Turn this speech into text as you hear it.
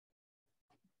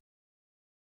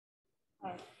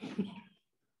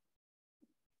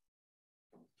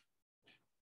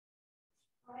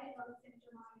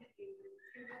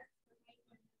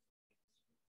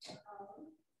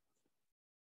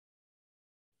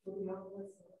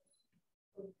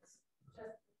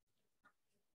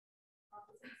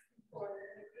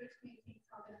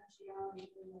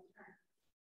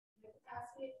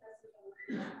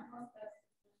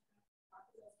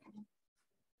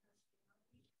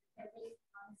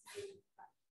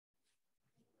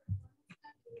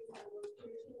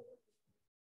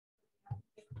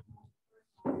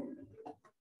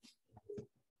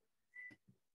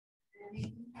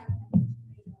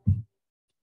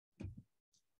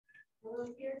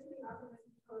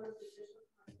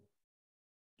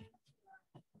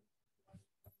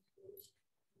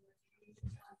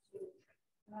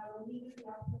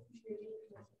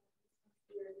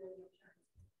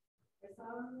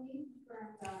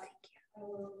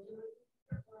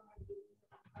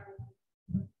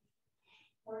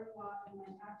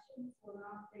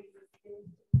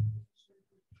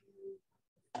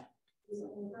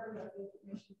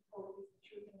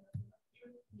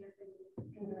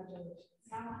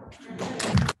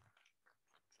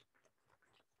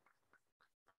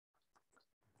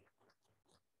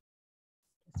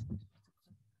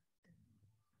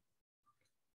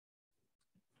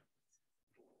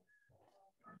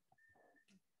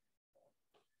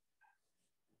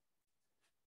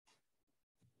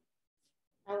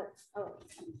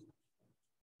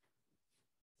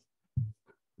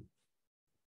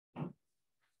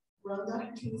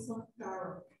Rhonda Kinsel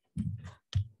Darrow.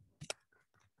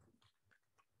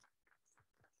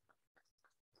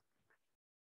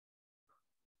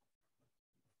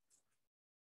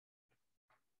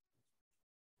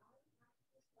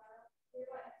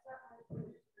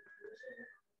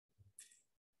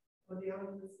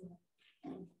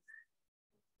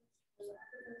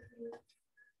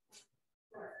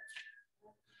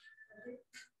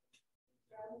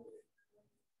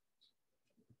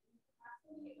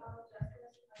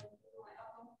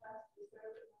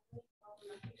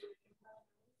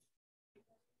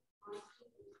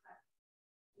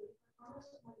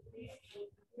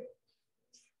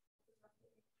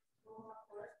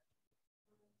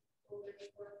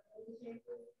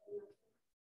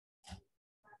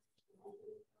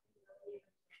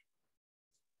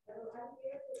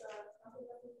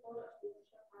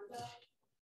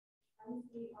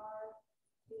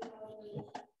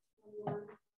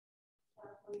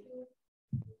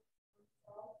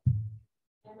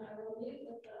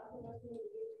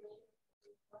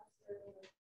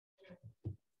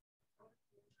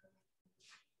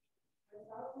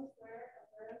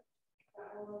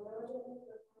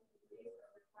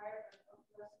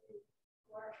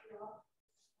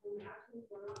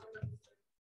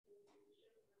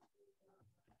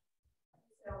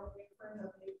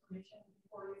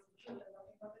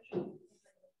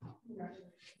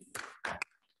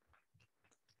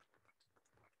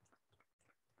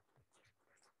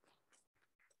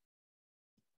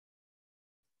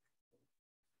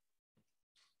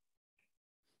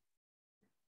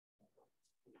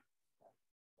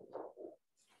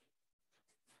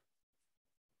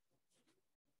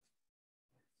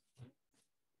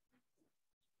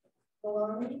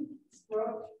 Maloney,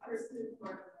 Brooke, Kristen,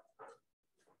 Martin.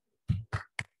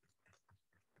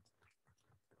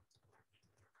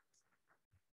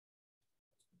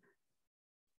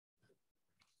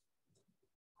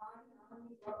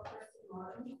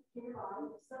 Martin, hereby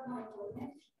accept my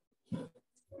witness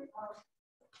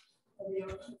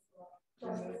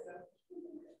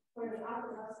for the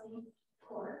Akwesasne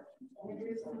court and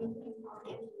agree to meet in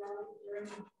during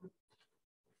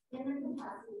in the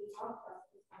capacity of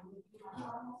justice and do my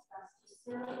utmost best to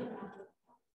serve the matter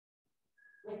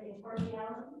with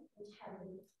impartiality,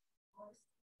 integrity, and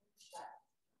respect.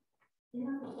 In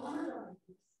the performance of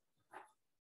these,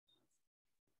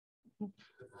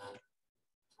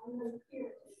 I'm going to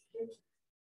hear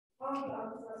all the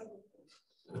Akwesasne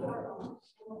court law and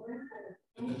will bring forward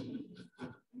any changes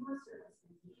in my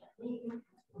circumstances that may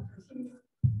impact or continue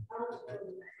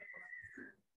eligibility.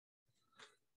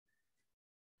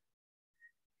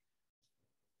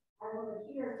 I will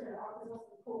adhere to the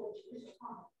Akwesasne Judicial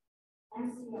Comment,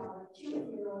 MCA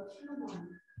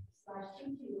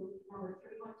 2021/22, number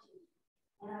 312,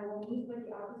 and I will meet with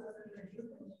the Akwesasne Review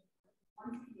Commission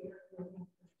once a year for the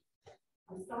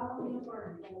I solemnly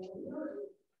affirm that I will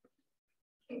literally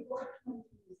take court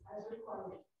duties as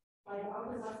required by the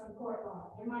Akwesasne court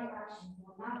law, and my actions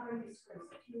will not bring disgrace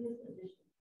to this position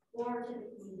or to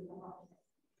the community of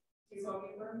Akwesasne. Please all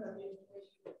confirm that the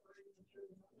information reported in the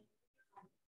truth.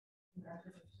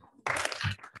 Congratulations.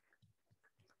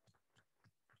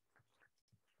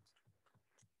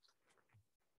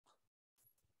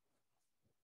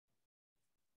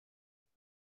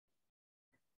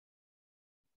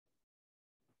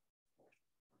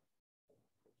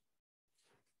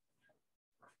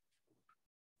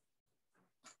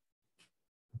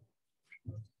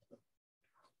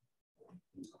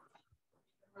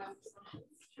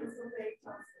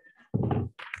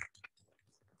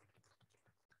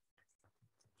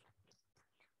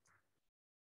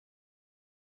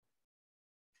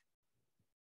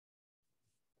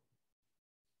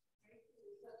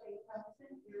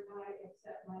 Hereby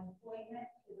accept my appointment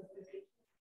to the position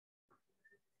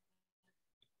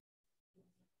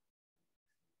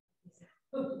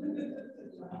for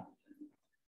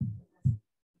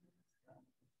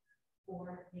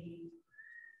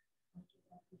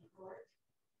the court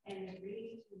and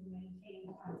agree to maintain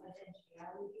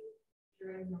confidentiality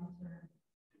during my term.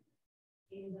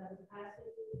 In the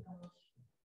capacity of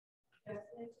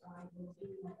justice, I will do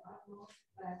my utmost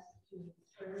best to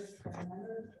serve the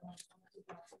members of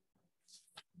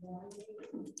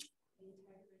morality,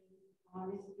 integrity,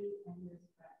 honesty, and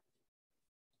respect.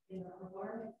 In the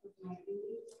performance of my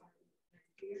duties, I will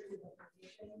adhere to the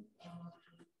provisions of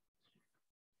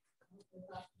the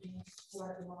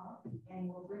court law and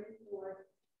will bring forth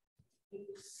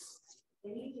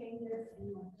any changes in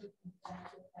my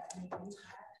circumstances that may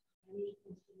impact any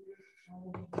continued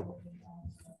eligibility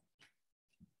also.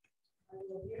 I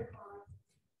will hereby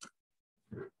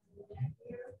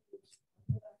adhere to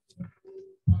the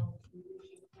of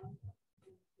judicial conduct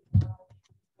in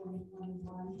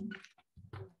 2021,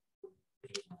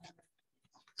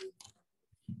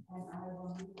 and I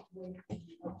will meet with the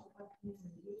Akwesasne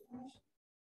engagement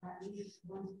at least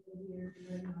once a year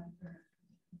during my term.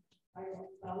 I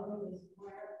solemnly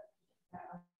swear that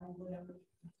I will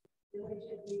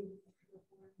diligently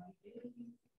perform my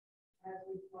duties as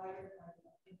required by the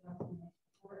Akwesasne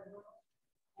court law,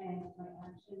 and my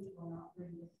actions will not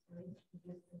bring disgrace to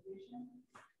this position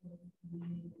or the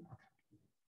community.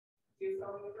 Do you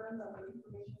solemnly affirm that the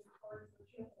information recorded is the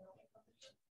truth and nothing but the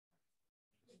truth?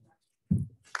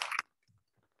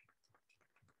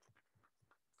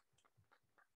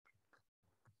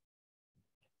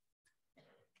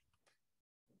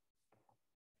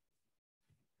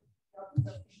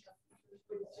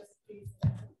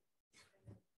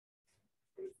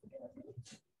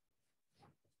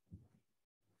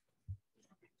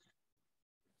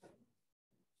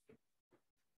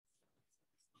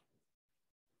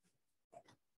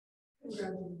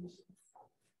 Congratulations.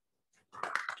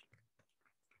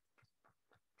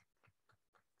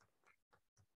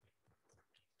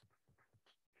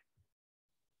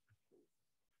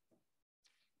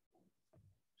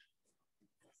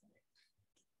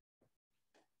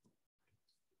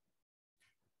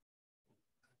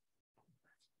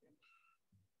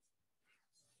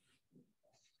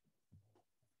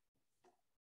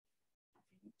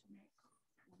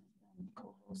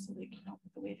 So they can help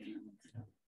with the waiting room and stuff.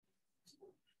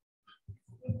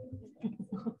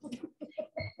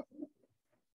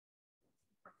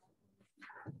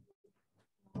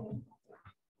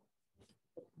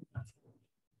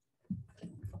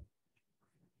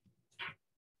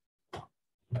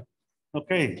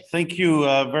 Okay, thank you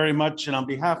very much. And on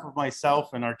behalf of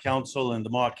myself and our council and the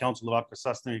Mohawk Council of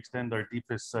Akwesasne, we extend our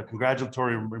deepest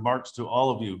congratulatory remarks to all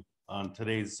of you on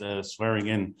today's swearing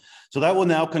in. So that will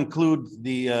now conclude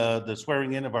the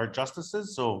swearing in of our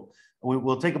justices. So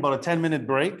we'll take about a 10-minute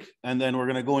break, and then we're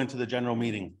going to go into the general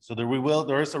meeting. So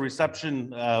there is a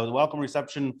reception, the welcome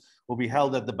reception will be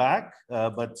held at the back.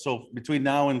 But so between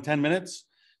now and 10 minutes,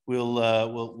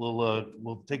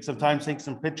 we'll take some time, take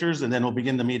some pictures, and then we'll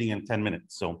begin the meeting in 10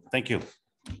 minutes. So thank you.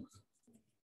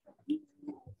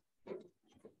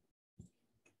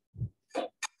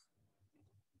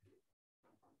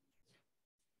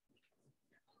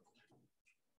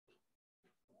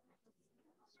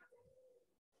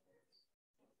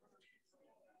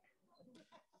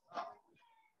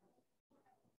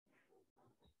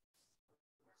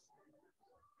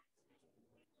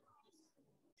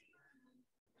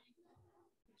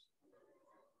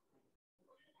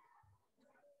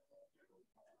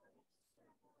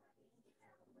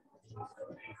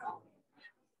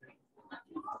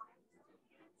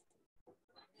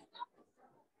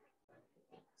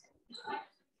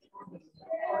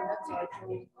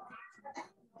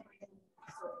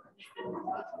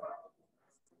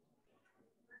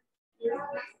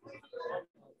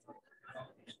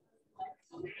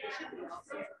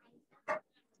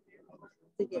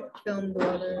 To get filmed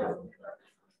while they're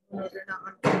not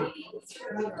on.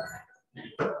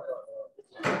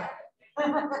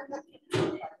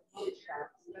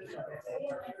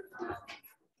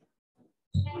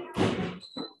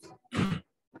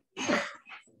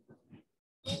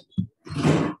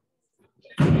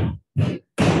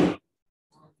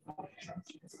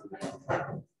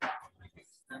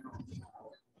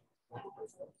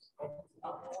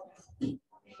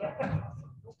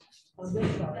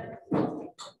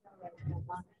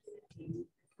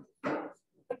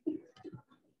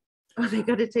 they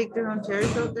gotta take their own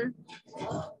chairs out there?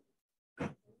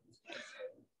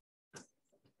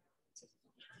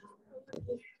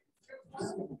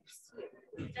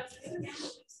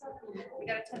 We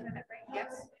got a 10-minute break,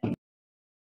 yes.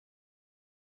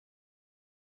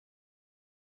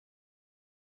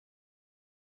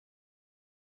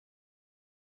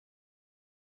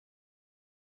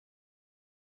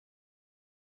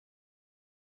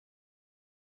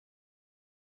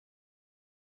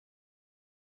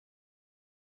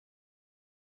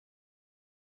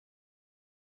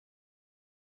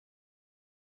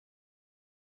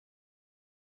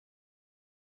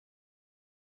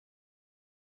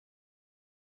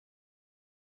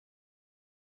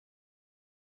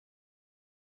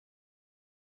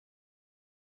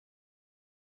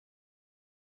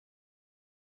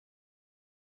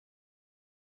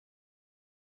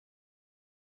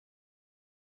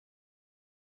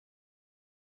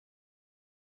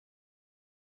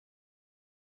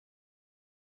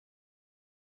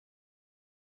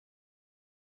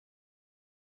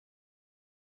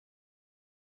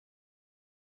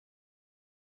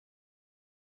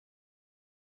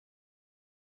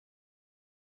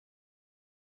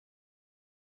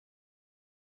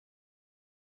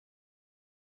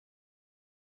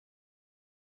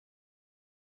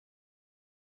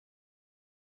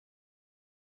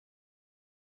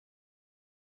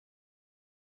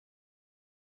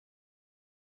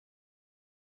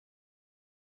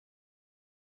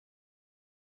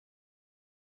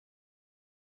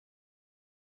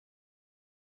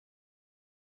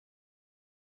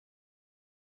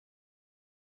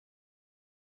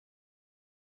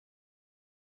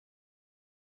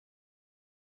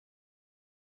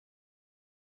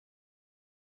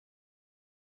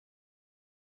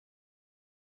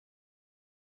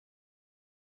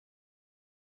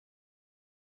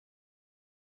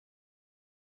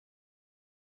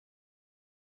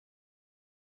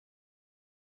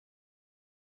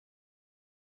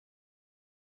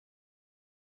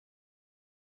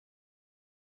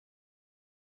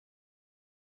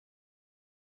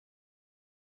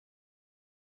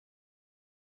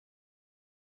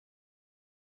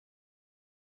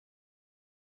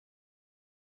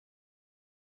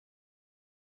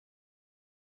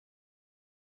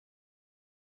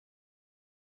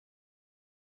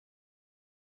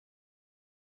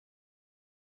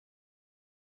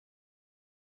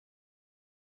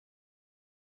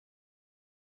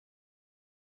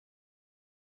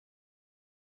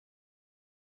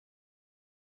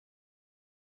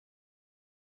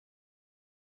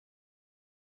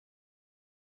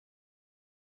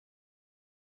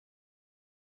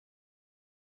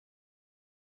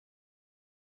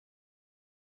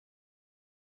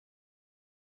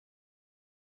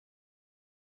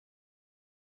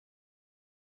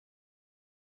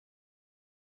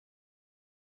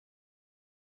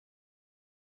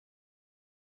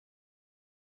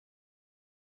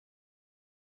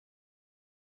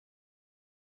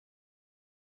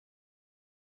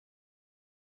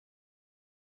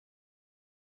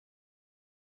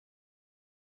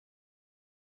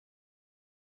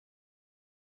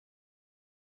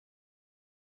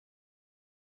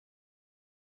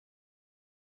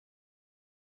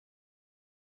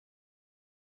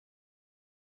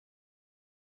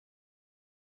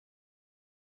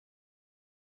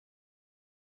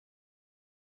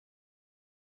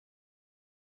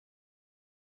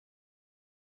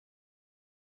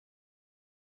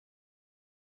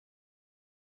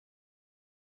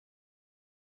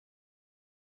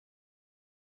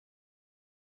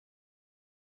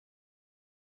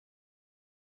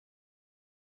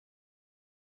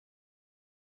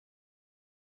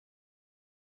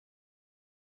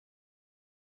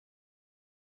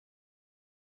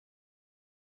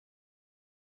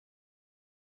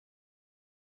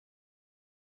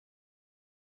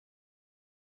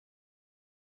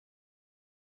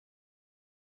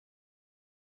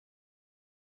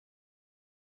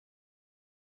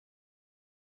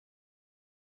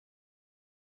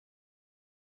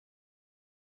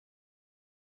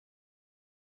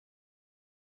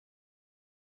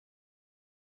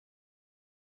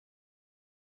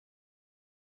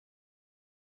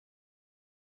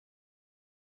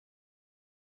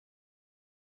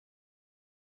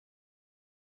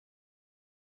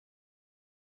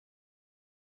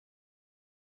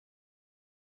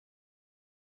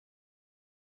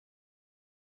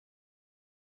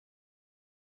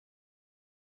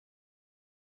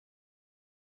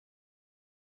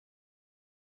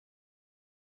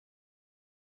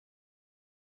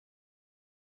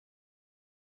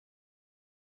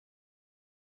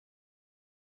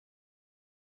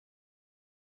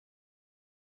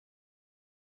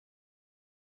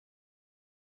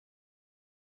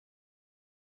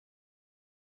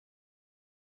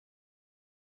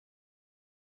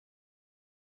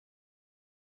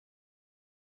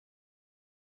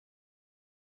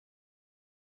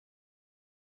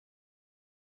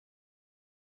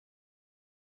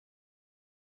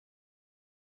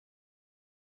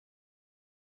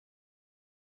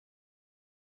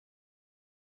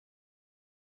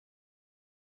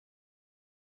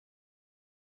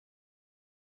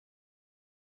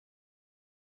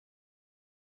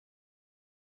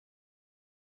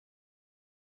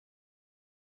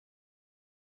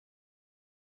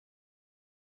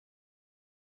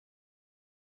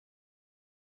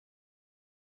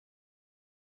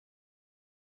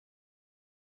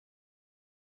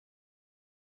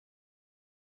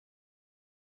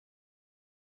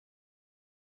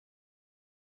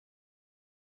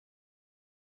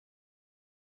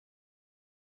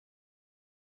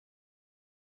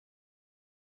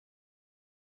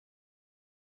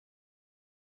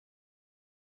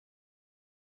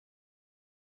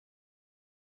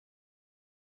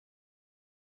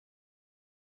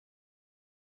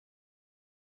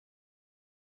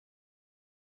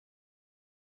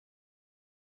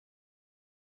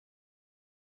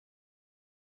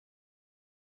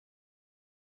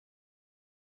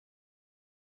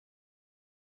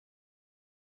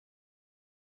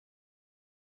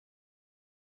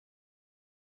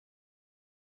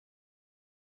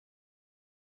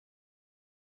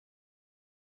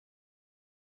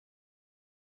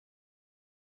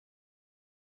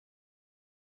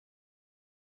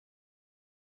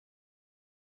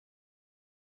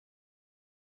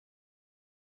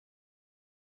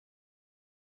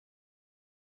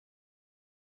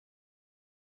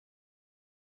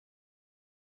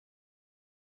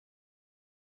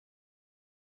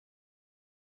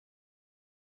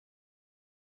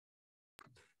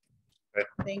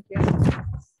 Thank you.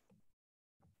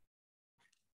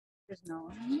 There's no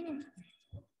one.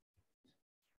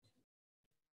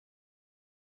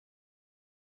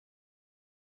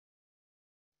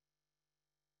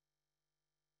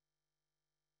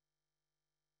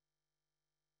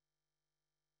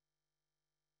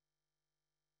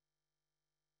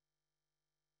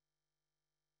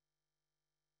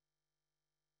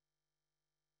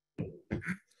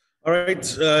 All right,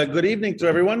 good evening to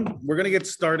everyone. We're going to get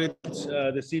started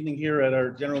this evening here at our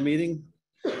general meeting.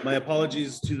 My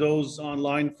apologies to those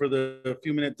online for the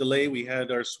few-minute delay. We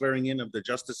had our swearing in of the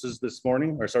justices this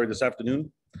morning, or sorry, this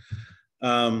afternoon.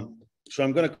 So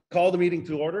I'm going to call the meeting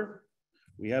to order.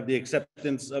 We have the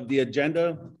acceptance of the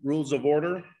agenda, rules of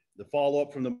order, the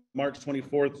follow-up from the March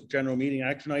 24th general meeting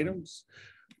action items.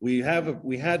 We had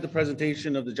the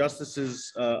presentation of the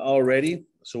justices already,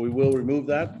 so we will remove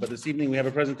that. But this evening we have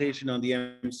a presentation on the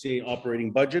MCA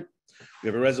operating budget. We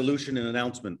have a resolution and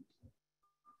announcement.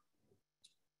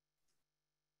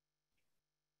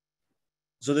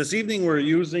 So this evening we're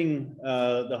using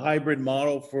the hybrid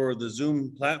model for the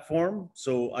Zoom platform.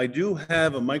 So I do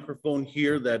have a microphone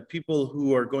here that people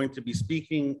who are going to be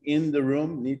speaking in the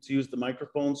room need to use the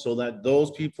microphone so that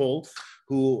those people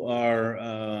who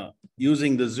are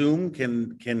using the Zoom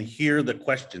can hear the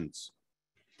questions.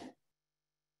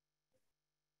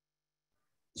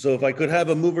 So if I could have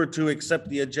a mover to accept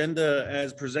the agenda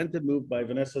as presented, moved by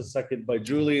Vanessa, second by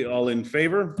Julie, all in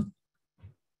favor?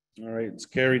 All right, it's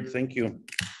carried. Thank you.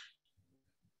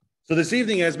 So this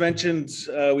evening, as mentioned,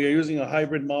 we are using a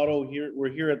hybrid model here. We're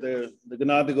here at the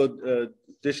Ganadago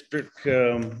District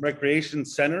Recreation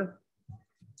Center.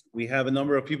 We have a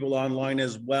number of people online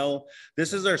as well.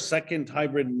 This is our second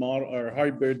hybrid model or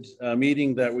hybrid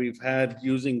meeting that we've had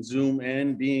using Zoom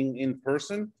and being in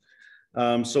person.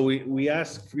 So we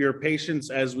ask for your patience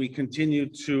as we continue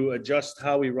to adjust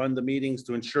how we run the meetings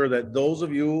to ensure that those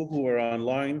of you who are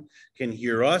online can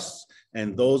hear us,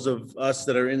 and those of us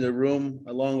that are in the room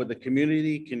along with the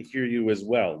community can hear you as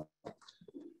well.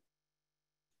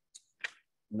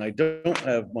 And I don't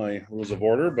have my rules of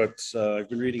order, but I've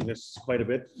been reading this quite a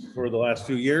bit for the last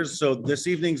few years. So this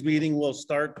evening's meeting will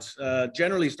start,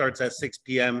 generally starts at 6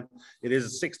 p.m. It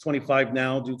is 6:25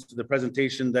 now due to the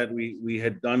presentation that we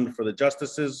had done for the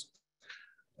justices.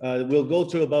 We'll go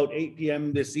to about 8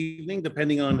 p.m. this evening,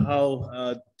 depending on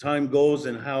how time goes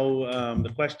and how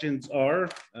the questions are.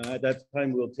 At that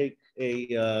time, we'll take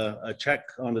a check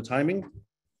on the timing.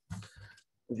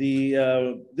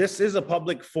 This is a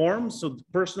public forum, so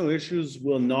personal issues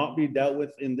will not be dealt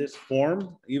with in this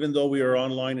forum. Even though we are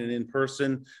online and in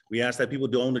person, we ask that people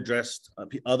don't address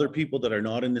other people that are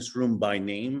not in this room by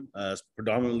name,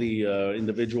 predominantly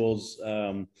individuals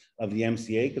of the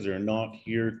MCA, because they're not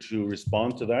here to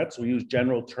respond to that. So we use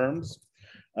general terms.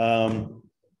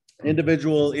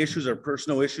 Individual issues or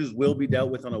personal issues will be dealt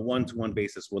with on a one-to-one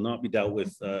basis, will not be dealt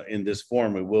with in this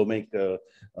forum. We will make a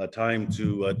time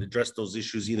to address those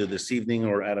issues either this evening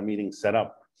or at a meeting set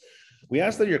up. We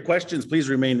ask that your questions please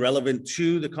remain relevant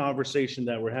to the conversation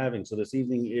that we're having. So this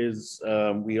evening is,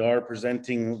 we are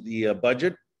presenting the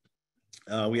budget.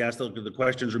 We ask that the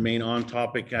questions remain on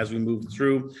topic as we move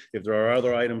through. If there are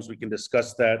other items, we can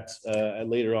discuss that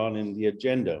later on in the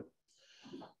agenda.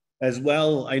 As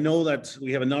well, I know that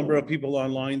we have a number of people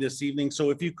online this evening,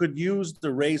 so if you could use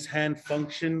the raise hand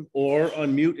function or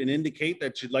unmute and indicate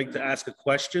that you'd like to ask a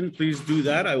question, please do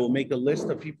that. I will make a list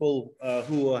of people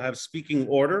who will have speaking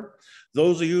order.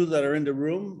 Those of you that are in the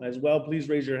room as well, please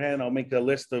raise your hand. I'll make a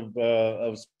list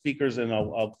of speakers and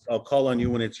I'll call on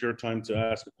you when it's your time to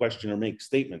ask a question or make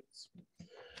statements.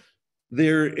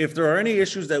 If there are any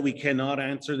issues that we cannot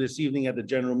answer this evening at the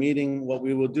general meeting, what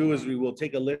we will do is we will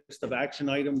take a list of action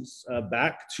items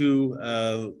back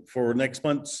to for next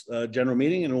month's general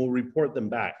meeting, and we'll report them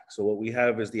back. So what we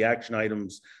have is the action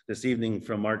items this evening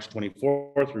from March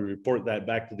 24th. We report that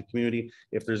back to the community.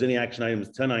 If there's any action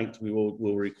items tonight,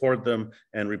 we'll record them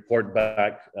and report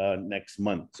back next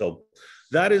month. So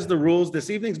that is the rules. This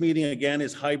evening's meeting, again,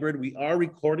 is hybrid. We are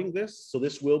recording this, so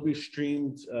this will be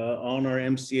streamed on our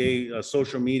MCA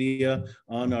social media,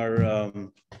 on our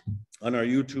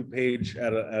YouTube page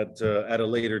at a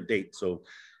later date. So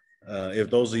if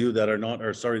those of you that are not,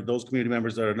 or sorry, those community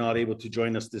members that are not able to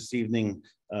join us this evening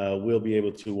will be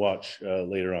able to watch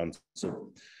later on.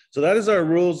 So that is our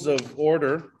rules of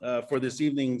order for this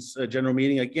evening's general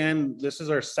meeting. Again, this is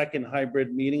our second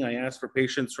hybrid meeting. I ask for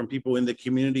patience from people in the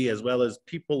community as well as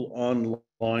people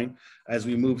online as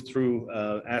we move through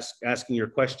asking your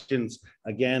questions.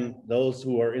 Again, those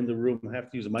who are in the room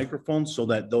have to use a microphone so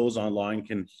that those online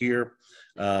can hear.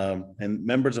 And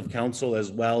members of council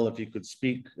as well, if you could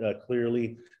speak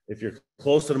clearly, If you're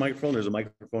close to the microphone, there's a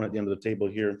microphone at the end of the table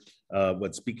here,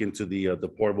 but speak into the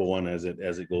portable one as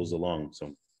it goes along.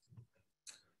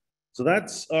 So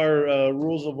that's our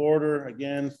rules of order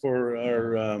again for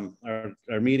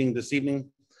our meeting this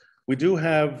evening. We do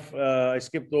have, I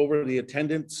skipped over the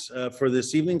attendance for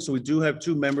this evening. So we do have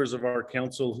 2 members of our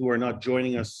council who are not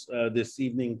joining us this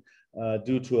evening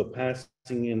due to a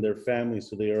passing in their family.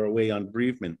 So they are away on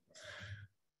bereavement.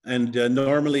 And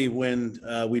normally when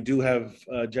we do have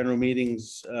general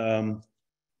meetings,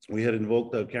 we had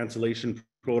invoked a cancellation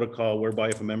protocol whereby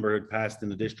if a member had passed in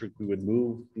the district, we would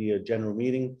move the general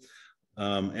meeting.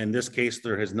 In this case,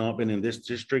 there has not been in this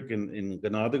district in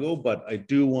Ganadago, but I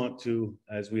do want to,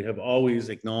 as we have always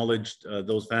acknowledged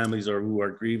those families who are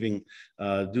grieving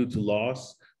due to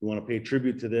loss, we want to pay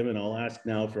tribute to them, and I'll ask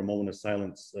now for a moment of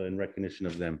silence in recognition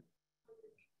of them.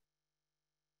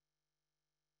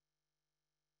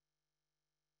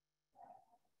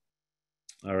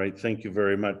 All right, thank you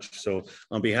very much. So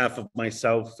on behalf of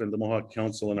myself and the Mohawk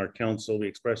Council and our council, we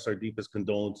express our deepest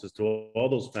condolences to all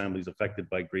those families affected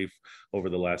by grief over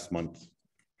the last month.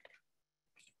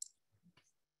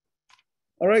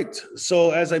 All right,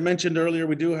 so as I mentioned earlier,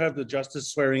 we do have the justice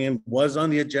swearing in was on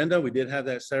the agenda. We did have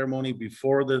that ceremony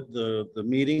before the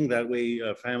meeting. That way,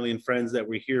 family and friends that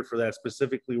were here for that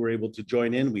specifically were able to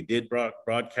join in. We did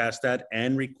broadcast that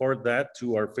and record that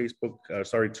to our Facebook,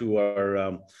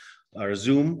 to our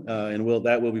Zoom, and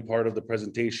that will be part of the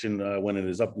presentation when it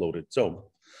is uploaded.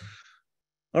 So,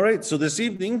 all right, so this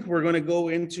evening, we're going to go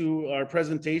into our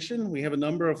presentation. We have a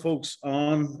number of folks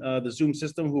on the Zoom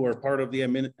system who are part of the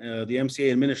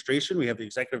MCA administration. We have the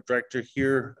executive director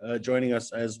here joining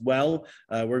us as well.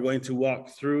 We're going to walk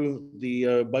through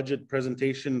the budget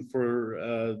presentation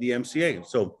for the MCA.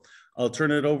 So I'll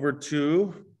turn it over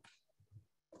to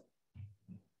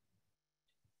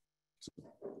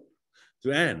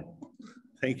Anne.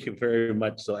 Thank you very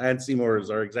much. So Anne Seymour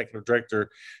is our executive director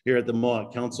here at the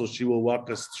Mohawk Council. She will walk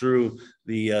us through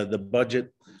the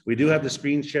budget. We do have the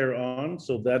screen share on,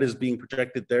 so that is being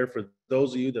projected there for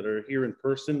those of you that are here in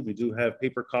person. We do have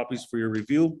paper copies for your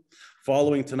review.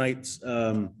 Following tonight's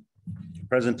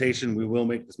presentation, we will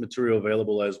make this material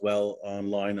available as well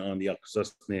online on the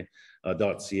Akwesasne.ca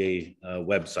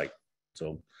website.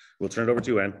 So we'll turn it over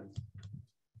to you, Anne.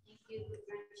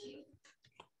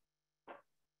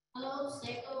 Hello,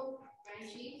 SECO, Grand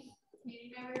Chief,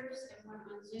 community members, everyone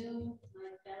on Zoom,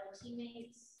 my fellow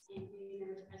teammates, and community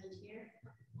members present here.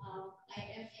 I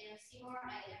am Anne Seymour.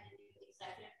 I am the new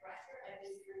executive director. I've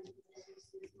been here in the position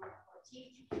since March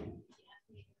 14th. If you ask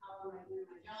me how am I doing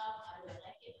my job, how do I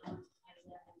like it? I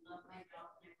love my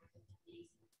job and I work with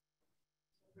amazing.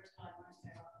 So first of all, I want to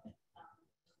start off with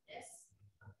this.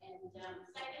 And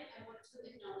second, I want to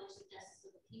acknowledge the justice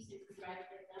of the peace and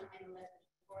congratulate them. I know that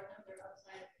for them, they're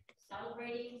outside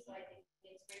celebrating, so I think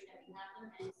it's great that we have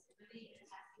them, and it's really a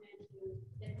testament to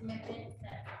the commitment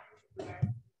that we are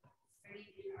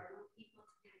ready in our own people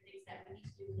to do the things that we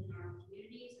need to do in our own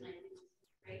communities, and I think it's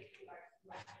great to our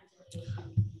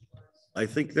reconciliation. I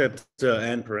think that,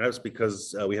 and perhaps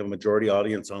because we have a majority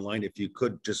audience online, if you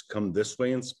could just come this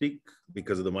way and speak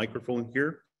because of the microphone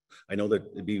here. I know that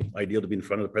it'd be ideal to be in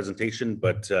front of the presentation,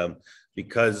 but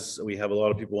because we have a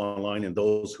lot of people online and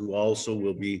those who also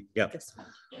will be, you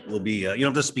don't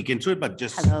have to speak into it, but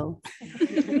just hello.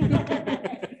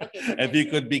 If you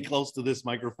could be close to this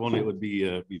microphone, it would be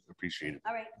appreciated.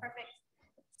 All right, perfect.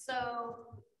 So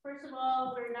first of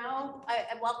all,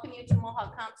 I welcome you to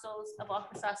Mohawk Council's of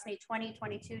Akwesasne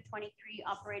 2022-23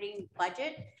 operating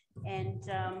budget. And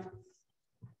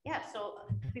yeah, so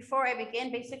before I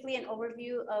begin, basically an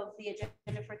overview of the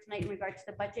agenda for tonight in regards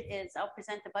to the budget is I'll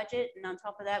present the budget, and on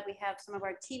top of that, we have some of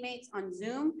our teammates on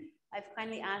Zoom. I've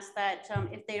kindly asked that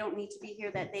if they don't need to be here,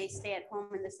 that they stay at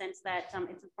home, in the sense that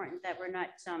it's important that we're not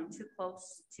too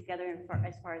close together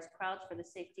as far as crowds for the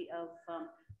safety of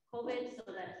COVID. So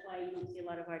that's why you don't see a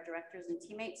lot of our directors and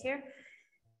teammates here.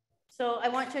 So I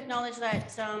want to acknowledge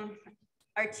that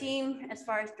our team, as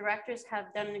far as directors,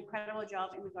 have done an incredible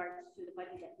job in regards to the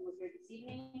budget that was here this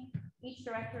evening. Each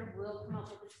director will come up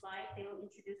with a slide. They will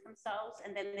introduce themselves,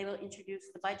 and then they will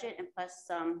introduce the budget and plus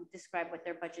describe what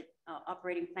their budget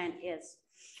operating plan is.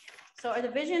 So our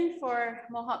vision for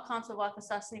Mohawk Council of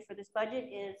Akwesasne for this budget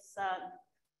is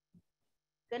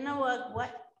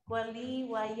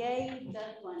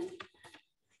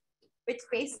which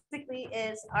basically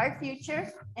is our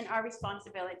future and our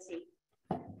responsibility.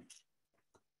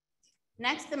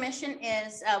 Next, the mission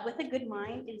is, with a good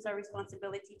mind, it is our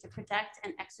responsibility to protect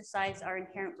and exercise our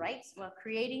inherent rights while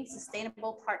creating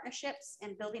sustainable partnerships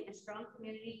and building a strong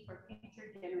community for future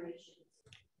generations.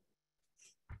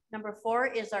 Number 4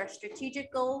 is our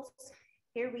strategic goals.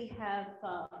 Here we have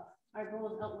our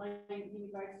goals outlined in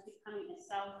regards to becoming a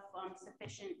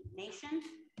self-sufficient nation.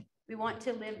 We want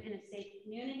to live in a safe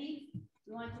community.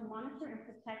 We want to monitor and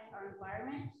protect our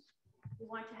environment. We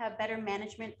want to have better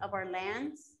management of our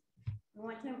lands. We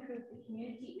want to improve the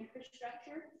community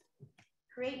infrastructure,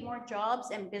 create more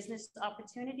jobs and business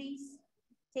opportunities,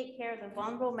 take care of the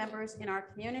vulnerable members in our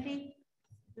community.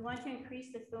 We want to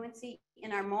increase the fluency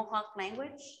in our Mohawk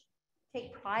language,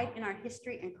 take pride in our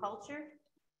history and culture,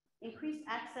 increase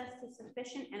access to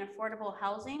sufficient and affordable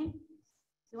housing.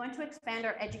 We want to expand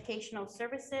our educational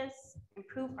services,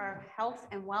 improve our health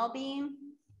and well-being,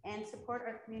 and support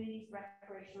our community's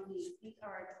recreational needs. These are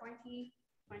our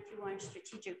 2021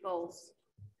 strategic goals.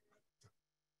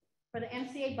 For the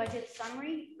MCA budget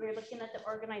summary, we're looking at the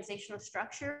organizational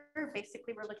structure.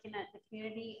 Basically, we're looking at the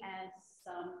community as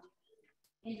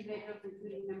individuals,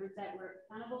 including members that we're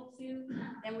accountable to.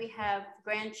 Then we have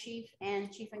Grand Chief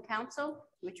and Chief and Council,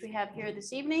 which we have here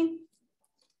this evening.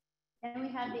 And we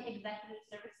have the executive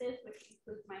services, which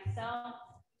includes myself,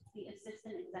 the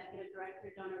Assistant Executive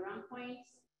Director, Donna Roundpoint,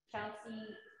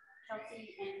 Chelsea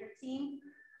and her team.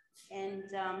 And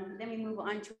then we move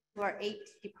on to our 8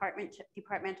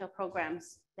 departmental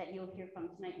programs that you'll hear from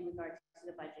tonight in regards to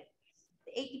the budget.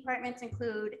 The 8 departments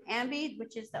include AMBI,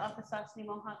 which is the Akwesasne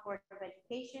Mohawk Board of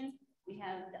Education. We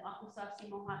have the Akwesasne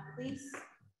Mohawk Police,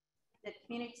 the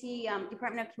Community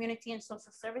Department of Community and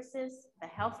Social Services, the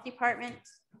Health Department,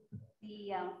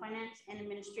 the Finance and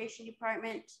Administration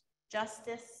Department,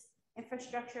 Justice,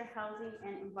 Infrastructure, Housing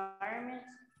and Environment,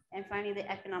 and finally the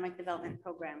Economic Development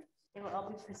Program. They will all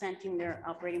be presenting their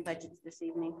operating budgets this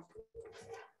evening.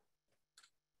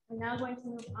 I'm now going to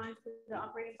move on to the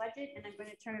operating budget, and I'm going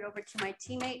to turn it over to my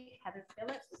teammate, Heather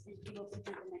Phillips, and she will present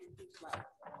the next 2 slides.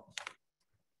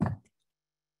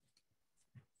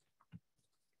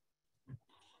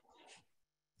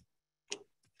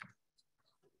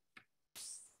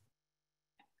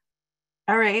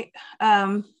 All right.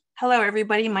 Hello,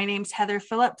 everybody. My name's Heather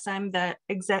Phillips. I'm the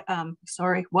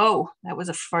sorry. Whoa, that was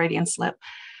a Freudian slip.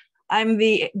 I'm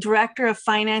the Director of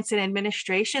Finance and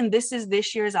Administration. This is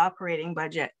this year's operating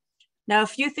budget. Now, a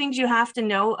few things you have to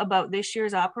know about this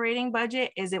year's operating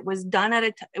budget is it was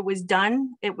started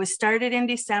in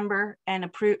December and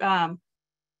approved,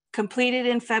 completed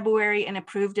in February and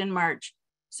approved in March.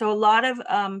 So a lot of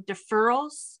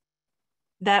deferrals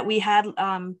that we had,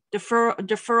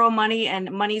 deferral money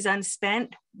and monies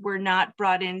unspent were not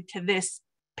brought into this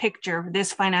picture,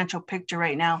 this financial picture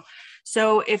right now.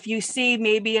 So if you see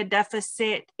maybe a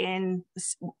deficit in,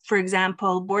 for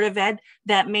example, Board of Ed,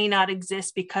 that may not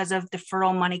exist because of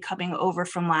deferral money coming over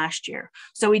from last year.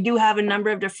 So we do have a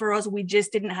number of deferrals. We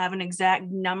just didn't have an exact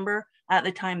number at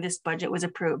the time this budget was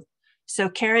approved. So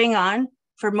carrying on,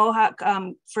 for Mohawk,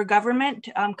 for government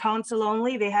council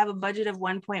only, they have a budget of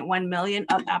 1.1 million,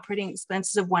 operating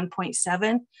expenses of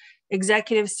 1.7.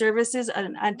 Executive services,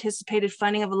 an anticipated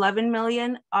funding of 11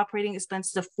 million, operating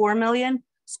expenses of 4 million,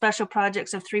 special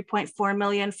projects of 3.4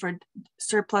 million for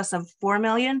surplus of 4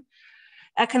 million.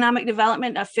 Economic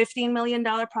development, a $15 million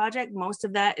project. Most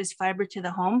of that is fiber to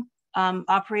the home.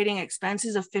 Operating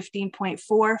expenses of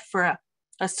 15.4 for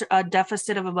a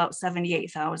deficit of about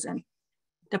 78,000.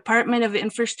 Department of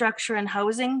Infrastructure and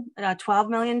Housing, a $12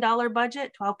 million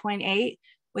budget, 12.8,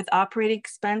 with operating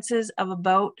expenses of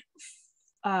about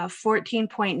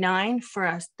 14.9 for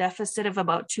a deficit of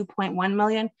about 2.1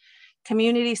 million.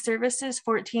 Community services,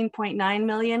 14.9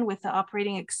 million with the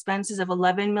operating expenses of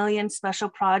 11 million, special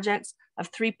projects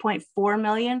of 3.4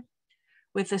 million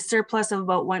with a surplus of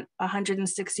about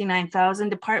 169,000.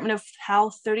 Department of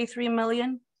Health, 33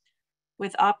 million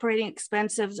with operating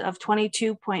expenses of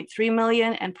 22.3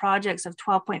 million and projects of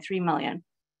 12.3 million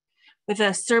with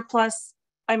a surplus,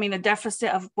 a deficit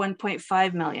of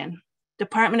 1.5 million.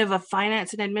 Department of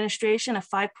Finance and Administration, a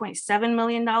 $5.7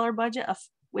 million budget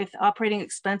with operating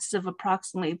expenses of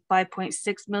approximately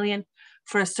 5.6 million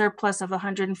for a surplus of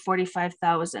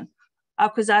 145,000.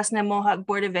 Akwesasne Mohawk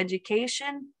Board of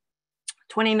Education,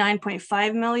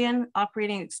 29.5 million,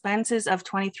 operating expenses of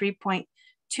 23.2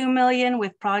 million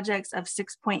with projects of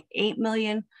 6.8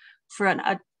 million for an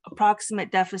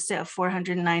approximate deficit of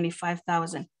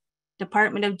 495,000.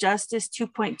 Department of Justice,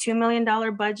 $2.2 million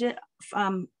budget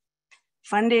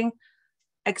funding,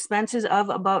 expenses of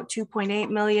about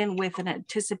 2.8 million with an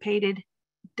anticipated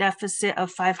deficit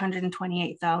of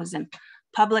 528,000.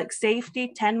 Public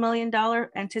safety, $10 million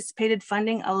anticipated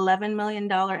funding, $11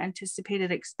 million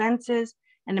anticipated expenses,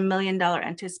 and $1 million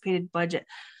anticipated budget.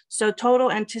 So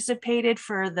total anticipated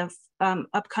for the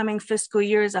upcoming fiscal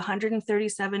year is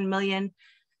 137 million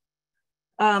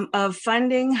of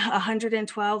funding,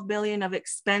 112 billion of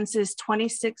expenses,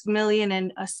 26 million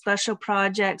in special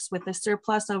projects with a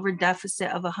surplus over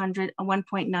deficit of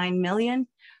 1.9 million.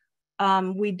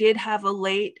 We did have a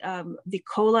late, the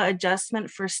COLA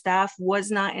adjustment for staff was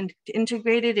not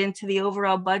integrated into the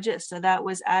overall budget, so that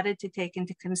was added to take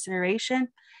into consideration.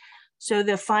 So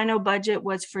the final budget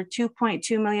was for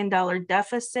 $2.2 million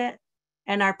deficit,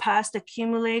 and our past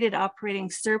accumulated operating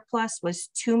surplus was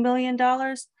 $2 million.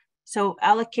 So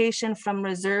allocation from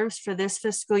reserves for this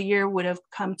fiscal year would have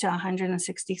come to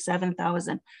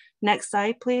 167,000. Next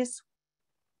slide, please.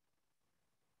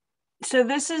 So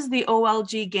this is the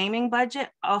OLG gaming budget,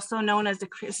 also known as the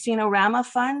Casino-Rama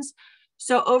funds.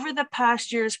 So over the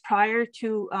past years prior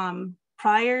to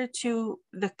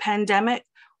the pandemic,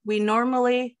 we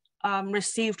normally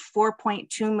received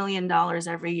 $4.2 million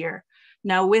every year.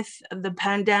 Now with the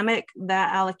pandemic,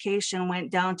 that allocation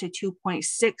went down to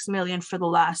 2.6 million for the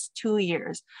last 2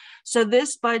 years. So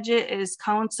this budget is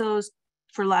council's,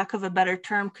 for lack of a better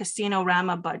term,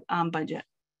 Casino-Rama budget.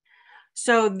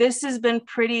 So this has been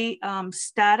pretty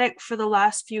static for the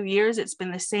last few years. It's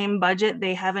been the same budget.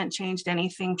 They haven't changed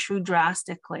anything too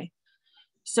drastically.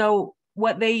 So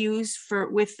what they use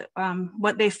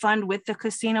what they fund with the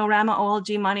Casino-Rama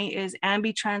OLG money is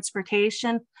ambi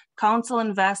transportation. Council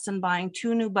invests in buying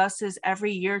 2 new buses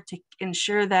every year to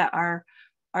ensure that our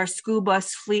school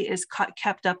bus fleet is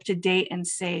kept up to date and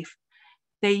safe.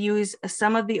 They use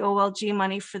some of the OLG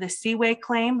money for the Seaway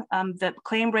claim. The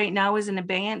claim right now is in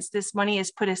abeyance. This money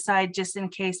is put aside just in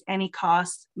case any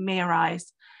costs may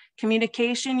arise.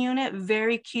 Communication unit,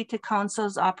 very key to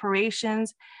council's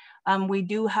operations. We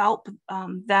do help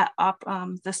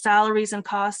the salaries and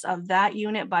costs of that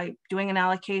unit by doing an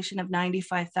allocation of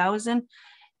 95,000.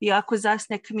 The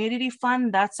Akwesasne Community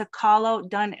Fund, that's a call out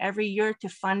done every year to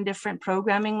fund different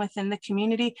programming within the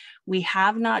community. We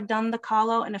have not done the call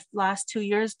out in the last 2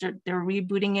 years. They're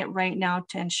rebooting it right now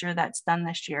to ensure that's done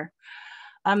this year.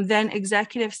 Then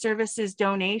executive services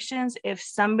donations. If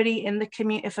somebody in the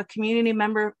community, if a community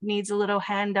member needs a little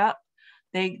hand up,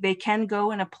 they can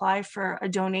go and apply for a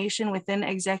donation within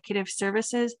executive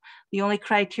services. The only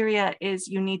criteria is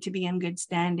you need to be in good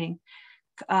standing.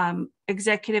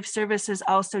 Executive services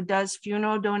also does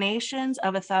funeral donations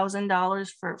of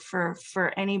 $1,000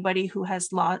 for anybody who has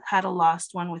had a lost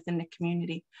one within the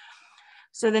community.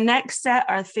 So the next set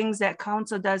are things that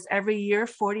council does every year,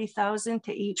 40,000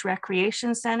 to each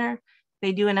recreation center.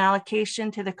 They do an allocation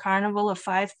to the carnival of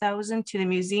 5,000, to the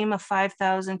museum of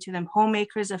 5,000, to the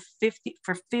homemakers of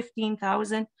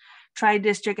 15,000,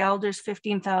 tri-district elders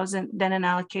 15,000, then an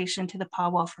allocation to the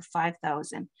powwow for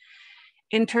 5,000.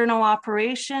 Internal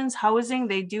operations, housing,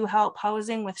 they do help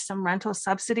housing with some rental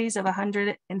subsidies of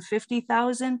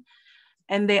 150,000.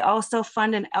 And they also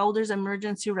fund an elders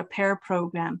emergency repair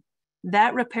program.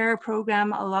 That repair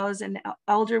program allows an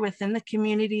elder within the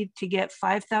community to get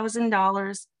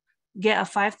 $5,000, get a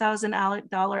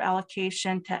 $5,000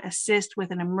 allocation to assist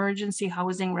with an emergency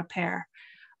housing repair.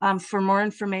 For more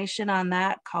information on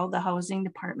that, call the housing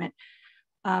department.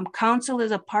 Council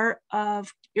is a part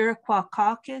of Iroquois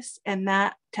Caucus, and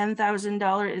that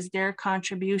 $10,000 is their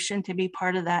contribution to be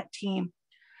part of that team.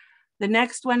 The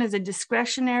next one is a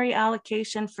discretionary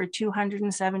allocation for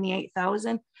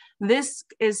 $278,000. This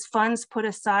is funds put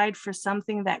aside for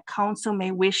something that council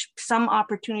may wish, some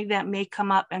opportunity that may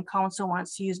come up and council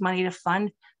wants to use money to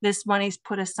fund. This money is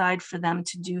put aside for them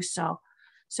to do so.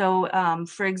 So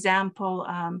for example,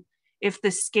 if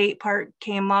the skate park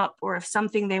came up, or if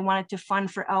something they wanted to fund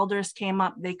for elders came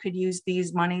up, they could use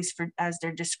these monies as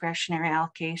their discretionary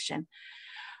allocation.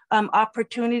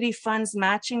 Opportunity funds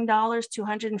matching dollars,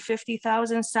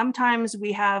 250,000. Sometimes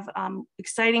we have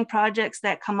exciting projects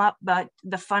that come up, but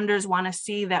the funders want to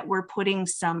see that we're putting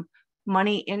some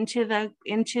money into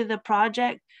the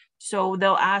project. So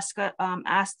they'll ask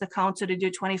the council to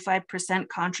do 25%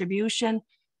 contribution,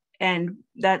 and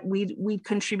that we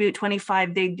contribute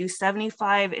 25, they do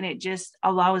 75, and it just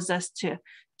allows us to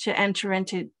enter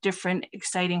into different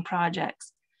exciting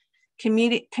projects.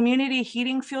 Community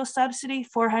heating fuel subsidy,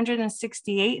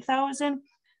 468,000.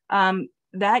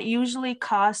 That usually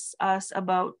costs us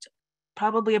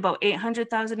probably about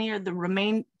 800,000 a year. The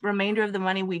remainder of the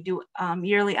money we do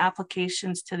yearly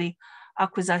applications to the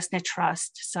Akwesasne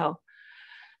Trust. So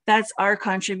that's our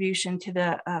contribution to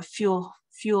the fuel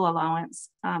allowance.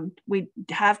 We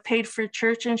have paid for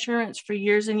church insurance for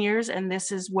years and years, and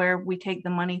this is where we take the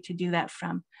money to do that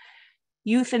from.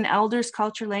 Youth and Elders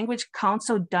Culture Language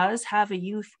Council does have a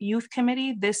youth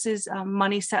committee. This is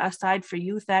money set aside for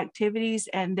youth activities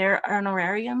and their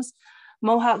honorariums.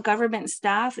 Mohawk government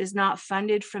staff is not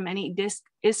funded from any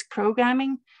ISK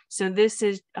programming. So this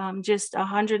is just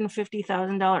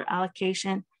 $150,000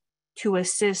 allocation to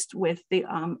assist with the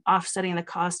offsetting the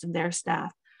cost of their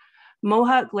staff.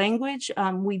 Mohawk language,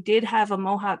 we did have a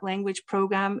Mohawk language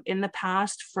program in the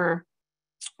past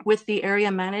with the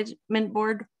area management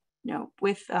board,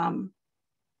 with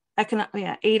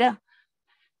ADA.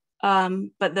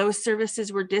 But those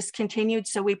services were discontinued.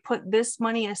 So we put this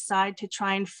money aside to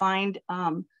try and find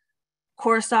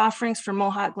course offerings for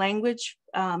Mohawk language.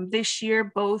 This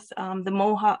year, both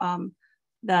the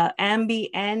AMBI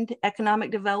and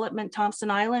Economic Development Thompson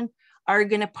Island are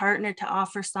going to partner to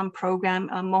offer some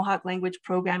Mohawk language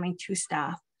programming to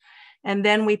staff. And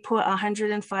then we put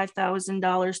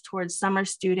 $105,000 towards summer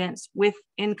students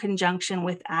in conjunction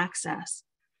with Access.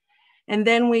 And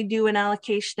then we do an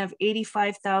allocation of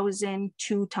 $85,000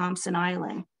 to Thompson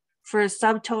Island for a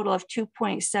subtotal of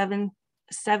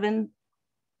 $2.77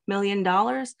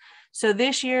 million. So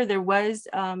this year there was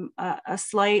a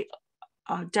slight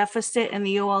deficit in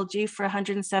the OLG for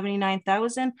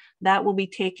 $179,000. That will be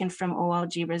taken from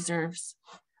OLG reserves.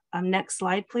 Next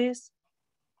slide, please.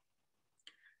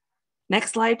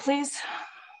 Next slide, please.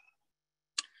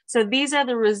 So these are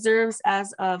the reserves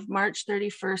as of March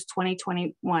 31st,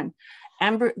 2021.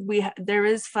 There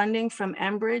is funding from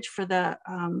Enbridge for the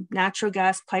natural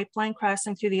gas pipeline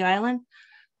crossing through the island.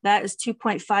 That is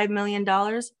 $2.5 million.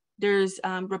 There's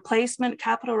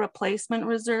capital replacement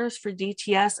reserves for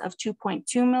DTS of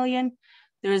 $2.2 million.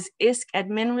 There's ISK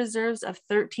admin reserves of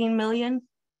 $13 million.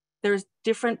 There's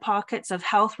different pockets of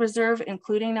health reserve,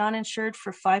 including non-insured,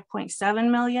 for $5.7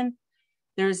 million.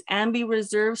 There's AMBI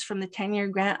reserves from the 10-year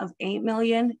grant of $8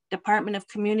 million, Department of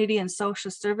Community and Social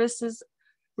Services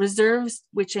reserves,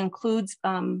 which includes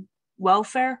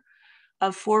welfare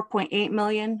of $4.8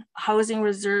 million, housing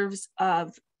reserves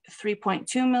of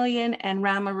 $3.2 million, and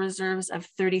RAMA reserves of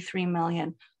 $33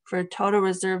 million, for a total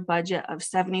reserve budget of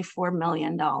 $74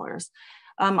 million.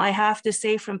 I have to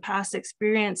say, from past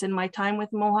experience in my time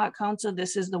with Mohawk Council,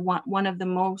 this is one of the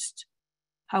most,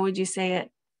 how would you say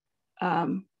it,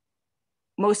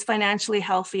 most financially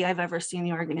healthy I've ever seen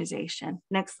the organization.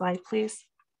 Next slide, please.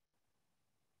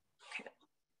 Okay.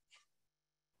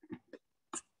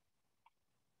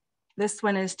 This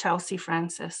one is Chelsea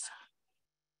Francis.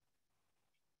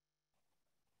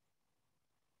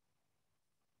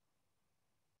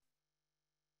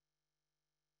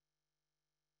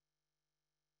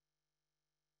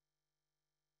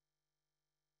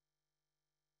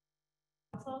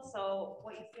 So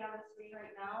what you see on the screen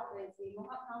right now is the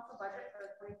Mohawk Council budget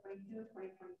for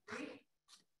 2022-2023.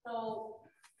 So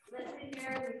listed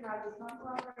here, we have the council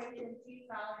operations, chief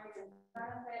salaries and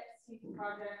benefits, chief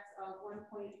projects of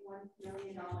 $1.1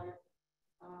 million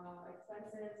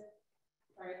expenses.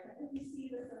 Sorry, I think you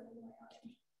see this. So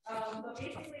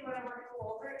basically what I want to go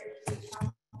over is the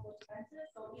council expenses.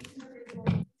 So each individual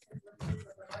is listed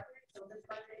with the budget. So this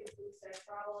budget includes their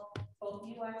travel, both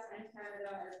US and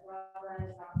Canada, as well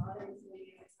as other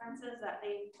miscellaneous expenses that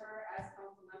they incur as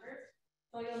council members.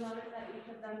 So you'll notice that each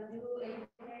of them do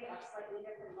indicate a slightly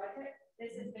different budget.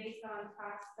 This is based on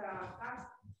past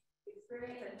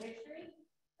experience and history,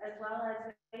 as well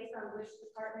as based on which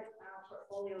department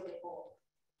portfolio they hold.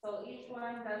 So each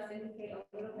one does indicate a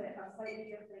little bit of slightly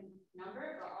different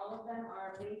number, but all of them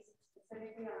are based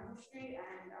specifically on history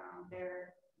and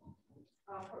their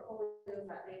portfolios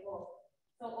that they hold.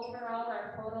 So overall,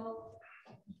 our total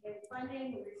in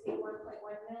funding, we received $1.1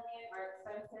 million. Our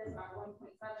expenses are $1.7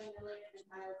 million, and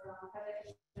as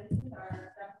Heather mentioned,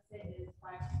 our deficit is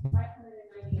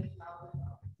 $598,000.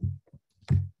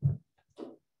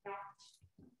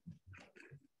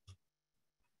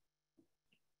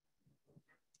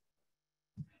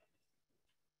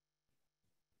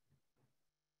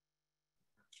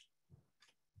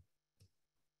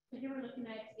 You were looking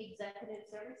at executive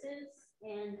services,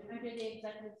 and under the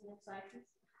executive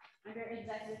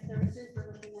services, we're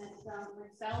looking at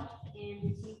myself and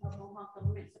the team of Mohawk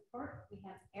Government Support. We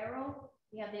have Arrow,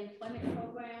 we have the employment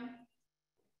program.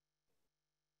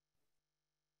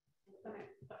 Sorry,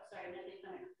 not the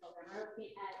employment program. We're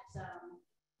looking at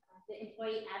the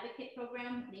employee advocate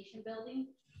program, nation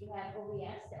building. We have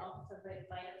OES, the Office of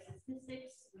Vital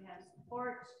Statistics. We have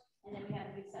support, and then we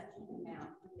have the reception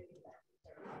now.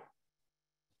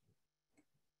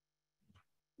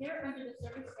 Here under the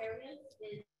service areas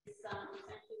is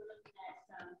essentially we're looking at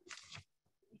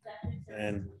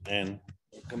and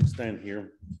come stand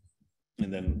here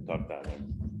and then talk that way.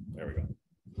 There we go.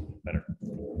 Better.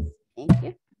 Thank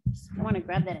you. I want to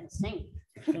grab that and sing.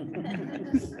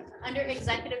 Under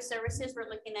executive services, we're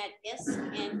looking at IS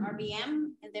and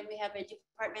RBM, and then we have a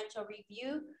departmental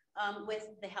review with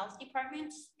the health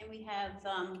department, and we have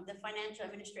the financial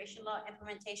administration law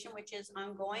implementation, which is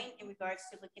ongoing in regards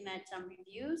to looking at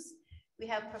reviews. We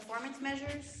have performance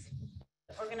measures,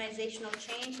 organizational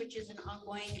change, which is an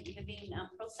ongoing living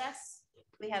process.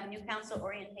 We have new council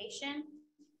orientation.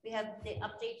 We have the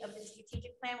update of the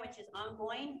strategic plan, which is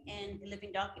ongoing in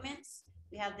living documents.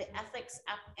 We have the ethics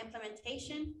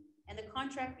implementation and the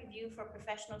contract review for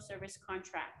professional service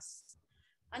contracts.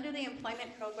 Under the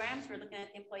employment programs, we're looking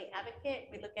at the employee advocate.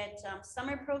 We look at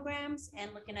summer programs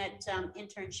and looking at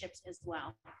internships as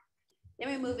well. Then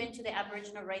we move into the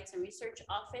Aboriginal Rights and Research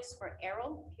Office for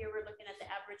ARROW. Here we're looking at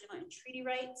the Aboriginal and treaty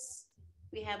rights.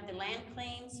 We have the land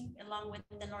claims along with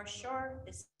the North Shore,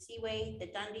 the Seaway, the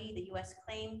Dundee, the US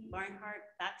claim, Barnhart,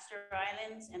 Baxter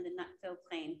Islands, and the Nutteville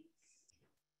claim.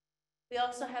 We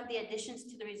also have the additions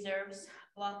to the reserves,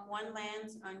 Block 1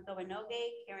 lands on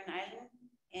Gowanoge, Karen Island,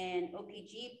 and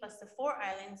OPG, plus the 4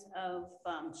 islands of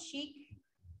Sheik,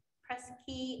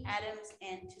 Presque, Adams,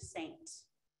 and Toussaint.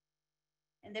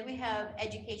 And then we have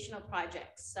educational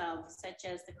projects such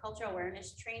as the cultural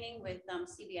awareness training with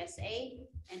CBSA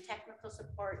and technical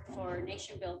support for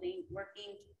nation building,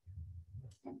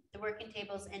 the working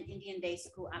tables and Indian Day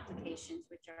school applications,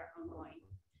 which are ongoing.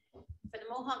 For the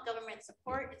Mohawk government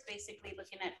support, it's basically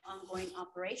looking at ongoing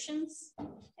operations.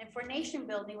 And for nation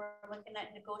building, we're looking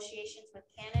at negotiations with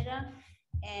Canada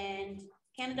and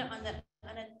Canada on the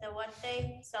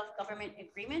Anatawate self-government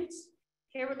agreement.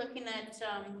 Here we're looking at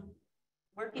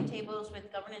working tables with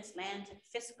governance, land,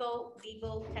 fiscal,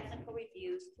 legal, technical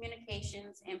reviews,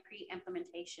 communications, and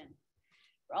pre-implementation.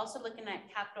 We're also looking at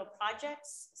capital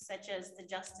projects such as the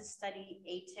Justice Study,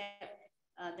 ATIP,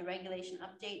 the regulation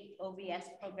update, OVS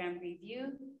program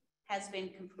review has been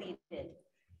completed.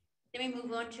 Then we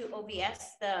move on to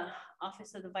OVS, the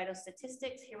Office of the Vital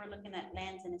Statistics. Here we're looking at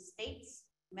lands and estates,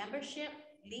 membership,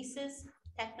 leases,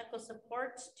 technical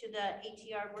support to the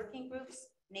ATR working groups,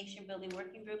 nation building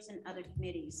working groups, and other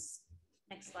committees.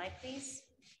 Next slide, please.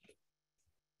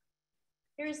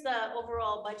 Here's the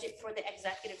overall budget for the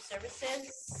executive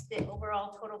services. The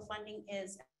overall total funding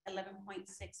is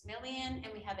 11.6 million,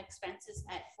 and we have expenses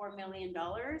at $4 million,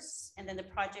 and then the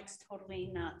projects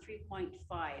totaling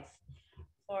 3.5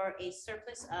 for a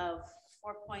surplus of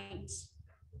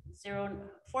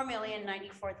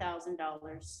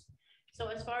 $4,094,000. So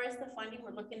as far as the funding,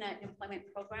 we're looking at employment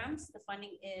programs. The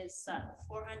funding is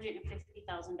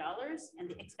 $450,000, and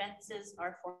the expenses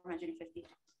are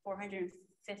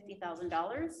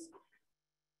 $450,000.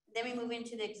 Then we move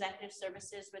into the executive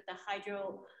services with the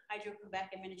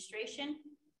Hydro-Quebec administration.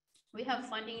 We have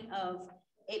funding of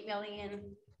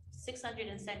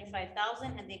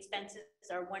 $8,675,000, and the expenses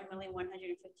are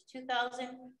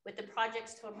 $1,152,000, with the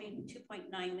projects totaling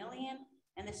 $2.9 million.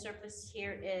 And the surplus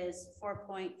here is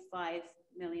 $4.5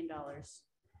 million.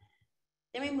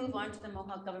 Then we move on to the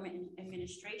Mohawk Government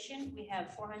Administration. We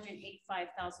have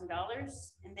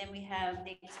 $485,000, and then we have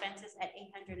the expenses at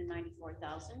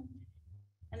 $894,000,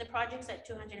 and the projects at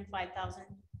 $205,000,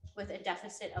 with a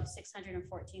deficit of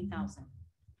 $614,000.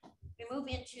 We move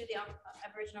into the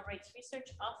Aboriginal Rights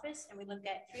Research Office, and we look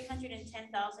at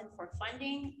 $310,000 for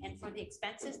funding, and for the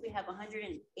expenses we have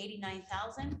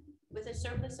 $189,000, with a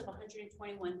surplus of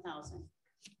 $121,000.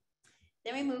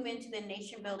 Then we move into the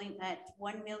nation building at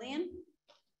 $1 million,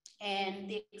 and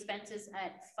the expenses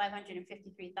at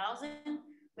 $553,000,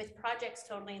 with projects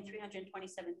totaling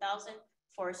 $327,000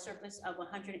 for a surplus of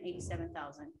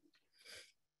 $187,000.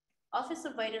 Office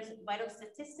of Vital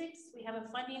Statistics, we have a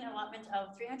funding allotment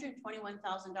of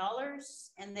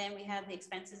 $321,000, and then we have the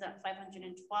expenses at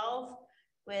 $512,000,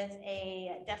 with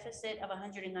a deficit of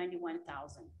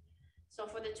 $191,000. So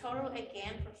for the total,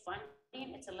 again, for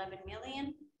funding, it's 11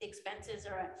 million. The expenses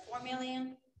are at 4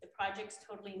 million. The projects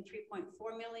totaling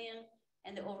 3.4 million,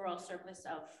 and the overall surplus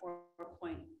of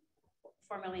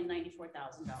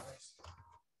 $4,094,000.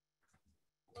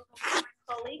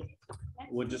 Colleague.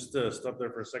 We'll just stop there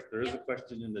for a sec. There is a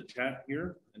question in the chat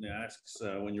here, and it asks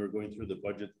when you were going through the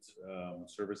budget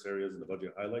service areas and the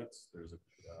budget highlights, there's a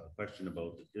question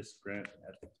about the DISC grant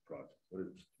ethics project.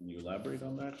 Can you elaborate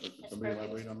on that? Or can somebody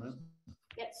elaborate on that?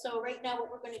 Yeah, so right now what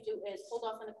we're going to do is hold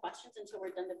off on the questions until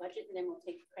we're done the budget, and then we'll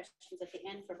take questions at the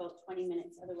end for about 20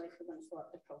 minutes. Otherwise, we're going to slow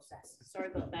up the process. Sorry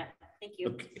about that. Thank you.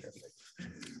 Okay.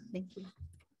 Thank you.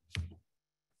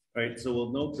 All right, so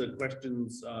we'll note the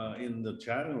questions in the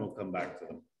chat, and we'll come back to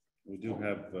them. We do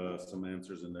have some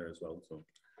answers in there as well. So,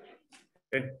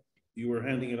 okay, you were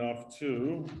handing it off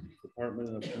to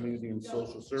Department of Community and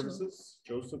Social Services.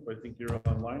 Joseph, I think you're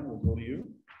online. We'll go to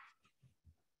you.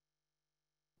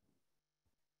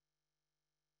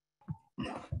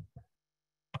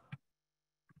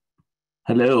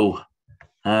 Hello,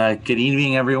 good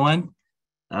evening, everyone.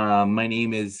 My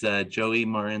name is Joey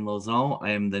Marin Lozon. I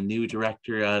am the new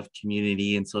Director of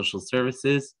Community and Social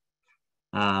Services.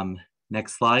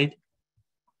 Next slide.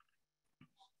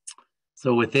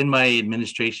 So within my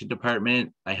administration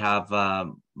department, I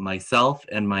have myself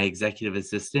and my executive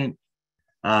assistant.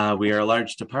 We are a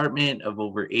large department of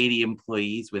over 80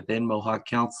 employees within Mohawk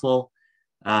Council,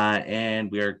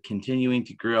 and we are continuing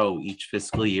to grow each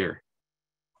fiscal year.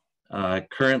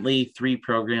 Currently, 3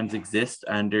 programs exist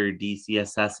under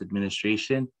DCSS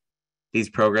administration. These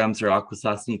programs are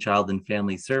Akwesasne Child and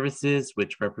Family Services,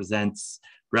 which represents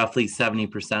roughly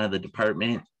 70% of the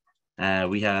department.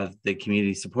 We have the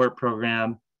Community Support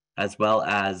Program, as well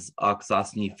as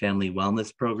Akwesasne Family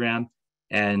Wellness Program,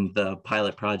 and the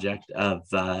pilot project of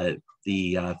the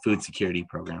Food Security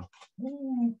Program.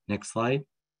 Next slide.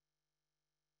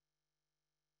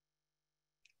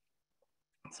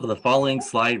 So the following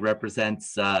slide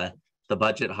represents the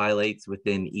budget highlights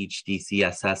within each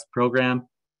DCSS program.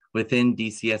 Within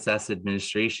DCSS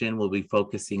administration, we'll be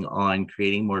focusing on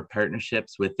creating more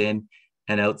partnerships within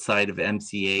and outside of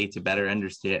MCA to better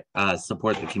understand,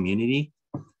 support the community,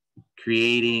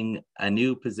 creating a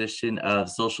new position of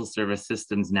social service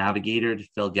systems navigator to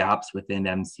fill gaps within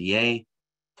MCA,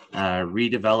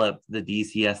 redevelop the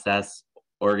DCSS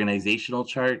organizational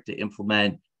chart to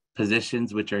implement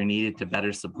positions which are needed to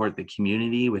better support the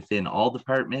community within all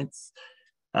departments,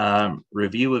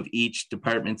 review of each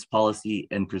department's policy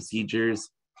and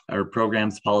procedures, or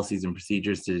programs, policies, and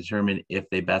procedures to determine if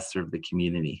they best serve the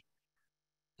community.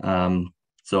 So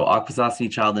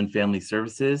Akwesasne Child and Family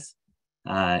Services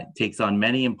takes on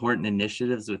many important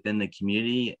initiatives within the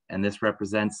community, and this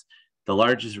represents the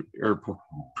largest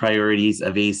priorities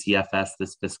of ACFS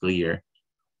this fiscal year.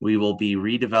 We will be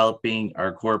redeveloping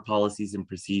our core policies and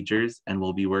procedures, and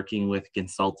we'll be working with a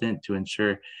consultant to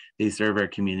ensure they serve our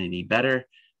community better.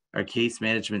 Our case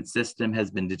management system has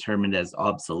been determined as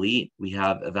obsolete. We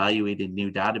have evaluated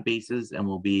new databases, and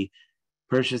we'll be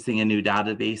purchasing a new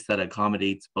database that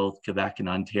accommodates both Quebec and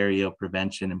Ontario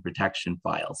prevention and protection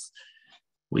files.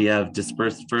 We have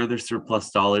dispersed further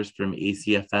surplus dollars from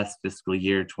ACFS fiscal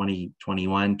year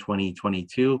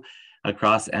 2021-2022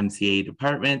 across MCA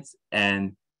departments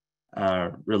and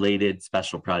related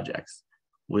special projects.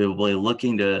 We will be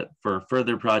looking for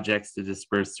further projects to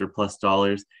disperse surplus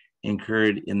dollars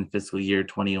incurred in the fiscal year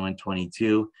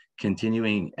 21-22,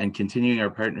 continuing our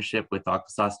partnership with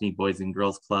Akwesasne Boys and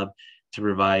Girls Club to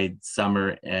provide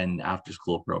summer and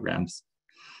after-school programs.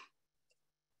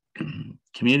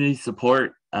 Community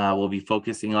support will be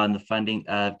focusing on the funding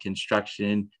of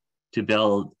construction to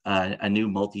build a new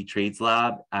multi-trades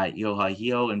lab at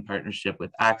Yohahio in partnership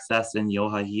with Access in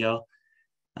Yohahio.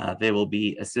 They will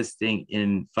be assisting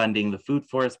in funding the Food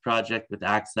Forest project with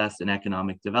Access and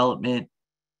Economic Development.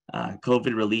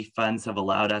 COVID relief funds have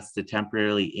allowed us to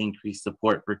temporarily increase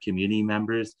support for community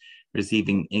members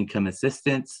receiving income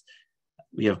assistance.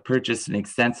 We have purchased an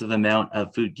extensive amount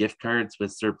of food gift cards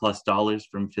with surplus dollars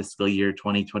from fiscal year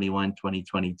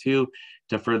 2021-2022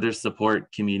 to further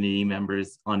support community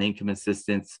members on income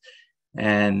assistance,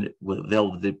 and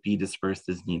they'll be dispersed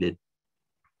as needed.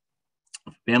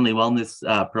 Family Wellness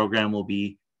Program will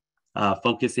be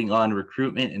focusing on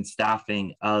recruitment and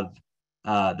staffing of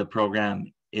the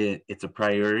program. It's a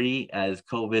priority as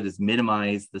COVID has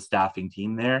minimized the staffing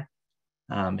team there.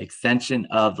 Extension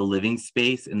of the living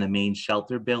space in the main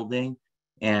shelter building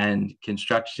and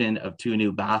construction of 2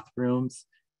 new bathrooms,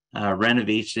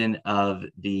 renovation of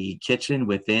the kitchen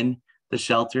within the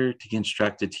shelter to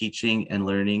construct a teaching and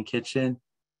learning kitchen.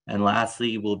 And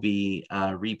lastly, we'll be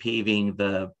repaving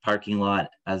the parking lot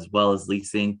as well as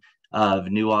leasing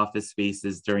of new office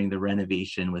spaces during the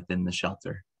renovation within the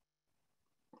shelter.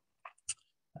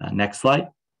 Next slide.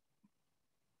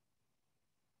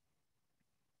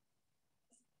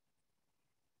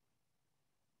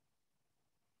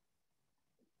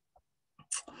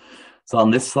 So on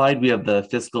this slide, we have the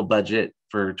fiscal budget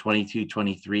for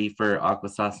 22-23 for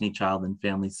Akwesasne Child and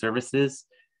Family Services.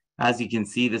 As you can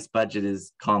see, this budget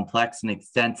is complex and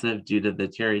extensive due to the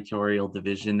territorial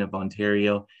division of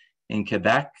Ontario and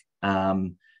Quebec.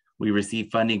 We receive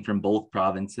funding from both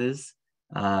provinces.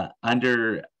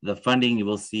 Under the funding, you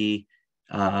will see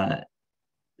the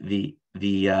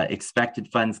expected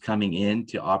funds coming in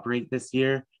to operate this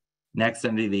year. Next,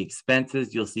 under the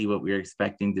expenses, you'll see what we're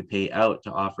expecting to pay out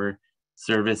to offer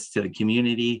service to the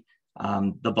community.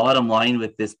 The bottom line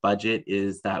with this budget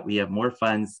is that we have more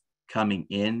funds coming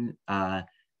in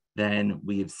than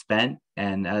we have spent.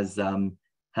 And as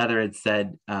Heather had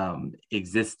said,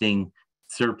 existing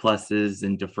surpluses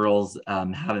and deferrals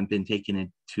haven't been taken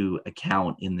into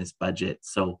account in this budget.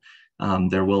 So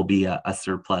there will be a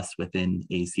surplus within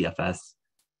ACFS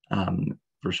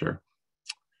for sure.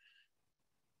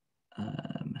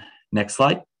 Next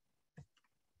slide.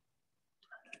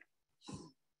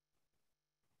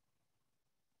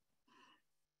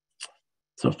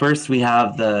 So first we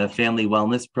have the family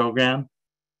wellness program.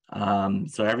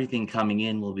 So everything coming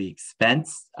in will be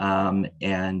expensed, and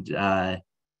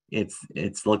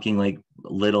it's looking like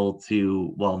little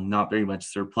to, well, not very much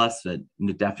surplus, but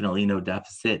definitely no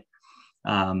deficit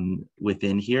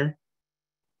within here.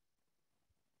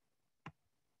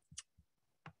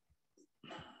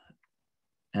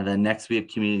 And then next we have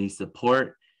community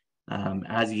support.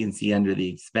 As you can see under the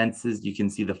expenses, you can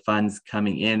see the funds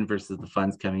coming in versus the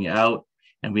funds coming out.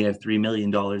 And we have $3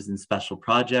 million in special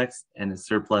projects and a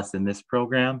surplus in this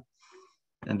program.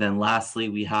 And then lastly,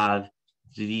 we have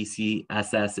the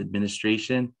DCSS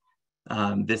administration.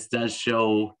 This does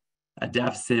show a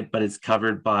deficit, but it's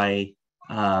covered by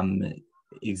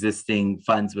existing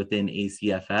funds within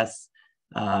ACFS.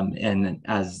 And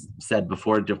as said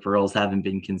before, deferrals haven't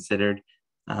been considered.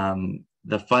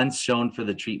 The funds shown for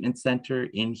the treatment center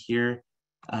in here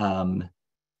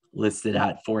listed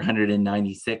at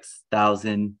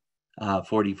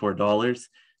 $496,044.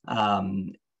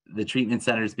 The treatment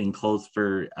center has been closed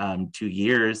for 2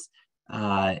 years.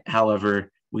 However,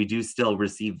 we do still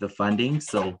receive the funding.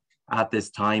 So at this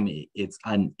time, it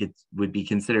would be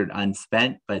considered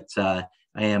unspent, but I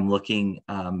am looking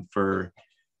for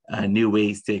new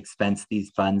ways to expense these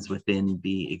funds within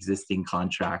the existing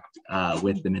contract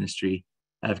with the Ministry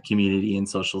of Community and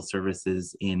Social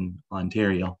Services in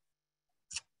Ontario.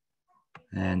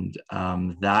 And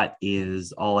that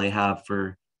is all I have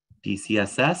for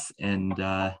DCSS, and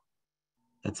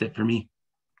that's it for me.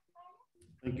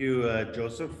 Thank you,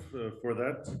 Joseph, for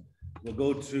that. We'll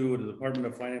go to the Department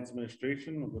of Finance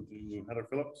Administration. We'll go to Heather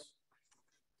Phillips.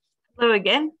 Hello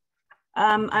again.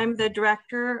 I'm the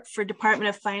Director for Department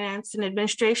of Finance and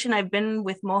Administration. I've been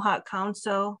with Mohawk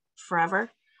Council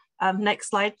forever. Next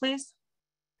slide, please.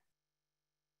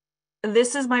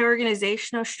 This is my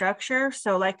organizational structure.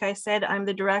 So like I said, I'm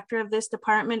the director of this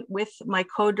department with my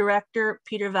co-director,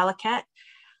 Peter Valaket.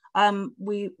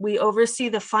 We oversee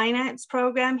the finance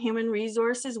program, human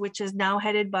resources, which is now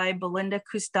headed by Belinda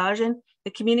Kustajan,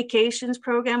 the communications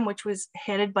program, which was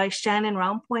headed by Shannon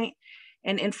Roundpoint,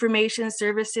 and information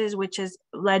services, which is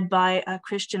led by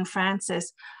Christian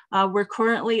Francis. We're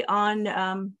currently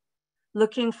on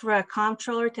looking for a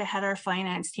comptroller to head our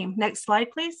finance team. Next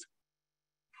slide, please.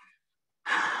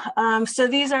 So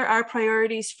these are our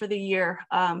priorities for the year.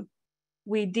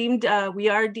 We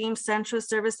are deemed central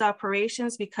service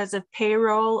operations because of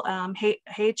payroll,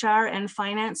 HR, and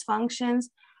finance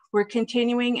functions. We're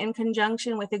continuing in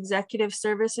conjunction with executive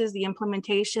services, the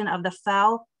implementation of the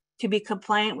FAL to be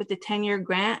compliant with the 10-year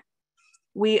grant.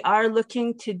 We are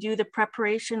looking to do the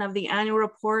preparation of the annual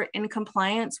report in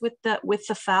compliance with the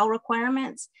FAL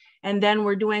requirements. And then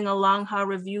we're doing a long haul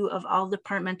review of all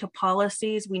departmental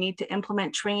policies. We need to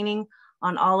implement training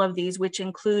on all of these, which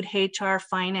include HR,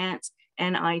 finance,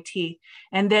 and IT.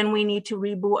 And then we need to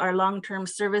reboot our long-term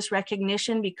service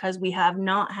recognition because we have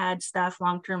not had staff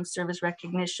long-term service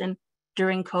recognition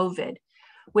during COVID.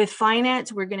 With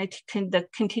finance, we're going to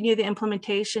continue the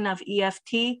implementation of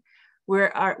EFT.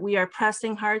 We are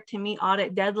pressing hard to meet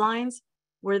audit deadlines.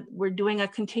 We're doing a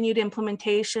continued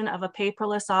implementation of a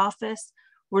paperless office.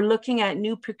 We're looking at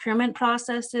new procurement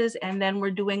processes, and then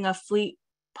we're doing a fleet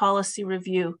policy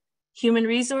review. Human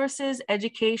resources,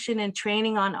 education, and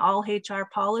training on all HR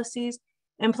policies,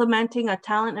 implementing a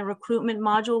talent and recruitment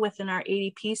module within our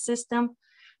ADP system,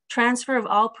 transfer of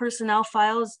all personnel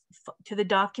files to the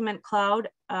document cloud,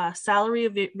 salary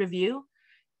review,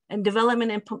 and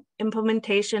development and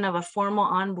implementation of a formal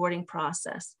onboarding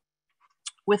process.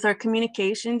 With our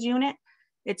communications unit,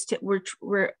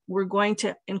 we're going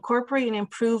to incorporate and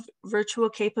improve virtual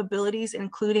capabilities,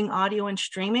 including audio and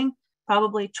streaming,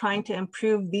 probably trying to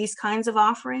improve these kinds of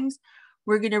offerings.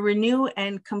 We're going to renew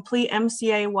and complete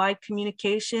MCA-wide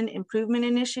communication improvement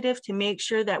initiative to make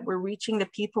sure that we're reaching the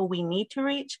people we need to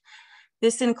reach.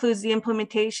 This includes the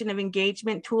implementation of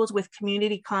engagement tools with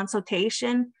community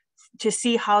consultation to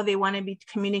see how they want to be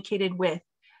communicated with.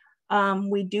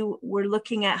 We're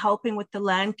looking at helping with the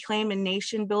land claim and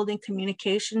nation building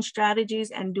communication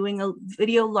strategies and doing a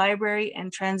video library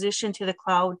and transition to the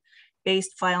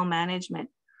cloud-based file management.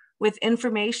 With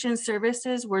information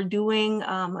services, we're doing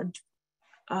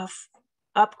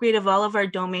upgrade of all of our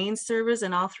domain servers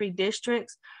in all 3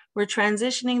 districts. We're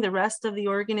transitioning the rest of the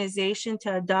organization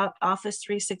to adopt Office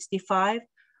 365.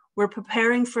 We're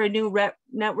preparing for a new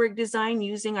network design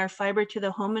using our fiber to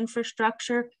the home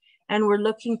infrastructure And we're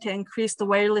looking to increase the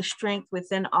wireless strength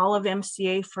within all of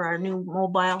MCA for our new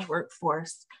mobile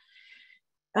workforce.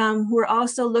 We're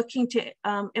also looking to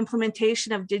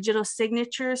implementation of digital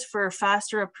signatures for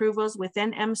faster approvals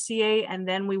within MCA. And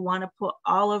then we want to put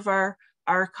all of our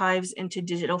archives into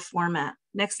digital format.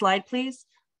 Next slide, please.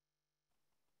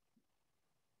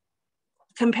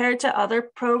 Compared to other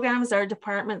programs, our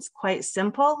department's quite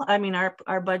simple. I mean, our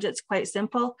budget's quite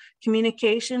simple.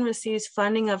 Communication receives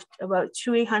funding of about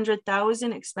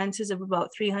 $200,000, expenses of about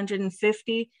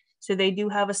 $350,000. So they do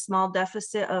have a small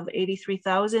deficit of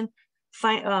 $83,000.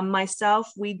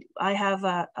 Myself, I have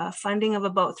a funding of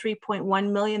about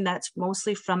 $3.1 million. That's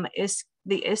mostly from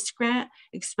the IST grant,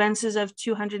 expenses of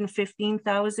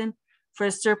 $215,000 for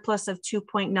a surplus of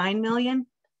 $2.9 million.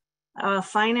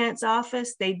 Finance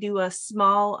office, they do a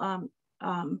small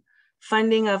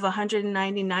funding of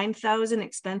 $199,000,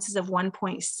 expenses of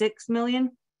 $1.6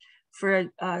 million for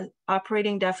an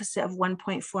operating deficit of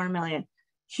 $1.4 million.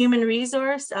 Human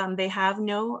resource, they have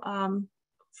no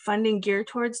funding geared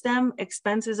towards them,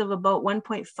 expenses of about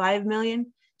 $1.5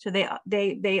 million. So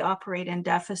they operate in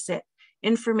deficit.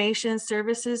 Information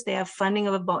services, they have funding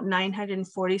of about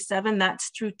 $947,000. That's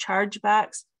through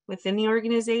chargebacks within the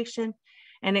organization,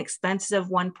 and expenses of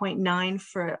 1.9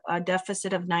 for a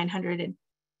deficit of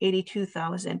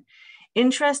 982,000.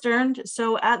 Interest earned.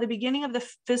 So at the beginning of the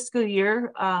fiscal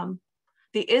year,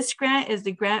 the IST grant is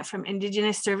the grant from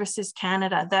Indigenous Services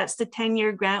Canada. That's the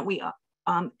 10-year grant we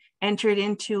entered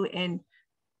into in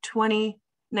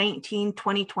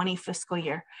 2019-2020 fiscal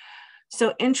year.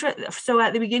 So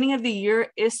at the beginning of the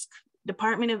year, IST,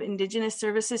 Department of Indigenous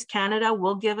Services Canada,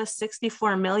 will give us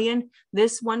 $64 million.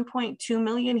 This $1.2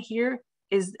 million here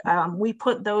is we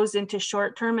put those into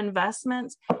short-term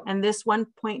investments, and this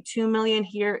 $1.2 million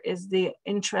here is the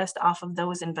interest off of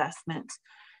those investments.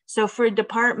 So for a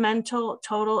departmental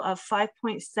total of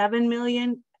 $5.7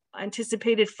 million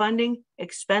anticipated funding,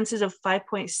 expenses of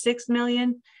 $5.6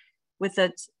 million, with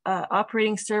an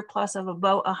operating surplus of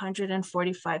about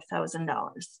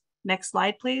 $145,000. Next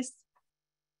slide, please.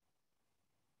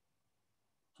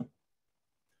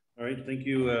 All right, thank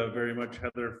you very much,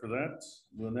 Heather, for that.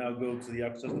 We'll now go to the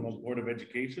Akwesasne Board of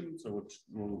Education. So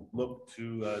we'll look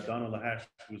to Donna Lahash,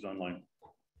 who's online.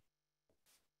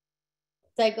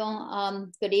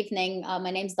 Good evening.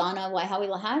 My name is Donna Waihawi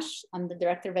Lahash. I'm the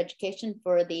Director of Education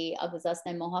for the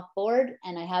Akwesasne Mohawk Board,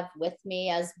 and I have with me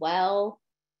as well.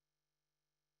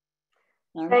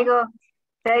 My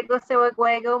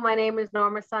name is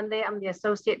Norma Sunday. I'm the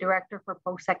Associate Director for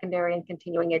Post-Secondary and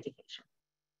Continuing Education.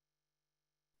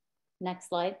 Next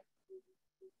slide.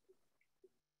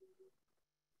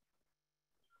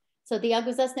 So the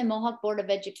Akwesasne Mohawk Board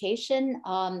of Education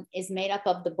is made up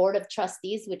of the Board of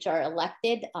Trustees, which are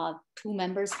elected, 2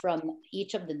 members from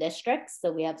each of the districts.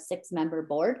 So we have 6-member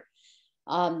board.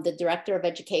 The Director of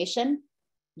Education,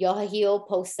 Yohahio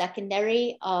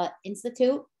Post-Secondary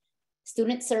Institute,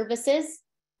 Student Services,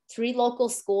 3 local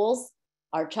schools,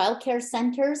 our childcare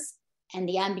centers, and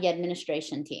the AMBI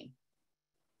administration team.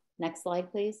 Next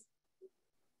slide, please.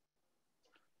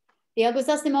 The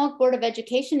Akwesasne Mohawk Board of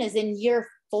Education is in year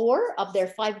 4 of their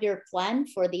 5-year plan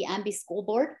for the AMBI School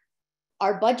Board.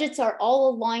 Our budgets are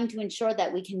all aligned to ensure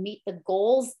that we can meet the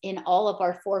goals in all of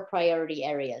our 4 priority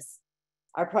areas.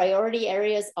 Our priority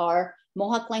areas are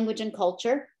Mohawk language and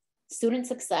culture, student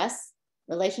success,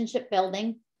 relationship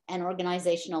building, and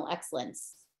organizational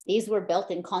excellence. These were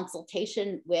built in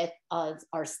consultation with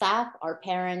our staff, our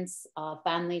parents,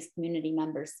 families, community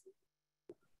members.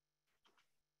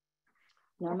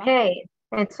 Norma? Okay,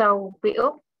 and so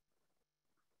there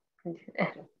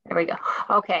we go.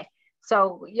 Okay,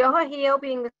 so Yohahio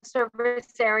being the service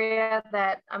area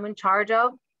that I'm in charge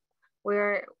of, we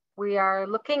are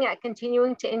looking at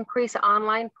continuing to increase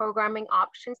online programming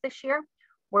options this year.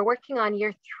 We're working on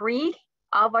year 3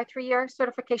 of our 3-year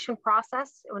certification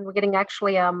process, when we're getting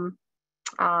actually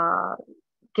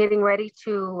getting ready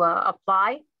to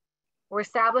apply. We're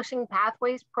establishing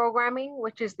pathways programming,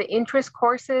 which is the interest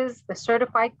courses, the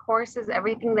certified courses,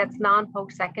 everything that's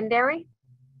non-post-secondary.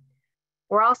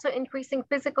 We're also increasing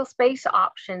physical space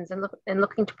options and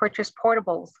looking to purchase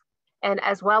portables, and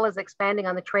as well as expanding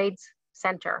on the trades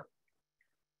center.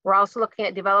 We're also looking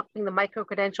at developing the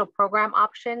micro-credential program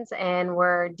options, and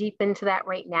we're deep into that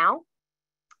right now.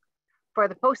 For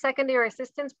the post-secondary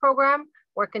assistance program,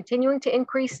 we're continuing to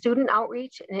increase student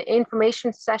outreach and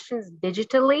information sessions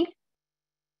digitally.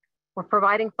 We're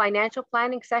providing financial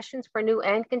planning sessions for new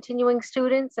and continuing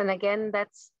students. And again,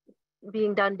 that's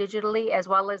being done digitally, as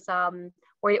well as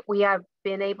we have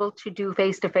been able to do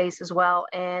face-to-face as well.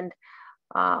 And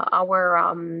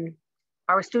our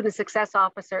student success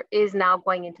officer is now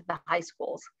going into the high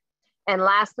schools. And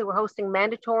lastly, we're hosting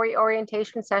mandatory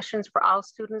orientation sessions for all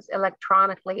students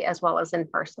electronically as well as in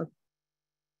person.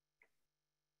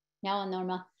 Now,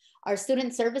 Norma, our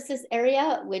student services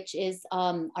area, which is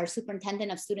our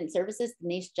superintendent of student services,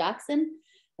 Denise Jackson,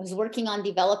 was working on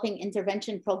developing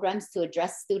intervention programs to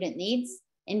address student needs,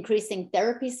 increasing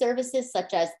therapy services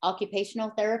such as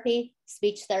occupational therapy,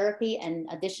 speech therapy, and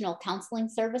additional counseling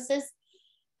services.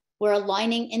 We're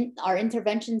aligning in our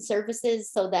intervention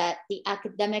services so that the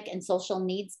academic and social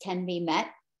needs can be met.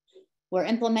 We're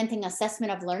implementing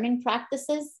assessment of learning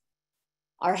practices.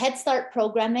 Our Head Start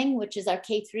programming, which is our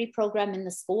K-3 program in the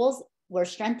schools, we're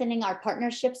strengthening our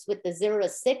partnerships with the 0 to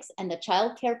 6 and the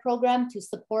child care program to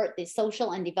support the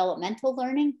social and developmental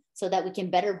learning so that we can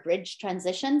better bridge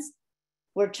transitions.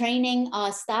 We're training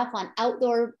staff on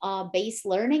outdoor based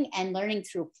learning and learning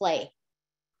through play,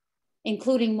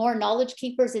 including more knowledge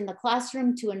keepers in the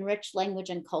classroom to enrich language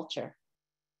and culture.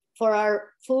 For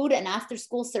our food and after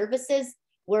school services,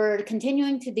 we're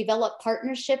continuing to develop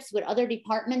partnerships with other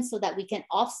departments so that we can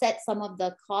offset some of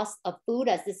the cost of food,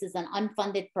 as this is an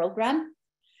unfunded program.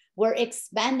 We're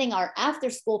expanding our after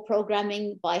school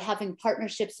programming by having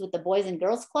partnerships with the Boys and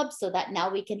Girls Club so that now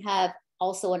we can have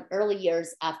also an early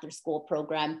years after school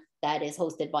program that is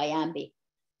hosted by AMBI.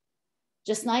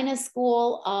 Jasnina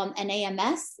School and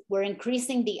AMS, we're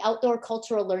increasing the outdoor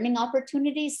cultural learning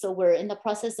opportunities. So we're in the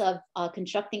process of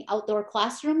constructing outdoor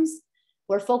classrooms.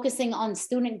 We're focusing on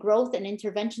student growth and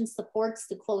intervention supports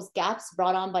to close gaps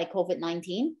brought on by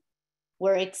COVID-19.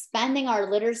 We're expanding our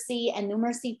literacy and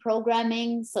numeracy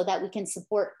programming so that we can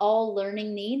support all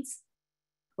learning needs.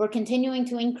 We're continuing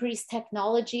to increase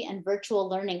technology and virtual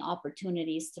learning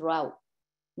opportunities throughout.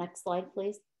 Next slide,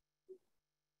 please.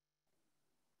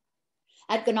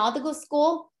 At Ganadago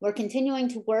School, we're continuing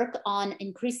to work on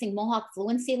increasing Mohawk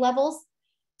fluency levels,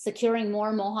 securing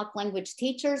more Mohawk language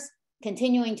teachers,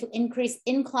 continuing to increase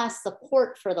in-class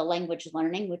support for the language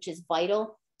learning, which is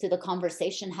vital to the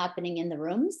conversation happening in the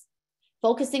rooms,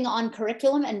 focusing on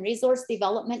curriculum and resource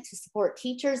development to support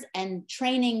teachers and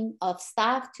training of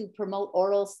staff to promote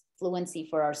oral fluency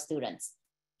for our students.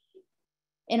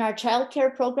 In our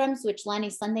childcare programs, which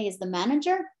Lani Sunday is the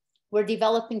manager, we're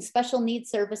developing special needs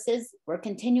services. We're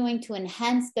continuing to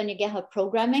enhance Ganyageha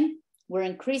programming. We're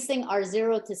increasing our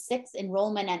 0 to 6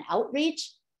 enrollment and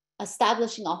outreach,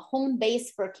 establishing a home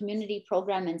base for community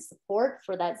program and support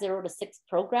for that 0 to 6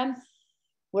 program.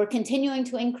 We're continuing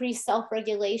to increase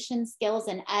self-regulation skills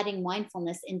and adding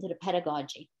mindfulness into the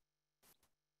pedagogy.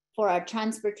 For our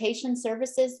transportation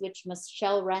services, which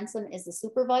Michelle Ransom is the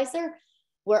supervisor,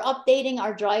 we're updating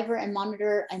our driver and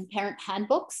monitor and parent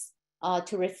handbooks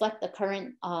to reflect the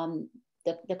current,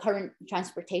 current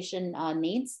transportation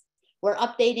needs. We're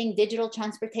updating digital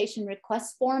transportation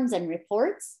request forms and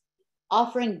reports,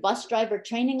 offering bus driver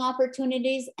training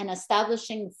opportunities, and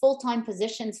establishing full-time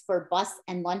positions for bus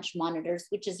and lunch monitors,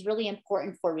 which is really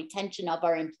important for retention of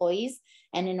our employees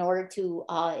and in order to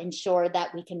ensure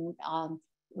that we can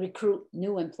recruit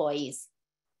new employees.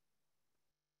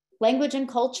 Language and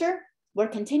culture, we're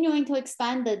continuing to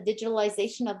expand the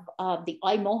digitalization of the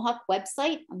iMohawk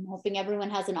website. I'm hoping everyone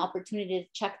has an opportunity to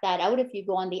check that out. If you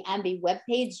go on the AMBI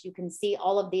webpage, you can see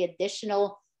all of the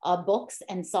additional books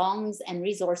and songs and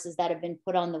resources that have been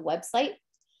put on the website.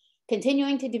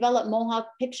 Continuing to develop Mohawk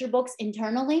picture books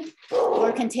internally.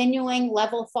 We're continuing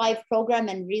level 5 program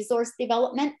and resource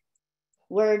development.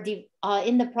 We're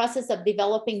in the process of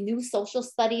developing new social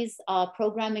studies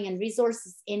programming and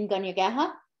resources in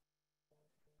Ganyageha.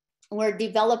 We're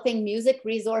developing music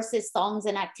resources, songs,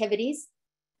 and activities.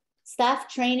 Staff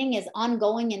training is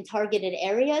ongoing in targeted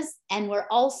areas, and we're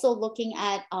also looking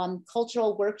at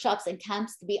cultural workshops and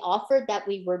camps to be offered that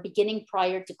we were beginning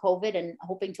prior to COVID and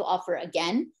hoping to offer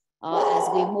again as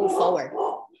we move forward.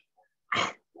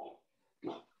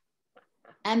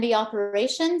 AMBI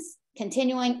operations,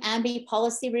 continuing AMBI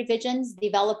policy revisions,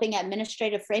 developing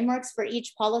administrative frameworks for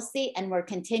each policy, and we're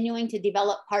continuing to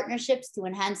develop partnerships to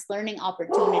enhance learning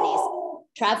opportunities.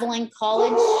 Traveling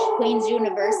College, Queen's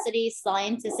University,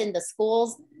 scientists in the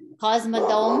schools,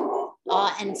 Cosmodome,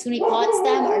 and SUNY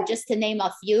Potsdam are just to name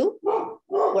a few.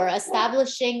 We're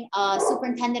establishing a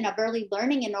superintendent of early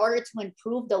learning in order to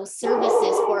improve those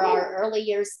services for our early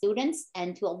years students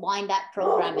and to align that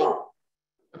programming.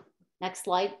 Next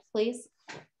slide, please.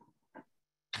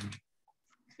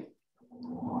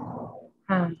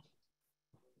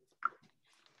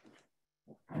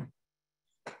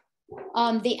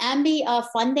 The AMBI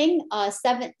funding,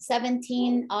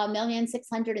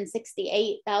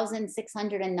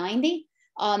 17,668,690.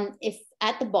 If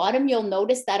at the bottom, you'll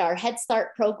notice that our Head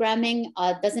Start programming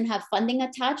doesn't have funding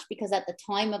attached because at the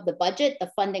time of the budget, the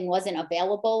funding wasn't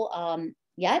available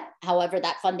yet. However,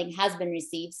 that funding has been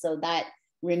received, so that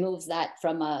removes that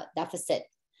from a deficit.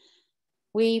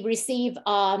 We receive,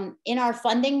 in our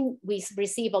funding, we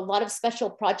receive a lot of special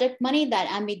project money that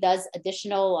AMBI does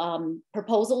additional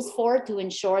proposals for to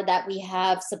ensure that we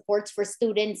have supports for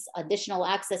students, additional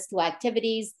access to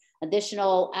activities,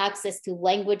 additional access to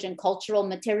language and cultural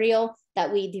material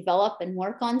that we develop and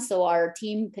work on. So our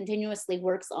team continuously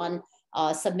works on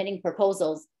submitting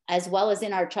proposals, as well as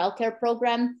in our childcare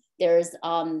program. There's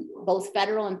both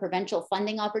federal and provincial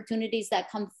funding opportunities that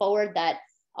come forward that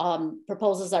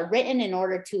proposals are written in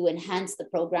order to enhance the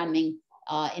programming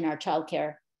in our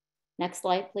childcare. Next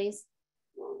slide, please.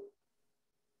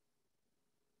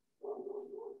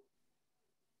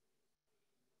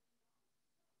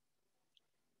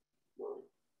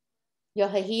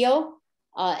 Yohahio.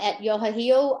 At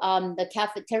Yohahio, the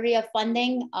cafeteria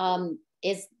funding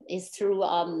is through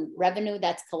revenue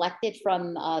that's collected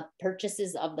from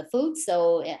purchases of the food.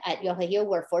 So at Yohahio,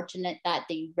 we're fortunate that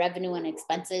the revenue and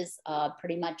expenses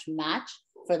pretty much match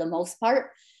for the most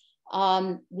part.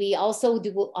 We also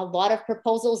do a lot of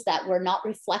proposals that were not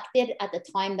reflected at the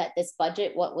time that this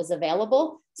budget was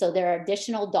available. So there are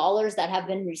additional dollars that have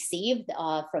been received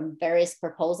from various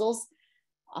proposals.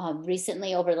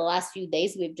 Recently, over the last few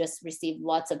days, we've just received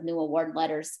lots of new award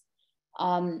letters.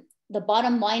 The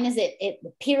bottom line is it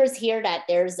appears here that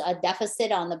there's a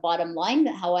deficit on the bottom line.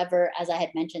 However, as I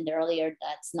had mentioned earlier,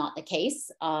 that's not the case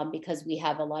because we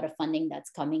have a lot of funding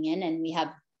that's coming in, and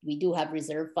we do have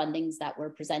reserve fundings that were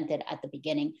presented at the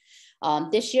beginning.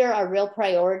 This year, our real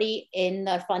priority in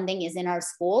the funding is in our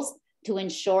schools to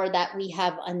ensure that we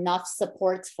have enough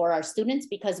supports for our students,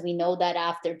 because we know that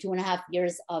after 2.5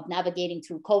 years of navigating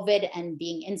through COVID and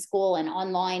being in school and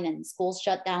online and schools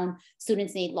shut down,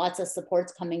 students need lots of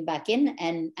supports coming back in.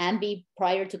 And AMBI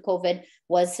prior to COVID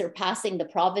was surpassing the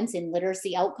province in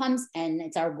literacy outcomes, and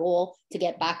it's our goal to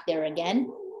get back there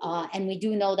again. And we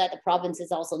do know that the province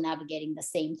is also navigating the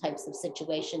same types of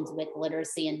situations with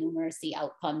literacy and numeracy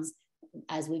outcomes,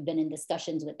 as we've been in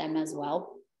discussions with them as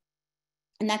well.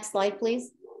 Next slide, please.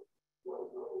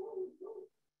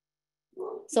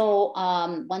 So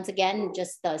once again,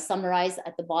 just summarize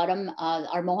at the bottom,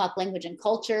 our Mohawk language and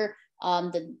culture,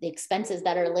 the expenses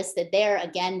that are listed there.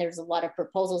 Again, there's a lot of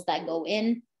proposals that go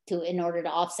in order to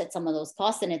offset some of those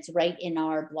costs, and it's right in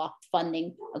our blocked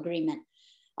funding agreement.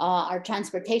 Our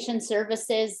transportation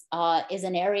services is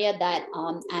an area that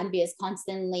AMBI is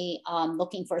constantly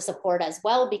looking for support as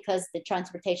well, because the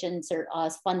transportation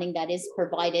funding that is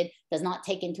provided does not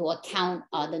take into account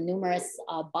the numerous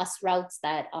bus routes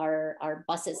that our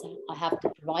buses have to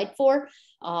provide for,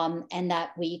 and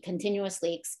that we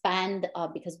continuously expand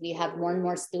because we have more and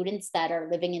more students that are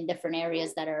living in different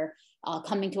areas that are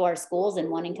coming to our schools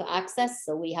and wanting to access,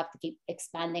 so we have to keep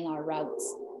expanding our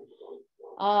routes.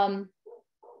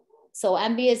 So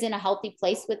AMBI is in a healthy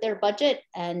place with their budget,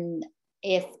 and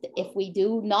if we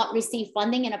do not receive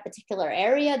funding in a particular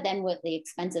area, then the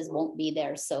expenses won't be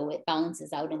there, so it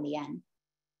balances out in the end.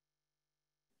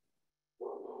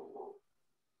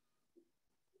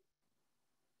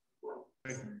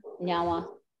 Nyawa.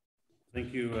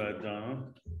 Thank you, Donna.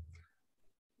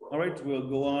 All right, we'll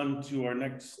go on to our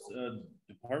next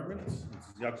department. This is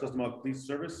the Akwesasne Police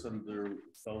Service under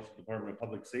South Department of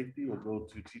Public Safety. We'll go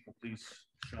to Chief of Police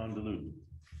Sean DeLude.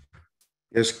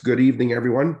 Yes, good evening,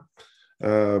 everyone.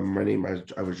 My name,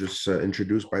 I was just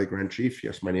introduced by the Grand Chief.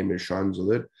 Yes, my name is Sean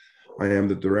DeLude. I am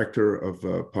the Director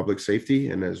of Public Safety,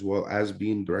 and as well as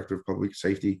being Director of Public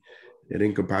Safety, it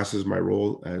encompasses my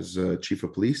role as Chief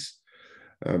of Police.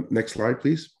 Next slide,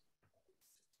 please.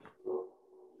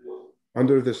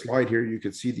 Under the slide here, you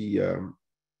can see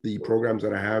the programs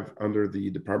that I have under the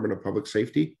Department of Public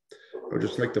Safety. I would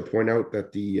just like to point out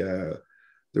that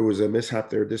there was a mishap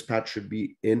there. Dispatch should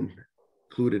be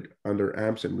included under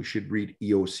AMPS, and we should read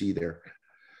EOC there.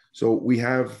 So we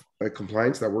have a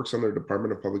compliance that works under the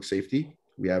Department of Public Safety.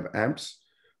 We have AMPS.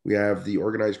 We have the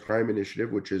Organized Crime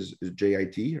Initiative, which is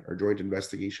JIT, our Joint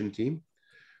Investigation Team.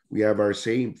 We have our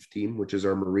SAVE team, which is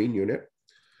our Marine Unit.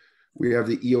 We have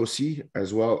the EOC,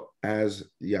 as well as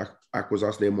the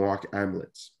Akwesasne Mohawk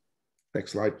Ambulance.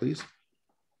 Next slide, please.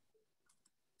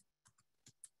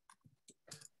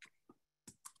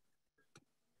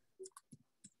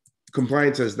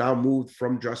 Compliance has now moved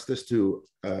from Justice to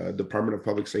Department of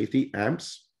Public Safety,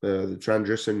 AMPS. The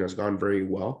transition has gone very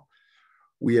well.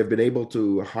 We have been able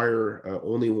to hire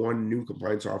only one new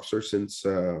compliance officer since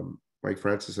Mike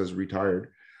Francis has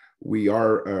retired. We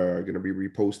are going to be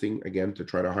reposting again to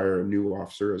try to hire a new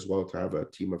officer, as well to have a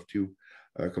team of 2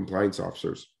 compliance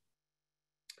officers.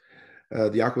 The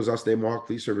Akwesasne Mohawk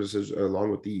Police Services, along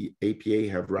with the APA,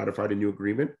 have ratified a new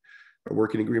agreement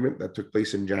working agreement that took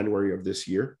place in January of this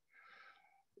year.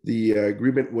 The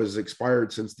agreement was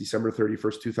expired since December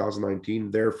 31st, 2019.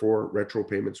 Therefore, retro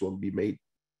payments will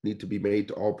need to be made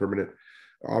to all permanent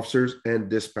officers and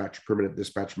permanent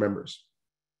dispatch members.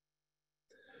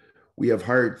 We have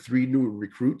hired 3 new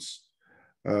recruits.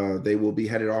 They will be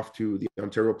headed off to the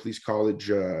Ontario Police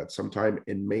College sometime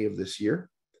in May of this year.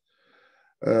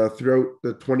 Throughout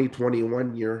the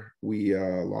 2021 year, we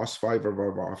lost 5 of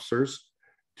our officers,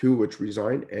 2 which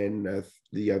resigned, and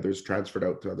the others transferred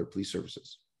out to other police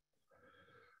services.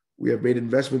 We have made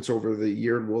investments over the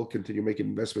year and will continue making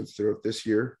investments throughout this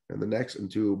year and the next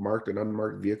into marked and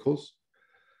unmarked vehicles.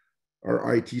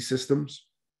 Our IT systems,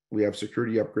 we have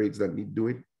security upgrades that need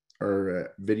doing.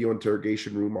 Our video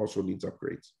interrogation room also needs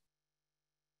upgrades.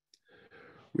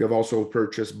 We have also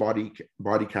purchased body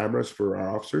cameras for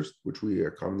our officers, which we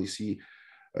commonly see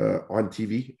on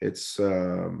TV. It's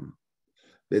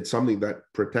something that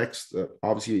protects,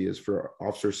 obviously is for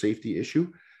officer safety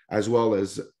issue, as well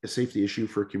as a safety issue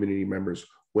for community members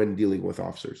when dealing with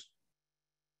officers.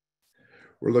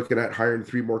 We're looking at hiring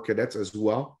 3 more cadets as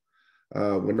well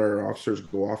when our officers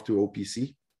go off to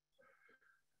OPC.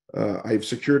 I've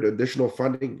secured additional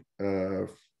funding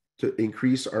to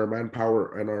increase our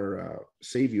manpower and our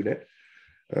SAVE unit.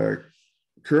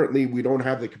 Currently, we don't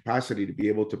have the capacity to be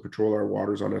able to patrol our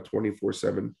waters on a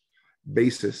 24/7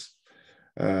 basis.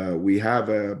 We have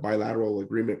a bilateral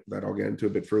agreement that I'll get into a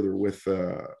bit further with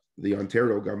the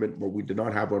Ontario government, but we did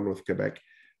not have one with Quebec,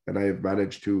 and I have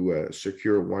managed to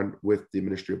secure one with the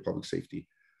Ministry of Public Safety.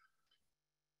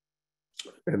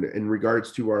 And in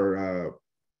regards to our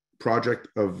project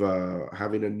of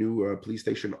having a new police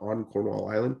station on Cornwall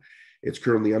Island, it's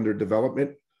currently under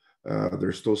development.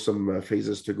 There's still some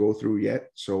phases to go through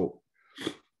yet, so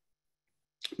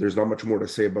there's not much more to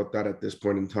say about that at this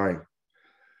point in time.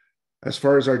 As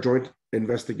far as our joint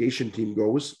investigation team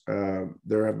goes,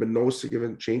 there have been no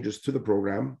significant changes to the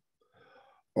program,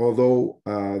 although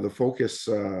the focus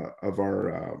of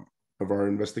our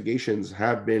investigations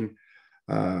have been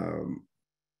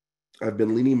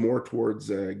leaning more towards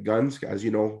guns. As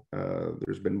you know,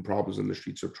 there's been problems in the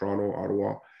streets of Toronto,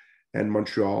 Ottawa, and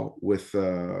Montreal with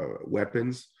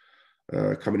weapons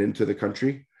coming into the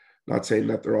country. Not saying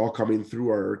that they're all coming through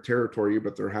our territory,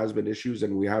 but there has been issues,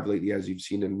 and we have lately, as you've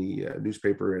seen in the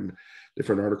newspaper and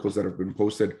different articles that have been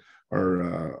posted,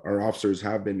 our officers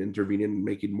have been intervening and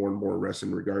making more and more arrests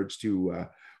in regards to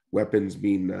weapons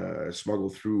being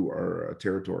smuggled through our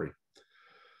territory.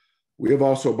 We have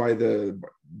also,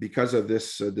 because of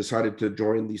this, decided to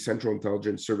join the Central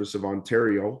Intelligence Service of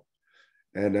Ontario,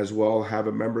 and as well have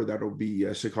a member that will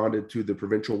be seconded to the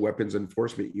Provincial Weapons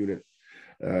Enforcement Unit,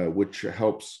 which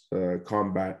helps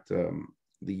combat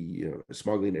the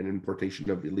smuggling and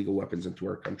importation of illegal weapons into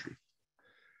our country.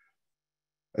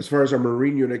 As far as our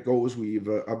Marine unit goes, we've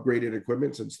upgraded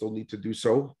equipment and still need to do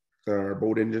so. Our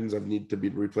boat engines have need to be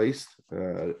replaced.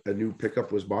 A new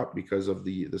pickup was bought because of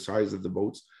the size of the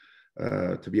boats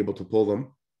to be able to pull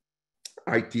them.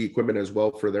 IT equipment as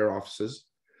well for their offices.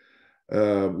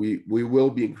 We will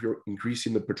be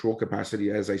increasing the patrol capacity,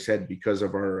 as I said, because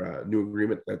of our new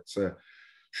agreement that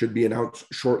should be announced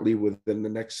shortly within the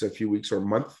next few weeks or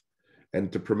month,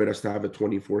 and to permit us to have a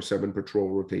 24/7 patrol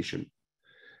rotation.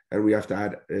 And we have to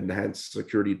add enhanced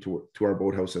security to our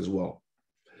boathouse as well.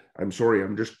 I'm sorry,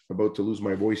 I'm just about to lose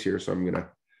my voice here, so I'm going to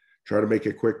try to make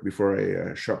it quick before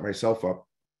I shut myself up.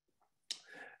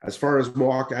 As far as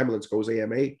Mohawk Ambulance goes,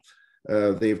 AMA,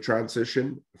 they've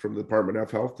transitioned from the Department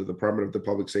of Health to the Department of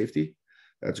Public Safety.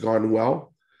 That's gone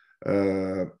well.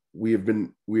 We have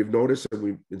noticed,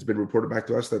 and it's been reported back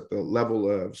to us, that the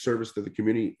level of service to the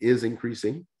community is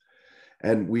increasing,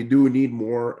 and we do need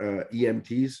more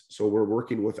EMTs. So we're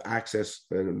working with Access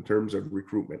in terms of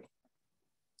recruitment.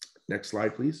 Next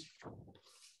slide, please.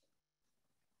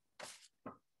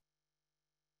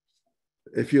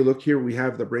 If you look here, we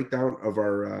have the breakdown of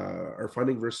our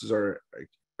funding versus our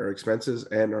expenses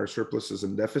and our surpluses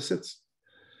and deficits.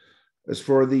 As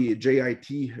for the JIT,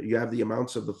 you have the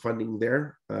amounts of the funding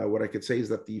there. What I could say is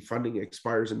that the funding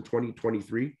expires in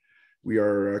 2023. We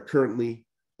are currently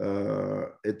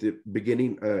at the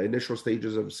beginning, initial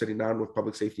stages of sitting down with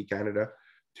Public Safety Canada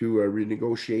to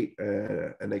renegotiate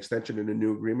an extension and a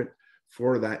new agreement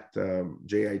for that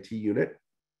JIT unit.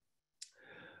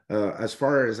 As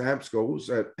far as AMPS goes,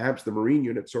 AMPS, the Marine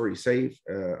unit, SAVE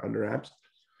under AMPS,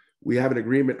 we have an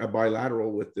agreement, a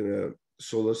bilateral with the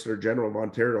Solicitor General of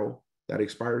Ontario that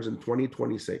expires in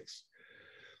 2026.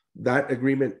 That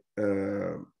agreement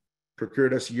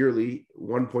procured us yearly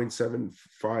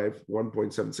 1.75,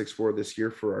 1.764 this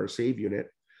year for our SAVE unit.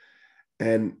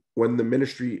 And when the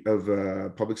Ministry of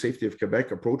Public Safety of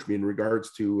Quebec approached me in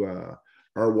regards to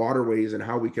our waterways and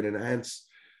how we can enhance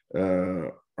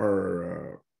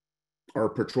our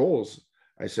patrols,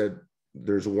 I said,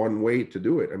 there's one way to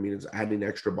do it. I mean, it's adding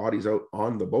extra bodies out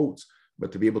on the boats,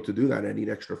 but to be able to do that, I need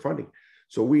extra funding.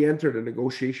 So we entered a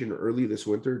negotiation early this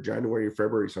winter, January,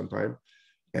 February sometime.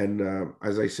 And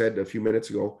as I said a few minutes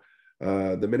ago,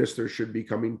 the minister should be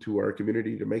coming to our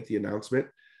community to make the announcement.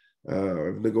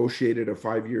 I've negotiated a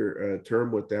 5-year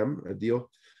term with them, a deal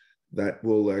that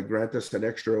will grant us an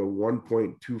extra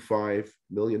 $1.25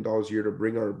 million a year to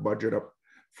bring our budget up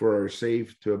for our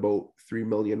save to about $3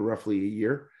 million roughly a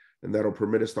year. And that'll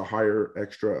permit us to hire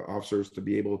extra officers to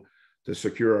be able to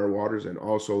secure our waters. And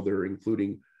also they're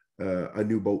including a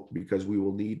new boat, because we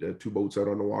will need 2 boats out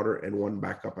on the water and 1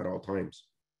 backup at all times.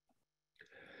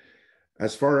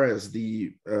 As far as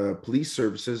the police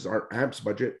services, our AMPS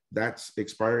budget, that's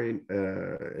expiring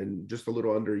in just a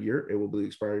little under a year. It will be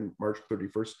expiring March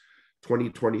 31st,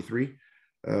 2023.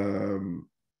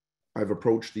 I've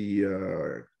approached the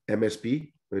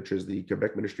MSP, which is the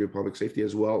Quebec Ministry of Public Safety,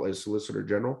 as well as Solicitor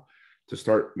General, to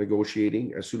start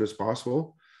negotiating as soon as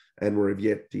possible. And we're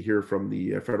yet to hear from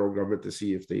the federal government to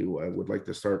see if they would like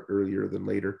to start earlier than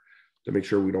later, to make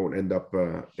sure we don't end up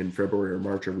in February or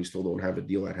March and we still don't have a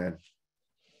deal at hand.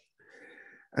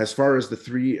 As far as the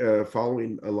 3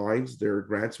 following lines, there are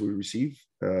grants we receive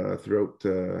throughout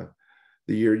the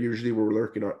year. Usually we're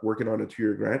working on a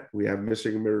 2-year grant. We have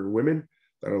Missing and Murdered Women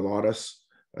that allot us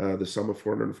the sum of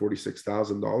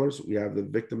 $446,000. We have the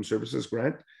Victim Services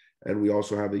Grant, and we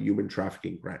also have the Human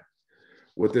Trafficking Grant.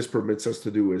 What this permits us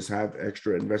to do is have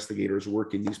extra investigators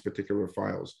working these particular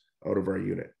files out of our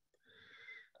unit.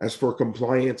 As for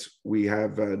compliance, we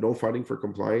have no funding for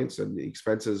compliance, and the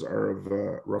expenses are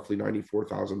of roughly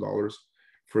 $94,000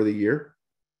 for the year.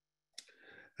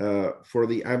 For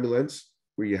the ambulance,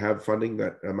 we have funding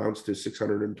that amounts to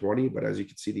 $620, but as you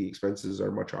can see, the expenses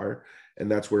are much higher,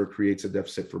 and that's where it creates a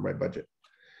deficit for my budget.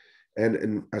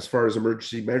 And as far as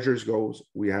emergency measures goes,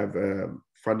 we have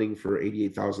funding for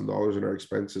 $88,000, and our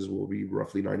expenses will be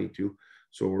roughly $92,000.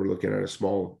 So we're looking at a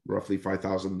small, roughly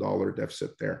 $5,000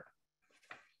 deficit there.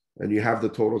 And you have the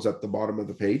totals at the bottom of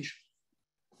the page.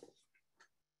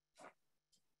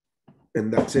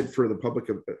 And that's it for the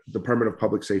Department of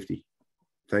Public Safety.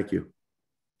 Thank you.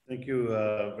 Thank you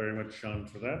very much, Sean,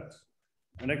 for that.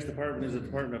 Our next department is the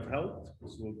Department of Health.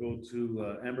 So we'll go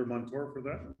to Amber Montour for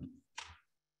that.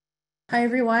 Hi,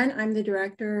 everyone. I'm the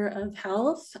Director of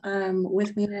Health.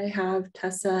 With me, I have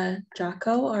Tessa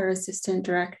Jocko, our Assistant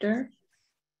Director.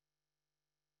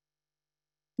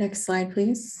 Next slide,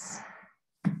 please.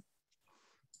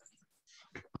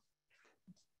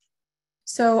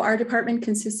 So our department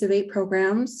consists of 8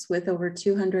 programs with over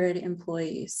 200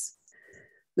 employees.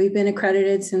 We've been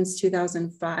accredited since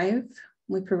 2005.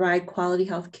 We provide quality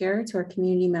health care to our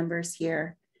community members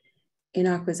here in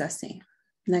Akwesasne.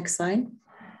 Next slide.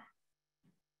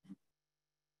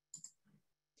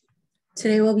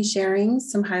 Today we'll be sharing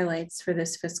some highlights for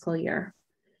this fiscal year.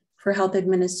 For health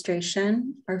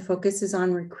administration, our focus is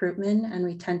on recruitment and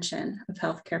retention of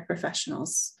healthcare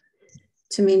professionals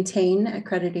to maintain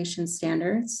accreditation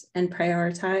standards and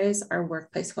prioritize our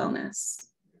workplace wellness,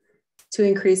 to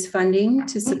increase funding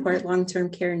to support long-term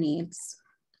care needs.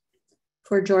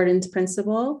 For Jordan's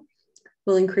principle,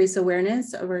 we'll increase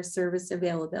awareness of our service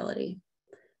availability,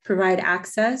 provide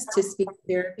access to speech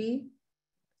therapy,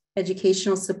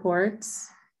 educational supports,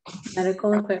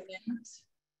 medical equipment,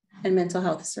 and mental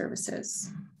health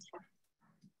services.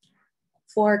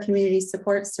 For community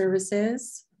support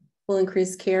services, we'll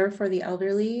increase care for the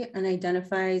elderly and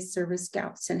identify service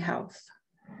gaps in health.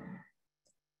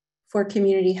 For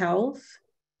community health,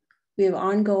 we have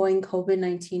ongoing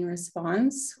COVID-19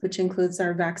 response, which includes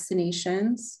our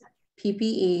vaccinations,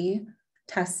 PPE,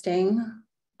 testing,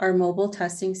 our mobile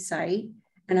testing site,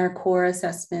 and our core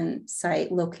assessment site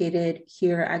located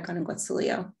here at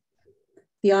Ganagwasilio.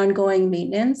 The ongoing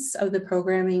maintenance of the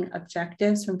programming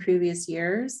objectives from previous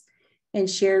years and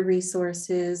share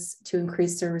resources to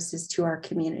increase services to our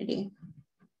community.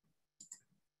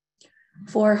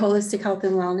 For holistic health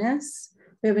and wellness,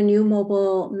 we have a new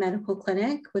mobile medical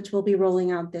clinic, which will be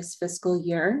rolling out this fiscal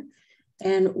year.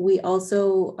 And we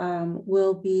also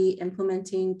will be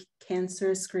implementing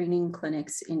cancer screening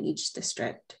clinics in each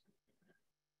district.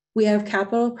 We have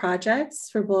capital projects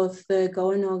for both the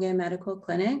Goanoge Medical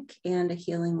Clinic and a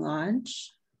Healing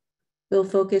Lodge. We'll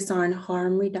focus on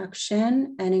harm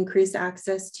reduction and increase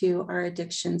access to our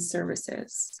addiction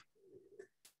services.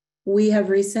 We have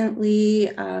recently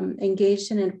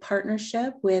engaged in a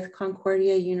partnership with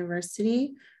Concordia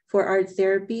University for art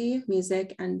therapy,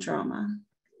 music, and drama.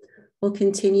 We'll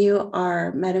continue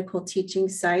our medical teaching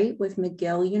site with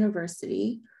McGill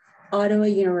University, Ottawa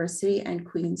University, and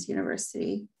Queen's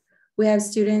University. We have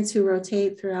students who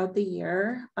rotate throughout the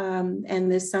year,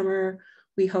 and this summer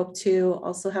we hope to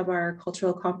also have our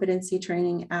cultural competency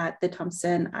training at the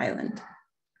Thompson Island.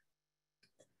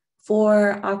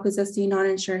 For Akwesasne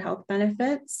non-insured health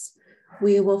benefits,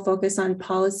 we will focus on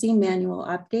policy manual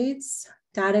updates,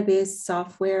 database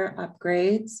software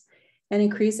upgrades, and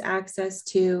increase access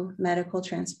to medical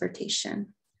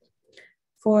transportation.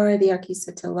 For the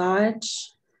Akwesasne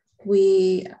Lodge,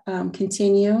 we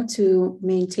continue to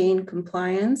maintain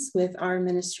compliance with our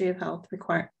Ministry of Health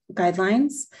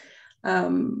guidelines.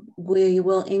 We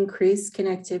will increase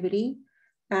connectivity,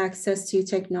 access to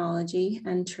technology,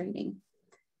 and training.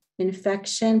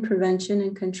 Infection prevention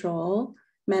and control,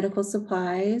 medical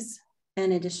supplies,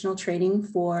 and additional training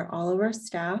for all of our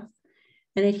staff,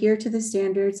 and adhere to the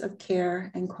standards of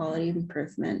care and quality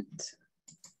improvement.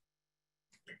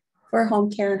 For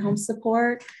home care and home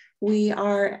support, we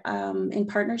are in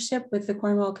partnership with the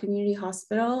Cornwall Community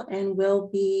Hospital and will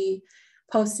be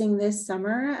posting this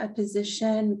summer a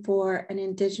position for an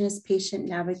Indigenous patient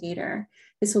navigator.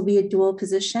 This will be a dual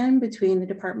position between the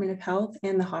Department of Health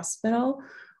and the hospital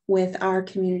with our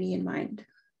community in mind.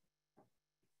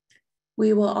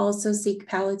 We will also seek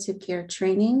palliative care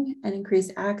training and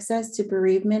increase access to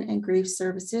bereavement and grief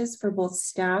services for both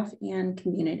staff and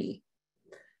community.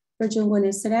 For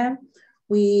Akwesasne,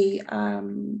 we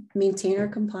maintain our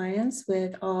compliance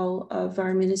with all of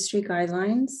our ministry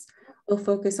guidelines. We'll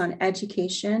focus on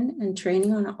education and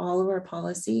training on all of our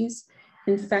policies,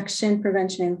 infection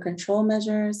prevention and control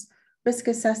measures, risk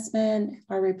assessment,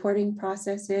 our reporting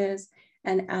processes,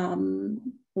 and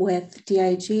with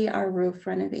DIG, our roof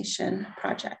renovation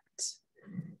project.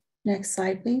 Next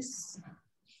slide, please.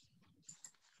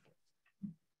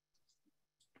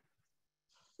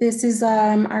 This is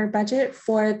our budget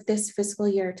for this fiscal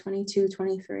year,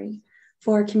 22-23.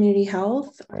 For community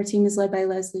health, our team is led by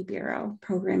Leslie Bureau,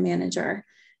 program manager.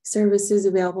 Services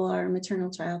available are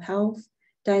maternal child health,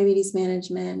 diabetes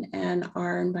management, and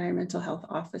our environmental health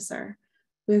officer.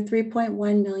 We have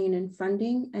 3.1 million in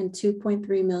funding and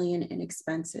 2.3 million in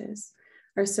expenses.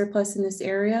 Our surplus in this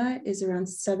area is around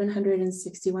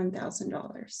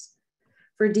 $761,000.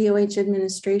 For DOH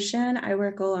administration, I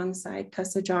work alongside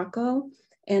Tessa Jocko,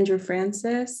 Andrew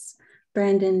Francis,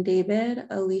 Brandon David,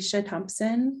 Alicia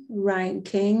Thompson, Ryan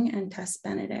King, and Tess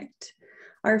Benedict.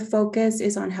 Our focus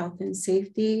is on health and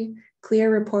safety,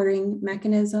 clear reporting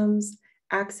mechanisms,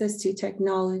 access to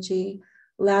technology,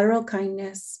 lateral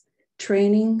kindness,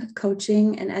 training,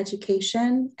 coaching, and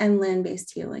education, and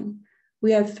land-based healing.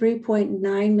 We have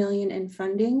 3.9 million in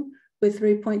funding with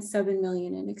 3.7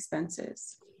 million in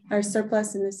expenses. Our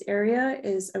surplus in this area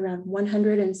is around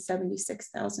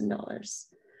 $176,000.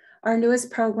 Our newest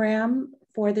program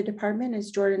for the department is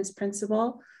Jordan's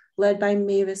Principle, led by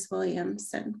Mavis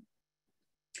Williamson.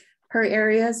 Her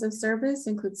areas of service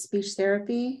include speech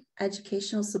therapy,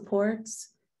 educational supports,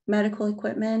 medical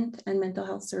equipment, and mental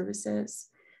health services.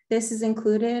 This is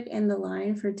included in the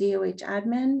line for DOH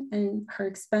admin, and her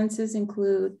expenses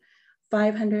include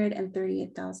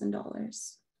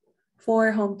 $538,000.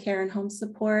 For home care and home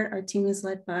support, our team is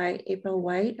led by April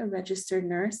White, a registered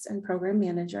nurse and program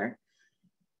manager.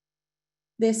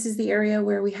 This is the area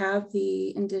where we have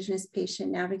the Indigenous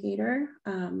patient navigator,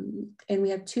 and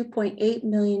we have $2.8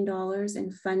 million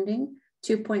in funding,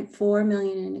 2.4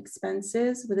 million in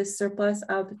expenses, with a surplus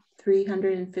of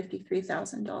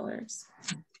 $353,000.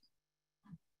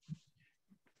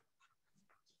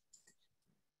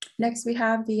 Next, we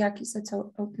have the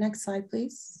Akwesasne, next slide,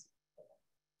 please.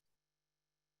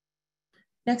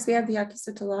 Next, we have the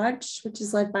Akwesasne Lodge, which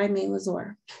is led by May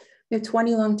Lazor. We have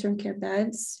 20 long-term care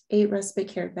beds, 8 respite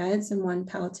care beds, and 1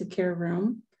 palliative care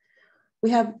room. We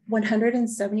have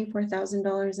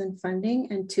 $174,000 in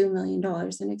funding and $2 million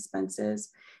in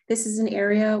expenses. This is an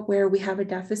area where we have a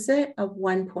deficit of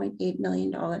 $1.8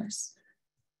 million.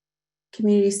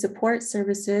 Community support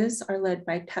services are led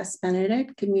by Tess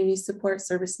Benedict, Community Support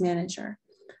Service Manager.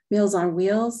 Meals on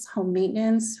Wheels, home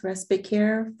maintenance, respite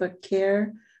care, foot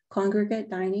care, congregate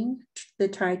dining, the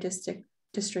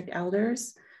tri-district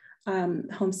elders,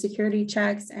 home security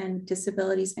checks, and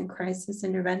disabilities and crisis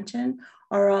intervention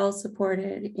are all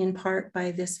supported in part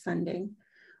by this funding.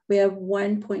 We have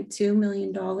 $1.2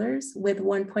 million with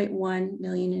 1.1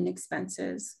 million in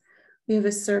expenses. We have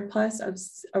a surplus of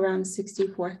around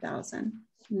 64,000.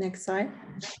 Next slide.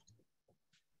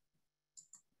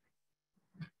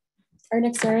 Our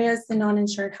next area is the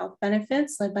non-insured health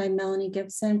benefits, led by Melanie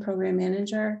Gibson, program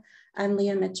manager, and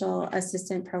Leah Mitchell,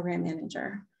 assistant program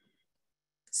manager.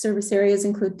 Service areas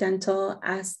include dental,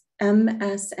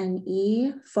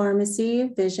 MSNE, pharmacy,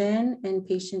 vision, and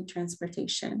patient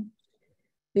transportation.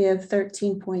 We have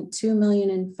 13.2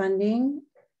 million in funding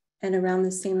and around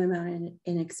the same amount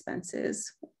in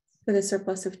expenses with a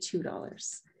surplus of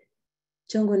 $2.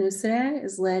 Jungwanusere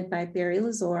is led by Barry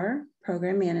Lazor,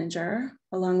 program manager,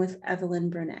 along with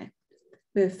Evelyn Brunet.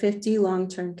 We have 50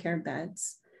 long-term care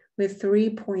beds with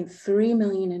 3.3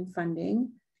 million in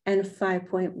funding and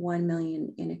 5.1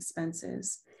 million in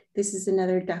expenses. This is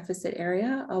another deficit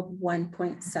area of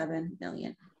 1.7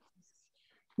 million.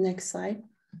 Next slide.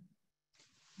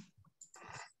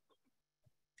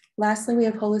 Lastly, we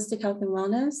have holistic health and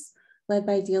wellness led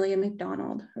by Delia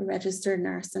McDonald, a registered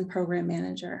nurse and program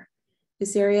manager.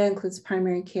 This area includes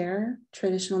primary care,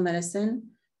 traditional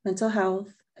medicine, mental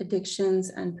health, addictions,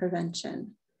 and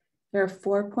prevention. There are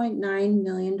 $4.9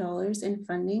 million in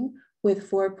funding with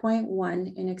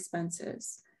 4.1 in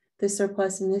expenses. The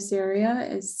surplus in this area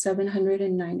is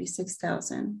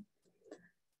 796,000.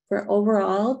 For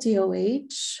overall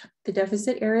DOH, the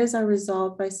deficit areas are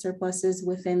resolved by surpluses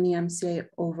within the MCA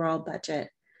overall budget.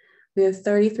 We have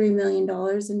 $33 million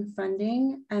in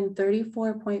funding and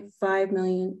 $34.5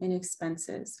 million in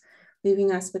expenses,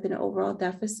 leaving us with an overall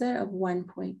deficit of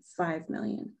 1.5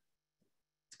 million.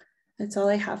 That's all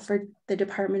I have for the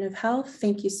Department of Health.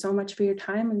 Thank you so much for your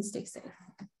time and stay safe.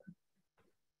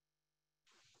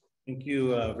 Thank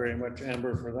you very much,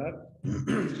 Amber, for that.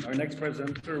 Our next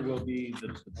presenter will be the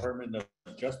Department of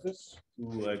Justice,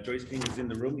 who Joyce King is in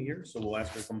the room here, so we'll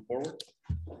ask her to come forward.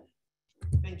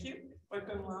 Thank you.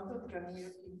 Welcome to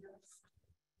the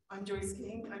I'm Joyce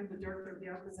King. I'm the director of the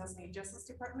Akwesasne Justice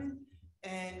Department,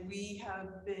 and we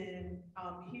have been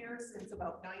here since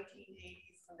about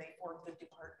 1980s when they formed the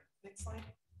department. Next slide.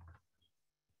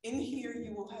 In here,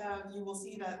 you will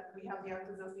see that we have the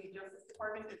Akwesasne Justice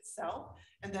Department itself,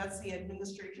 and that's the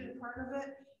administration part of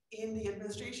it. In the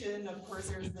administration, of course,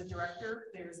 there's the director,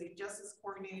 there's a justice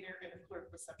coordinator, and a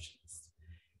clerk receptionist.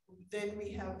 Then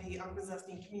we have the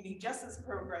Akwesasne Community Justice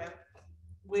Program,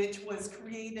 which was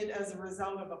created as a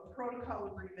result of a protocol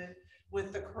agreement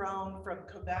with the Crown from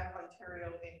Quebec,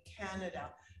 Ontario, and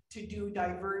Canada to do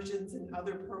diversions and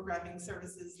other programming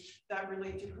services that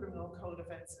relate to criminal code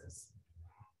offenses.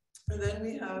 And then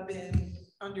we have been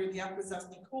under the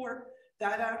Akwesasne Court.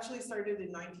 That actually started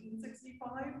in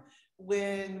 1965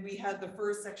 when we had the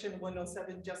first Section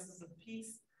 107 Justice of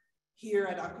Peace here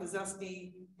at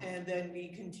Akwesasne, and then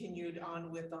we continued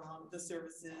on with the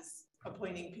services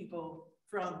appointing people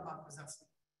from Akwesasne.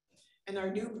 And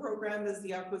our new program is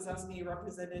the Akwesasne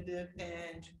Representative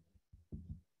and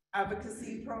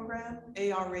Advocacy Program,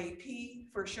 ARAP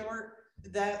for short.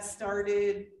 That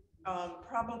started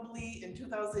probably in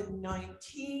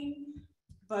 2019,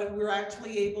 but we're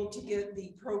actually able to get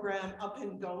the program up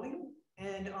and going.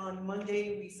 And on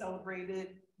Monday, we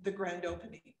celebrated the grand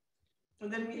opening.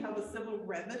 And then we have a civil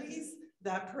remedies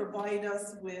that provide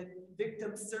us with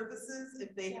victim services.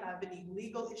 If they have any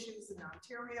legal issues in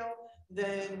Ontario,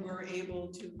 then we're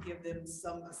able to give them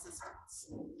some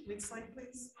assistance. Next slide,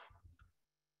 please.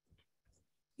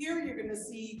 Here you're going to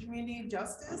see community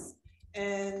justice,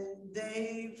 and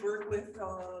they work with,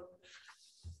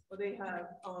 they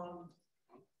have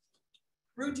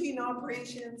routine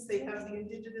operations. They have the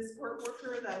Indigenous court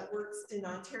worker that works in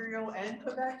Ontario and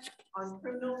Quebec on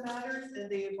criminal matters, and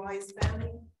they advise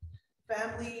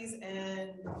families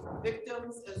and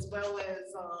victims as well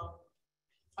as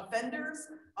offenders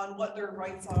on what their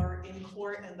rights are in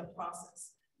court and the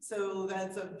process. So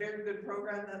that's a very good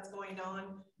program that's going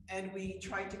on, and we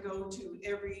try to go to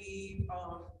every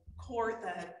court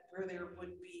where there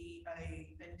would be an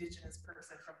Indigenous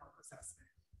person from Akwesasne.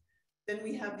 Then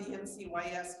we have the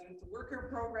MCYS Youth Worker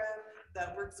Program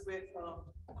that works with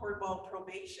Cornwall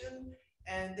Probation,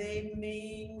 and they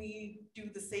mainly do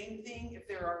the same thing. If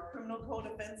there are criminal code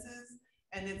offenses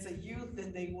and it's a youth,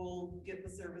 then they will get the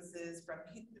services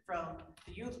from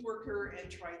the youth worker and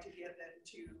try to get them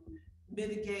to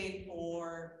mitigate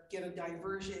or get a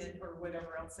diversion or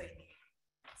whatever else they need.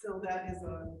 So that is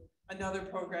another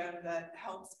program that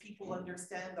helps people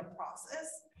understand the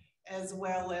process as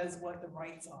well as what the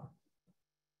rights are.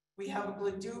 We have a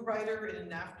Gladue writer and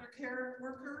an aftercare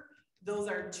worker. Those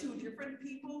are two different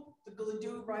people. The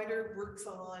Gladue writer works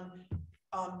on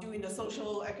doing a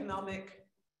social economic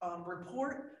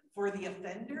report for the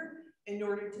offender in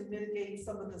order to mitigate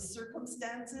some of the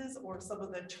circumstances or some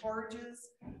of the charges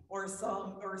or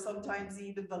sometimes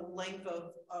even the length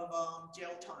of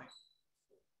jail time.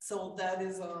 So that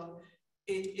is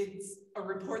it's a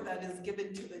report that is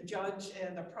given to the judge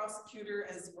and the prosecutor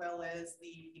as well as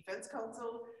the defense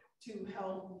counsel to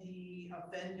help the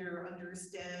offender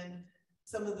understand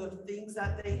some of the things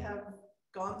that they have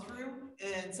gone through,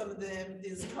 and some of them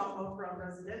is trauma from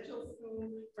residential school,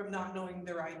 from not knowing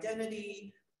their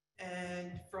identity,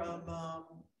 and from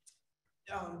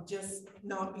just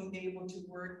not being able to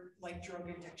work, like drug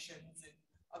addictions and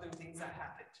other things that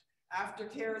happened.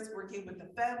 Aftercare is working with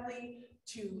the family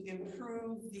to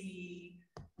improve the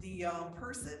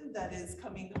person that is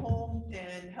coming home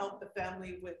and help the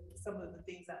family with some of the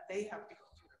things that they have to go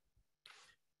through.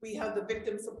 We have the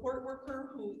victim support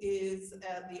worker who is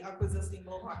at the Akwesasne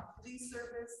Mohawk Police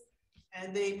Service,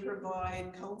 and they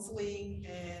provide counseling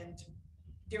and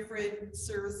different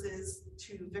services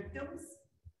to victims,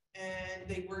 and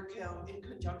they work in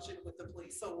conjunction with the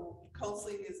police. So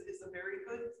counseling is a very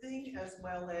good thing, as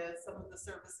well as some of the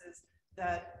services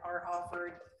that are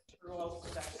offered throughout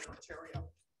Quebec and Ontario.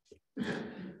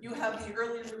 You have the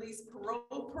early release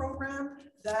parole program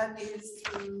that is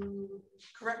through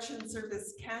Correction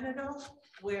Service Canada,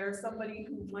 where somebody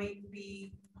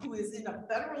who is in a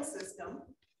federal system,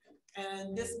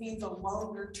 and this means a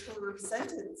longer term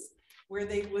sentence where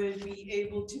they would be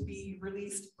able to be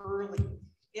released early.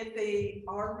 If they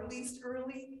are released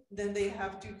early, then they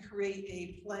have to create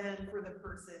a plan for the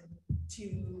person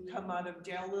to come out of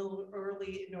jail a little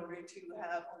early in order to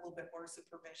have a little bit more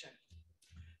supervision.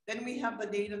 Then we have the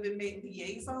Native Inmate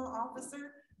Liaison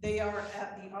Officer. They are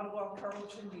at the Ottawa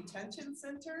Carleton Detention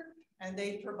Center, and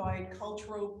they provide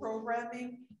cultural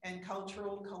programming and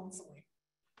cultural counseling.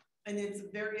 And it's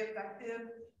very effective.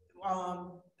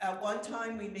 At one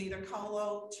time, we made a call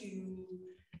out to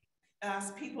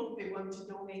ask people if they wanted to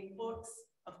donate books.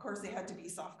 Of course, they had to be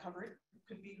soft covered,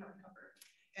 could be hardcover.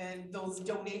 And those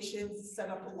donations set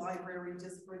up a library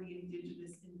just for the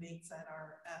Indigenous inmates that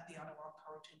are at the Ottawa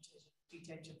Carleton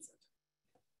Detention Center.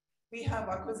 We have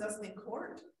Akwesasne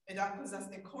Court. At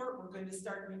Akwesasne Court, we're going to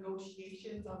start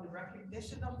negotiations on the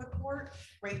recognition of the court.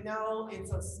 Right now,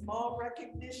 it's a small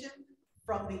recognition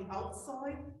from the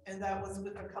outside, and that was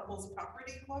with the couple's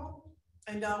property law.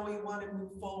 And now we want to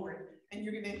move forward. And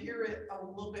you're going to hear it a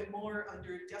little bit more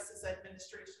under Justice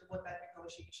Administration, what that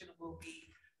negotiation will be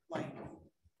like.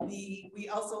 We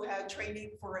also had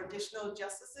training for additional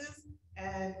justices,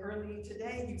 and early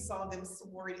today you saw them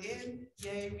sworn in.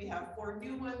 Yay, we have 4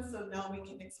 new ones, so now we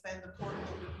can expand the court a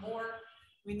little bit more.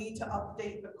 We need to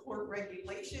update the court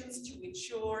regulations to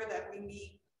ensure that we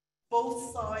meet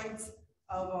both sides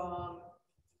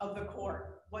of the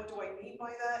court. What do I mean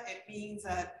by that? It means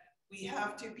that we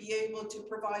have to be able to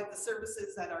provide the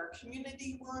services that our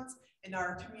community wants and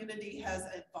our community has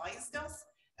advised us,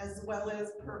 as well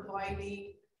as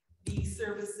providing the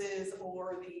services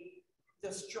or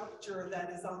the structure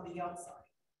that is on the outside.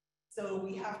 So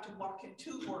we have to walk in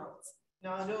 2 worlds,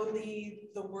 not only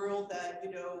the world that,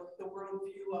 you know, the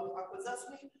worldview of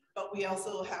Akwesasne, but we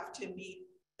also have to meet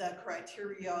the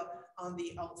criteria on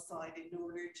the outside in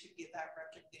order to get that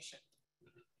recognition.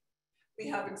 We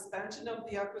have expansion of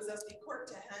the Akwesasne Court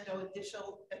to handle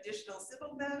additional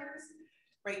civil matters.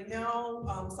 Right now,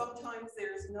 sometimes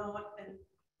there's not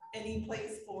any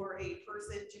place for a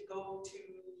person to go to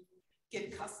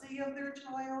get custody of their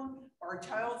child or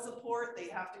child support. They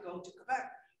have to go to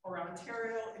Quebec or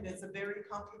Ontario, and it's a very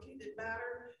complicated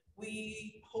matter.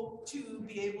 We hope to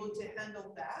be able to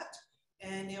handle that,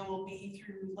 and it will be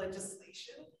through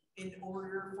legislation in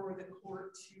order for the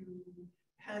court to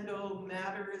handle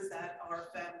matters that are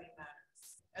family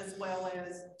matters, as well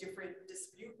as different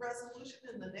dispute resolution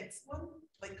in the next one,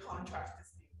 like contract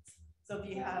disputes. So if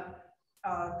you have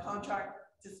a contract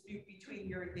dispute between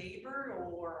your neighbor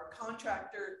or a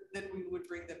contractor, then we would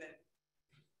bring them in.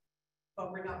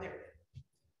 But we're not there yet.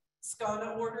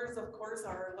 SCANA orders, of course,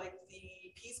 are like the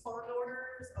peace bond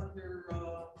orders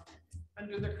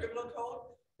under the criminal code,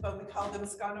 but we call them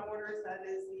SCANA orders. That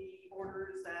is the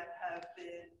orders that have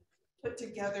been put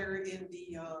together in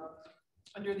the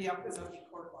under the Akwesasne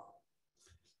court law.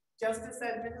 Justice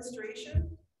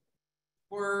Administration,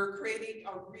 we're creating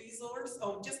a resource.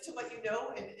 Oh, just to let you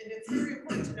know, and it's very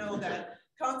important to know that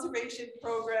conservation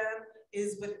program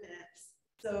is with AMPS.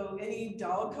 So any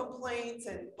dog complaints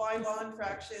and bylaw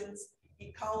infractions,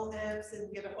 you call AMPS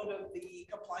and get a hold of the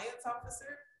compliance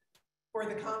officer. For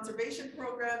the conservation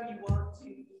program, you want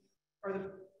to, or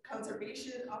the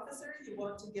conservation officer, you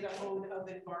want to get a hold of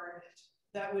environment.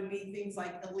 That would be things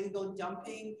like illegal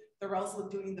dumping. They're also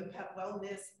doing the pet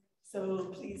wellness. So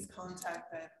please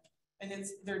contact them. And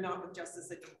they're not with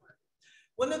Justice anymore.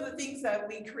 One of the things that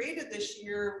we created this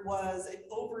year was an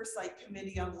oversight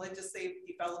committee on legislative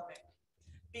development,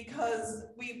 because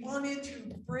we wanted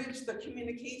to bridge the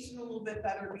communication a little bit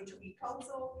better between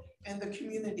council and the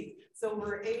community. So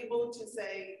we're able to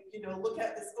say, you know, look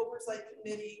at this oversight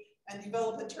committee and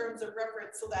develop a terms of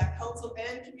reference so that council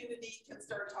and community can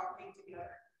start talking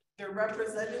together. They're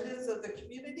representatives of the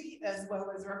community as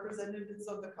well as representatives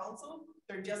of the council.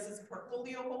 They're justice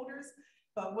portfolio holders.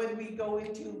 But when we go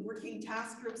into working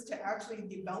task groups to actually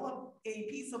develop a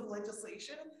piece of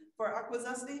legislation for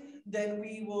Akwesasne, then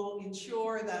we will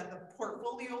ensure that the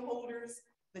portfolio holders,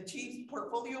 the chief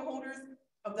portfolio holders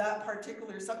of that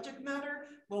particular subject matter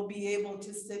will be able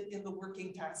to sit in the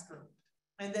working task group.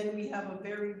 And then we have a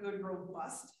very good,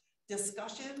 robust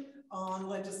discussion on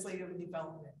legislative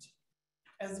development,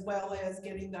 as well as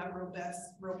getting that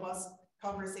robust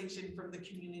conversation from the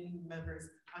community members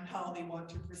on how they want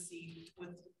to proceed with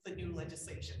the new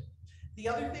legislation. The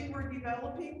other thing we're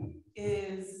developing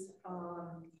is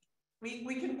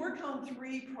we can work on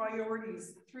 3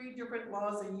 priorities, 3 different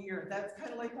laws a year. That's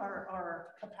kind of like our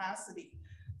capacity.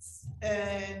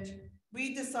 And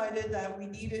we decided that we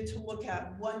needed to look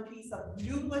at one piece of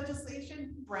new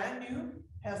legislation, brand new,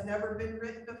 has never been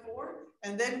written before.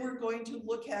 And then we're going to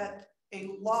look at a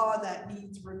law that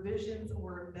needs revisions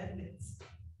or amendments.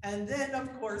 And then,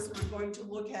 of course, we're going to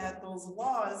look at those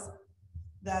laws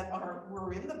that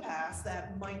were in the past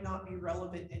that might not be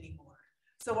relevant anymore.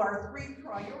 So our 3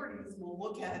 priorities will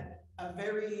look at a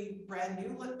very brand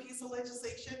new piece of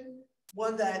legislation,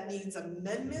 one that needs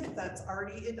amendment that's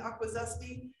already in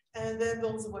Akwesasne, and then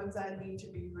those ones that need to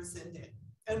be rescinded.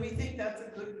 And we think that's a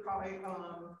good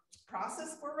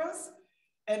process for us.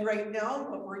 And right now,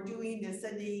 what we're doing is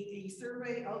sending a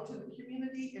survey out to the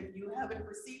community. If you haven't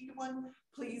received one,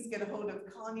 please get a hold of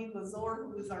Connie Lazor,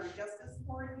 who is our justice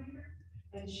coordinator,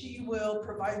 and she will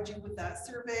provide you with that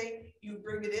survey. You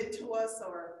bring it into us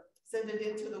or send it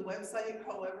into the website,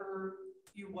 however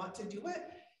you want to do it,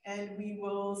 and we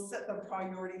will set the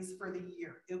priorities for the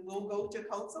year. It will go to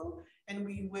council, and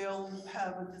we will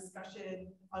have a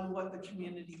discussion on what the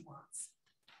community wants.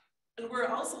 And we're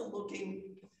also looking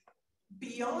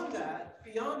beyond that,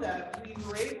 we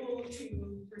were able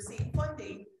to receive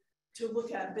funding to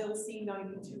look at Bill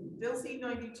C-92. Bill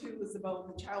C-92 is about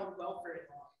the child welfare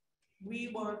law.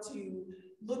 We want to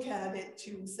look at it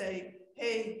to say,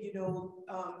 hey, you know,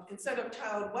 instead of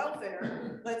child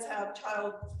welfare, let's have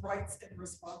child rights and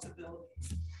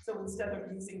responsibilities. So instead of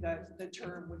using the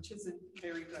term, which isn't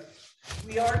very good,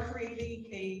 we are creating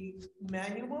a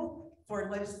manual for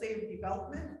legislative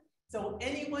development. So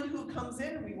anyone who comes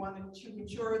in, we want to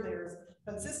ensure there's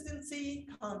consistency,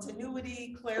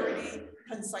 continuity, clarity,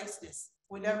 conciseness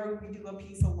whenever we do a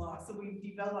piece of law. So we've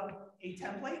developed a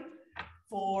template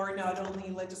for not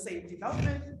only legislative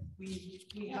development,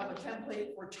 we have a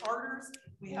template for charters,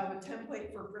 we have a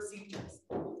template for procedures.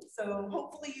 So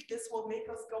hopefully this will make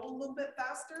us go a little bit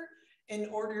faster in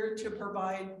order to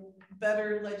provide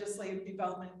better legislative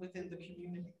development within the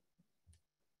community.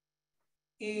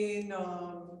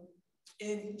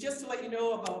 And just to let you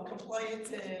know about compliance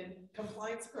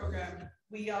program,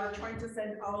 we are trying to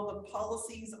send all the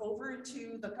policies over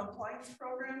to the compliance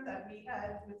program that we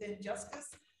had within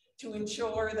Justice to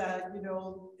ensure that, you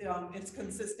know, it's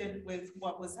consistent with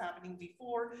what was happening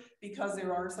before, because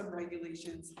there are some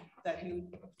regulations that you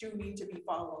do need to be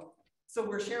followed. So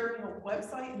we're sharing a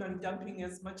website, and I'm dumping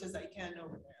as much as I can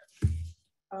over there.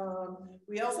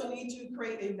 We also need to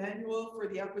create a manual for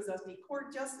the Akwesasne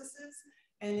court justices,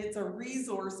 and it's a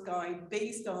resource guide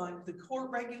based on the court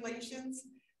regulations,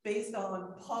 based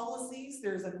on policies.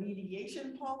 There's a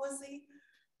mediation policy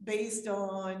based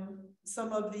on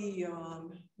some of the,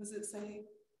 what does it say?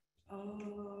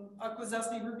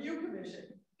 Akwesasne Review Commission.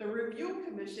 The Review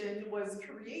Commission was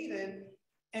created,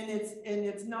 and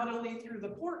it's not only through the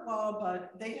court law,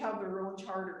 but they have their own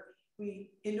charter.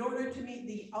 In order to meet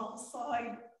the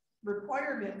outside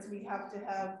requirements, we have to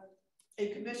have a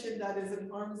commission that is an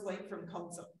arm's length from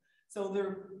council. So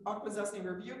the Akwesasne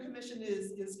Review Commission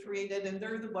is created, and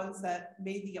they're the ones that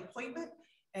made the appointment,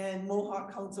 and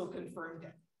Mohawk Council confirmed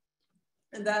it.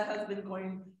 And that has been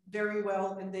going very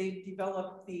well, and they've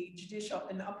developed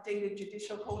an updated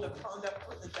judicial code of conduct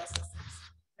for the justices.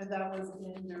 And that was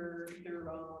in their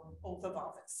oath of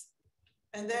office.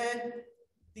 And then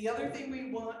the other thing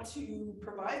we want to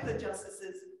provide the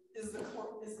justices is the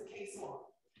case law.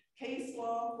 Case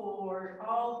law for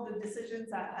all the decisions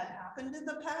that had happened in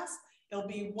the past. It'll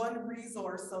be one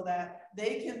resource so that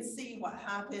they can see what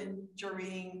happened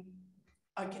during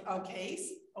a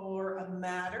case or a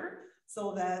matter,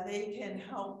 so that they can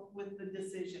help with the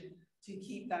decision to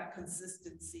keep that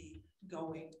consistency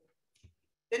going.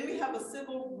 Then we have a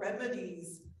civil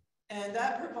remedies, and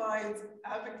that provides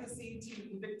advocacy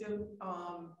to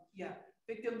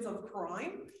victims of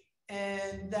crime.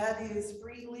 And that is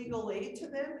free legal aid to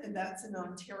them, and that's in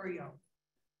Ontario.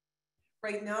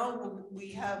 Right now,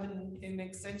 we have an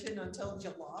extension until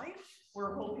July.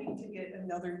 We're hoping to get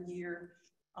another year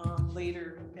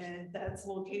later, and that's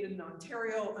located in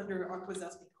Ontario under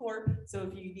Akwesasne Court. So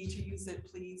if you need to use it,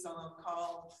 please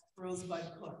call Rosebud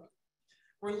Cook.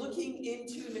 We're looking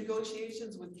into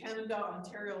negotiations with Canada,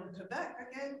 Ontario, and Quebec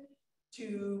again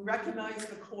to recognize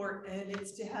the court, and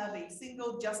it's to have a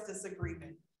single justice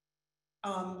agreement.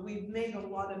 We've made a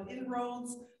lot of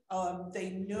inroads.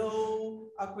 They know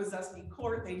Akwesasne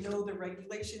Court, they know the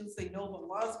regulations, they know the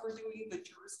laws we're doing, the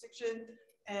jurisdiction,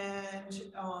 and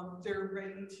they're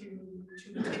ready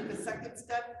to take the second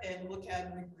step and look at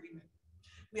an agreement.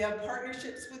 We have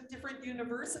partnerships with different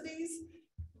universities,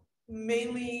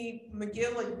 mainly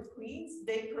McGill and Queens.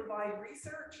 They provide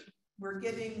research. We're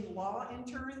getting law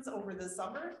interns over the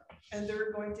summer, and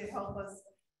they're going to help us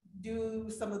do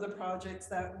some of the projects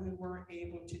that we weren't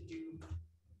able to do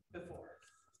before.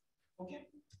 Okay,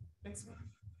 next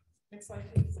one. Next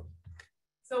slide, please.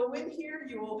 So in here,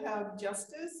 you will have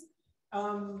justice.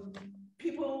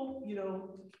 People, you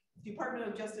know, Department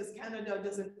of Justice Canada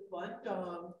doesn't fund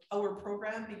our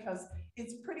program because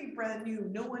it's pretty brand new.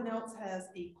 No one else has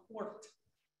a court,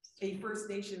 a First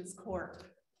Nations court.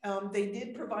 They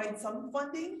did provide some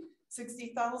funding,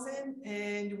 60,000,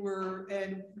 and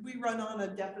we run on a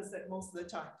deficit most of the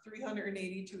time,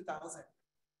 382,000.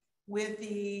 With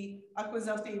the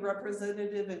Akwesasne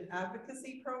Representative and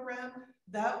Advocacy Program,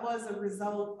 that was a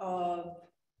result of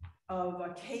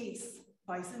a case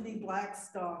by Cindy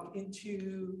Blackstock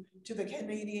to the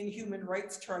Canadian Human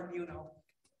Rights Tribunal.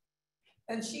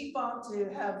 And she fought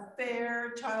to have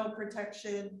fair child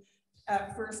protection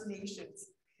at First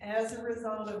Nations. As a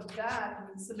result of that,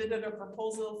 we submitted a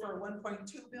proposal for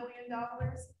 $1.2 billion,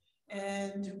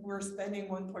 and we're spending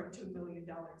 $1.2 billion.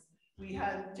 We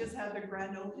just had the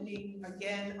grand opening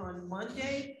again on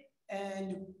Monday,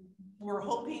 and we're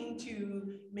hoping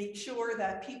to make sure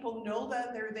that people know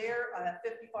that they're there at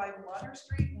 55 Water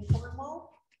Street in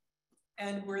Cornwall.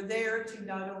 And we're there to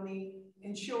not only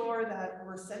ensure that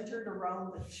we're centered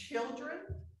around the children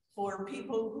for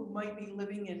people who might be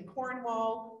living in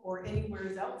Cornwall or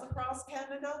anywhere else across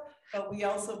Canada, but we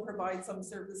also provide some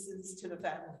services to the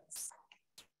families.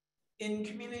 In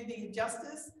community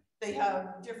justice, they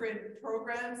have different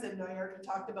programs, and I already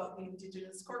talked about the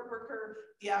Indigenous court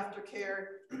worker, the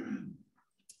aftercare,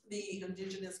 the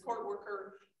Indigenous court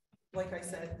worker, like I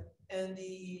said, and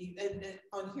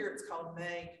on here it's called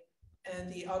MAG,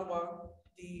 and the Ottawa,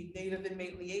 the Native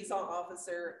Inmate Liaison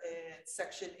Officer, and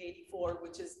Section 84,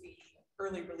 which is the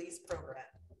early release program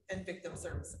and victim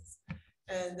services.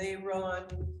 And they run,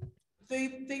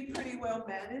 they pretty well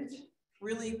manage,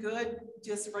 really good,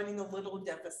 just running a little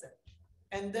deficit.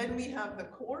 And then we have the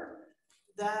court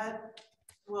that,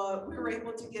 well, we were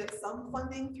able to get some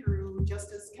funding through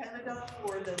Justice Canada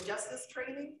for the justice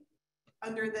training.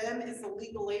 Under them is the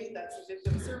legal aid, that's the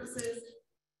victim services.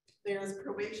 There's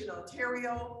Probation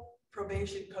Ontario,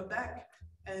 Probation Quebec,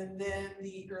 and then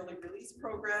the early release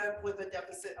program with a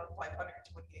deficit of $528,000.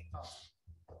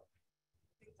 I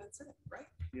think that's it, right?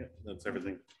 Yeah, that's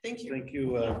everything. Thank you. Thank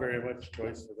you very much,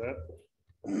 Joyce, for that.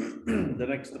 The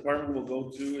next department we'll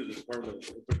go to is the Department of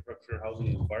Infrastructure, Housing,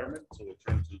 and Environment. So we'll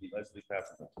turn to Leslie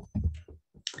Pappas.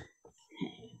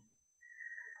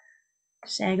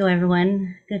 Hello,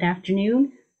 everyone. Good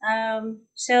afternoon. The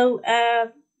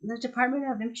Department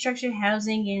of Infrastructure,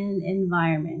 Housing, and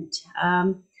Environment.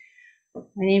 My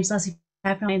name is Leslie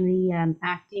Pappas. I'm the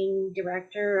acting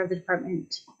director of the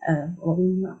department, what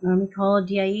we normally call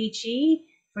DIHE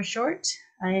for short.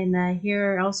 I'm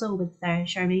here also with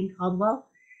Charmaine Caldwell.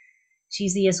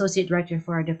 She's the associate director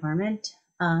for our department.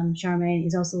 Charmaine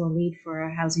is also a lead for our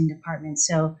housing department,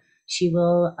 so she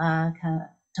will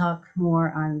talk more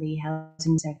on the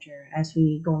housing sector as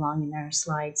we go along in our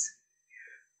slides.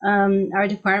 Our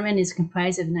department is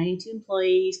comprised of 92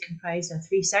 employees, comprised of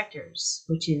 3 sectors,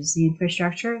 which is the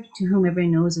infrastructure, to whom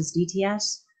everyone knows as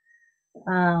DTS.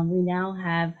 We now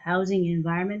have housing and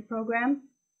environment program.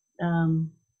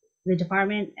 The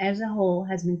department as a whole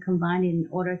has been combined in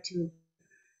order to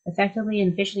effectively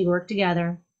and efficiently work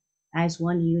together as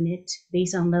one unit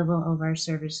based on level of our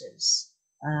services,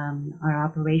 our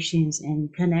operations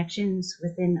and connections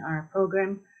within our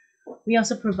program. We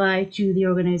also provide to the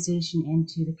organization and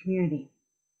to the community.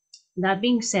 That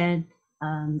being said,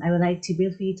 I would like to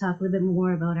briefly talk a little bit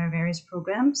more about our various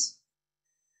programs.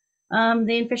 The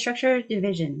infrastructure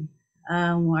division,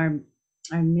 our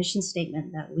mission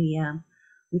statement that we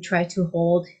try to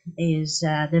hold is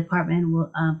the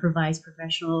department provides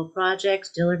professional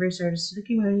projects, deliver service to the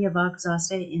community of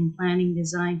Akwesasne in planning,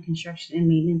 design, construction, and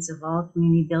maintenance of all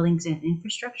community buildings and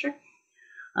infrastructure.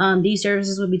 These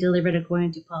services will be delivered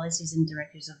according to policies and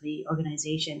directives of the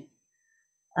organization.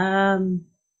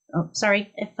 Oh,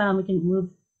 sorry, if we can move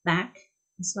back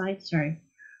the slide, sorry.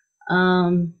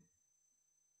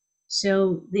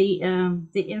 So the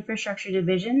infrastructure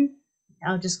division,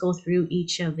 I'll just go through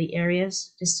each of the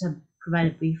areas just to provide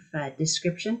a brief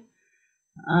description.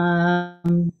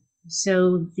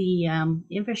 So the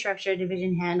infrastructure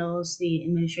division handles the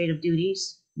administrative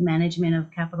duties, management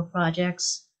of capital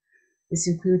projects. This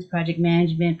includes project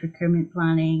management, procurement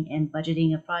planning, and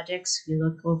budgeting of projects. We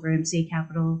look over MCA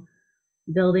capital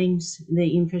buildings,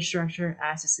 the infrastructure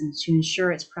assets, and to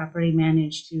ensure it's properly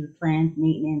managed through planned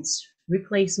maintenance,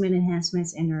 replacement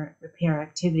enhancements, and repair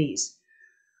activities.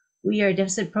 We are a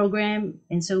deficit program,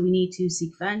 and so we need to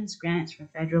seek funds, grants from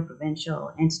federal,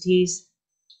 provincial entities,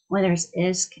 whether it's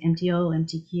ISK, MTO,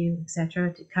 MTQ,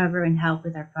 etc., to cover and help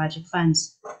with our project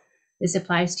funds. This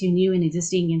applies to new and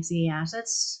existing MCA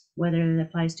assets, whether it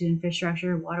applies to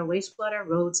infrastructure, water, wastewater,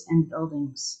 roads, and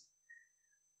buildings.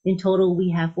 In total,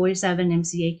 we have 47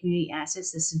 MCA community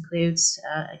assets. This includes,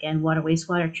 again, water,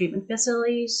 wastewater treatment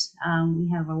facilities.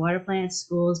 We have our water plants,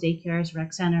 schools, daycares,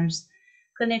 rec centers,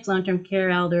 clinics, long-term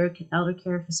care, elder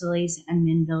care facilities,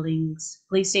 admin buildings,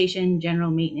 police station,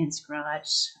 general maintenance, garage,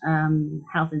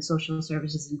 health and social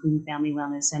services, including family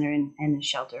wellness center and a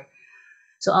shelter.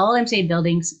 So all MCA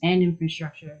buildings and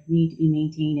infrastructure need to be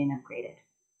maintained and upgraded.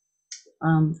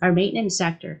 Our maintenance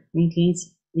sector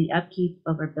maintains the upkeep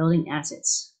of our building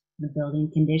assets, the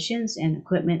building conditions and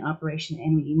equipment operation,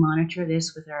 and we monitor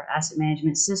this with our asset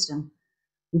management system.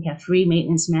 We have 3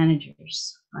 maintenance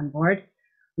managers on board.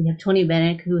 We have Tony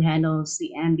Benedict, who handles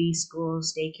the AMBI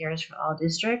schools, daycares for all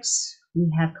districts.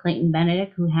 We have Clayton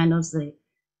Benedict, who handles the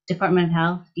Department of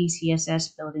Health,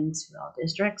 DCSS buildings for all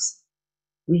districts.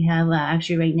 We have,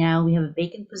 actually right now, we have a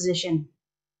vacant position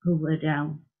who would,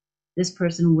 this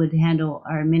person would handle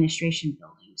our administration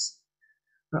buildings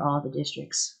for all the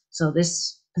districts. So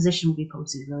this position will be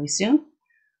posted really soon.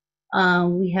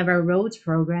 We have our roads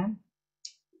program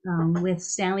with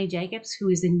Stanley Jacobs, who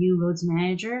is the new roads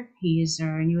manager. He is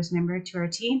our newest member to our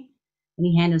team, and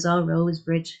he handles all roads,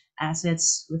 bridge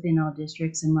assets within all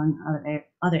districts, among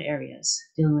other areas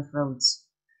dealing with roads.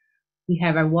 We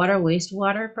have our water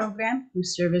wastewater program, who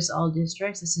service all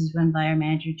districts. This is run by our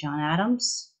manager, John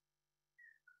Adams.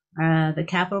 The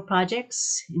capital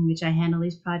projects, in which I handle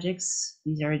these projects,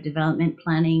 these are development,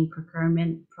 planning,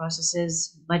 procurement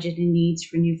processes, budgeting needs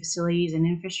for new facilities and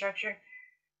infrastructure.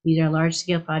 These are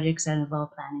large-scale projects that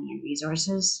involve planning and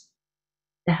resources.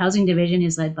 The housing division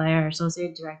is led by our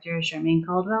Associate Director, Charmaine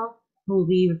Caldwell, who will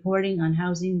be reporting on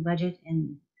housing budget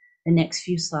in the next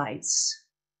few slides.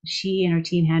 She and her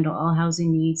team handle all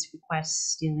housing needs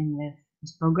requests dealing with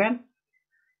this program.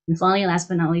 And finally, last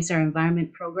but not least, our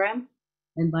environment program,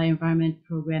 led by Environment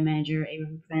Program Manager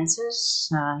Abraham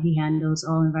Francis. He handles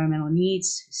all environmental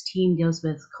needs. His team deals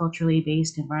with culturally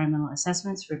based environmental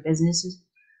assessments for businesses,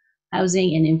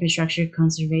 housing and infrastructure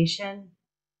conservation,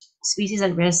 species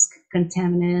at risk,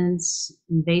 contaminants,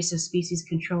 invasive species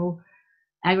control,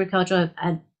 agricultural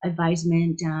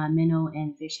advisement, minnow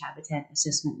and fish habitat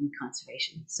assessment and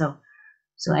conservation. So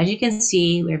as you can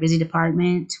see, we're a busy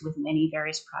department with many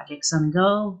various projects on the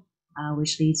go,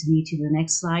 which leads me to the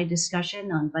next slide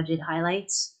discussion on budget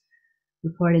highlights,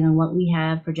 reporting on what we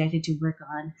have projected to work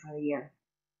on for the year.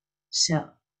 So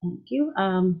thank you.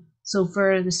 So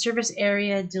for the service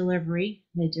area delivery,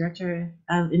 the Director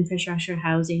of Infrastructure,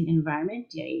 Housing, Environment,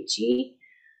 DIHE,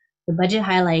 the budget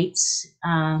highlights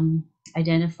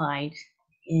identified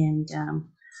and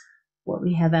what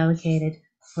we have allocated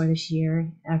for this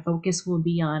year. Our focus will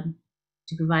be on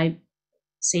to provide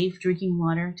safe drinking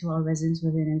water to all residents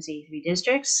within MCA 3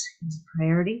 districts is a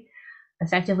priority,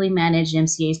 effectively manage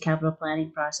MCA's capital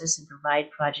planning process and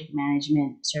provide project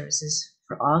management services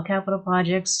for all capital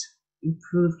projects,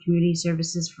 improve community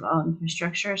services for all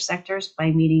infrastructure sectors by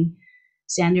meeting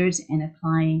standards and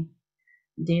applying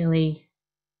daily,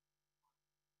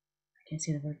 I can't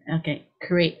say the word, okay,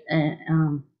 create,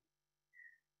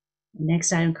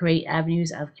 next item, create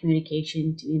avenues of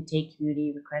communication to intake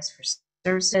community requests for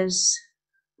services.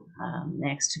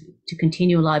 Next, to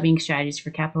continue lobbying strategies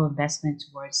for capital investment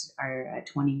towards our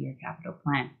 20-year capital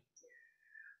plan.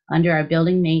 Under our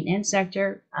building maintenance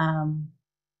sector,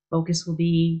 focus will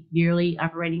be yearly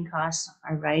operating costs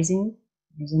are rising.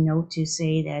 There's a note to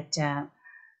say that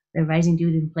they're rising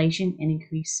due to inflation and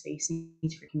increased space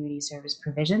needs for community service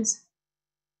provisions.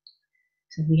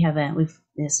 So we have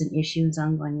there's an issue, it's an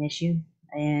ongoing issue,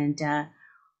 and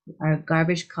our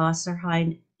garbage costs are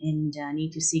high and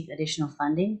need to seek additional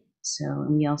funding. So,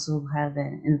 and we also have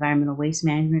an environmental waste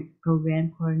management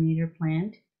program coordinator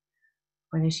planned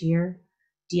for this year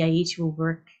DIH will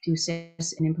work to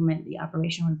assess and implement the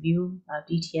operational review of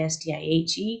DTS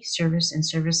DIHE service and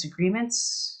service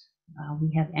agreements.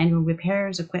 We have annual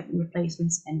repairs, equipment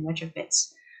replacements, and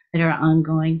retrofits that are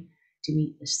ongoing to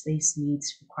meet the space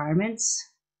needs requirements.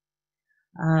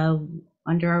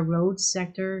 Under our roads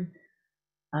sector,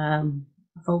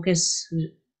 focus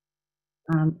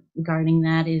regarding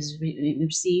that is we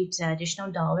received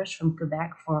additional dollars from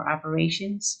Quebec for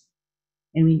operations,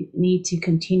 and we need to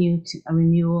continue a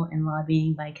renewal and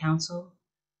lobbying by council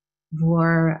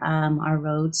for our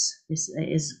roads. This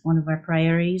is one of our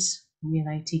priorities. We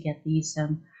like to get these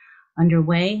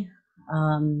underway.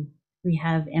 We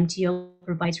have MTO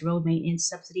provides road maintenance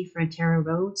subsidy for Ontario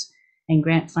roads and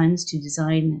grant funds to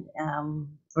design,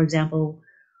 for example,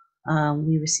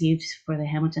 we received for the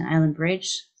Hamilton Island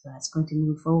Bridge, so that's going to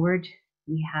move forward.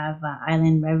 We have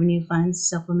island revenue funds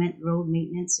supplement road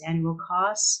maintenance annual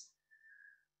costs.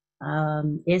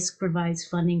 ISC provides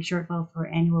funding shortfall for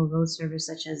annual road service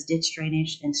such as ditch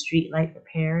drainage and street light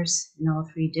repairs in all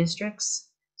 3 districts.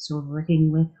 So we're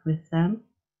working with them.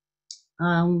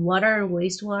 Water and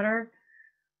wastewater,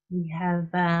 we have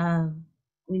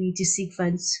we need to seek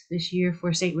funds this year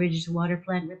for St. Regis water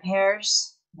plant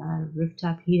repairs,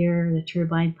 rooftop heater, the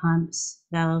turbine pumps,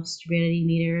 valves, turbidity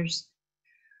meters.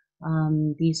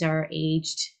 These are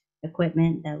aged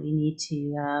equipment that we need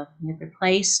to get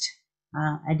replaced.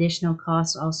 Additional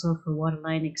costs also for water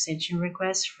line extension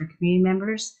requests for community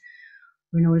members.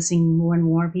 We're noticing more and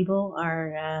more people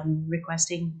are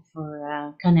requesting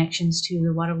for connections to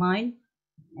the water line,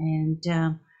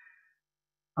 and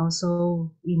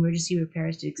also emergency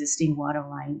repairs to existing water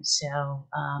lines. So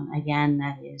again,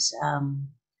 that is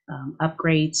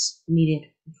upgrades needed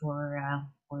for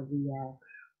the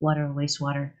water and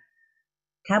wastewater.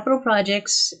 Capital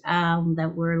projects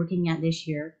that we're looking at this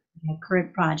year. We have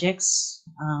current projects.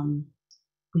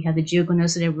 We have the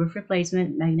Geogonosida roof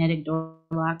replacement, magnetic door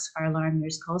locks, fire alarm,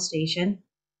 nurse call station,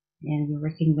 and we're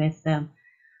working with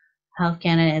Health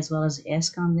Canada as well as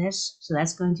ISC on this. So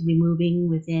that's going to be moving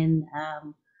within,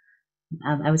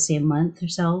 I would say, a month or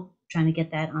so, trying to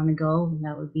get that on the go, and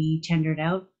that would be tendered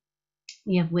out.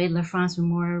 We have Wade La France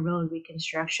Memorial Road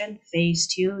reconstruction. Phase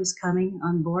 2 is coming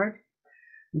on board.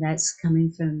 That's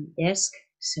coming from ISC,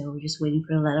 so we're just waiting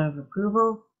for a letter of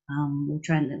approval.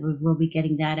 We'll be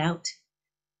getting that out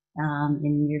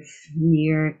in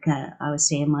near I would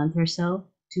say a month or so,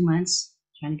 2 months,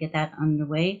 trying to get that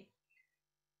underway.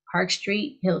 Park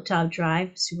Street, Hilltop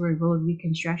Drive, Sewer Road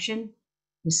reconstruction.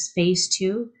 This phase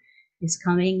 2 is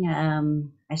coming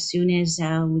as soon as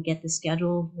we get the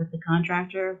schedule with the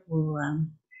contractor.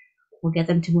 We'll get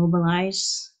them to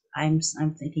mobilize. I'm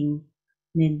thinking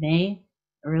mid-May,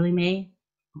 early May,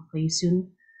 hopefully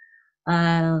soon.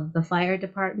 The fire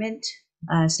department,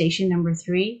 station number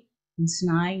 3 in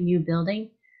Snai, new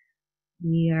building.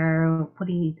 We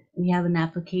have an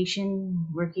application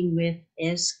working with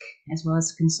ISC as well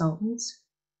as consultants.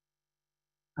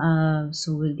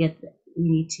 So we'll get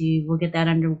that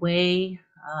underway.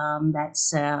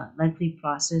 That's a lengthy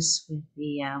process with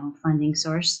the funding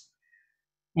source.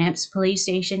 AMPS police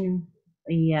station,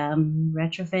 the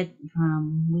retrofit,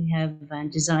 we have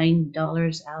design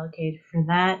dollars allocated for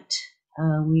that.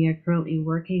 We are currently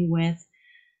working with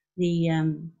the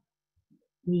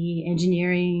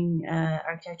engineering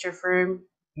architecture firm,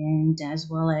 and as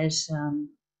well as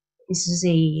this is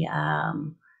a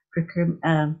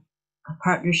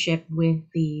partnership with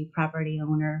the property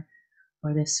owner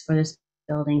for this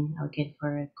building allocated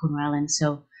for Coney Island.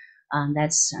 So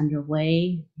that's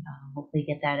underway. Hopefully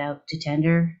get that out to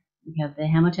tender. We have the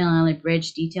Hamilton Island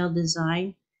Bridge detailed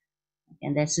design,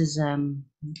 and this is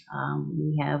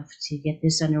we have to get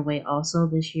this underway also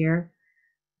this year.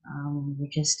 We're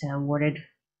just awarded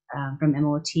from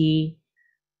MOT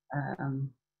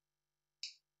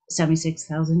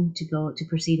 $76,000 to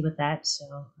proceed with that.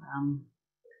 So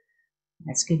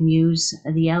that's good news.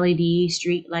 The LED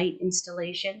street light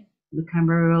installation,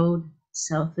 Macumber Road,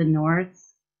 south and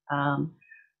north, from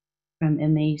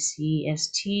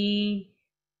MACST,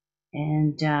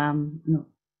 and the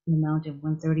amount of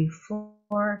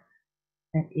 $134.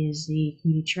 That is the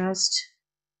community trust.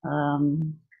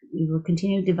 We will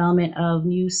continue development of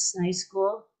new high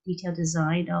school detailed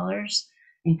design dollars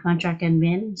and contract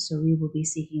admin. So we will be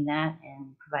seeking that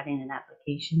and providing an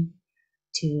application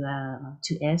to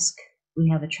ISC. We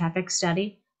have a traffic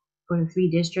study for the 3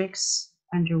 districts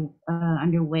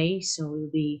underway. So we'll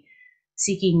be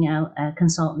seeking out a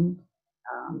consultant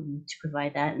to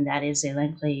provide that, and that is a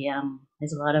lengthy.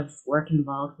 There's a lot of work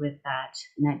involved with that,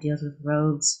 and that deals with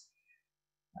roads.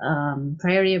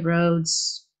 Priority of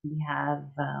roads. We have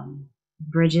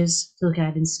bridges to look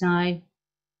at in Snai.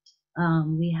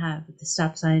 We have the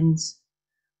stop signs,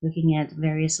 looking at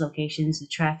various locations, the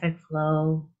traffic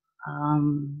flow,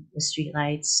 the street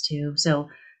lights too. So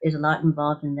there's a lot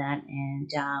involved in that,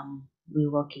 and we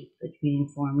will keep the community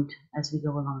informed as we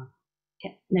go along.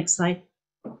 Okay, next slide.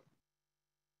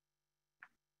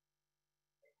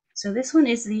 So this one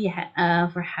is the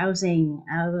for housing.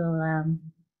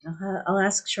 I'll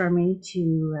ask Charmaine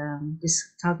to just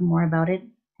talk more about it,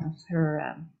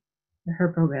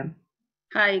 her program.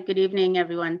 Hi, good evening,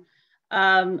 everyone.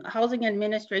 Housing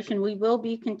administration, we will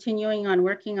be continuing on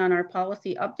working on our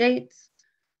policy updates.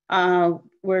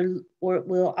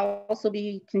 We'll also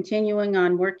be continuing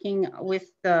on working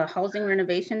with the Housing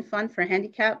Renovation Fund for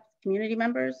handicapped community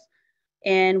members.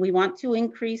 And we want to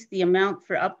increase the amount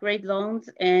for upgrade loans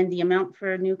and the amount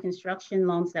for new construction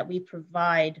loans that we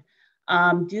provide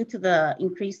due to the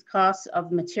increased costs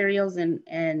of materials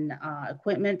and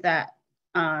equipment that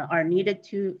are needed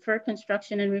for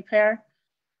construction and repair.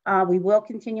 We will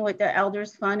continue with the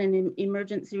Elders Fund and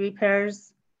emergency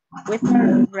repairs. With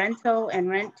our rental and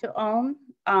rent to own,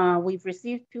 we've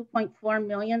received $2.4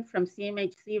 million from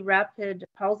CMHC Rapid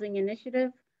Housing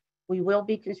Initiative. We will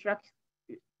be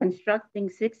constructing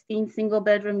 16 single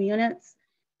bedroom units,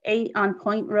 8 on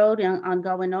Point Road on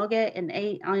Gawanoga and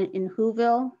 8 in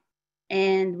Whoville.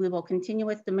 And we will continue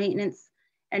with the maintenance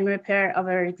and repair of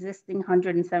our existing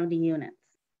 170 units.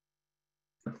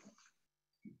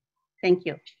 Thank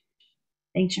you.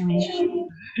 Thanks, Charmaine.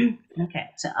 Okay,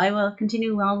 so I will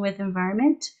continue on with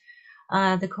environment.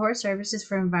 The core services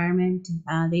for environment,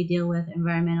 they deal with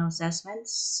environmental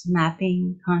assessments,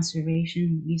 mapping,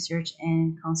 conservation, research,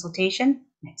 and consultation.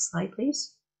 Next slide,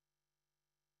 please.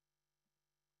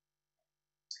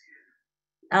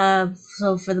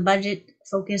 So for the budget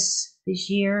focus this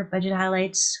year, budget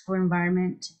highlights for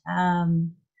environment,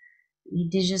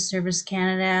 Indigenous Service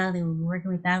Canada, they were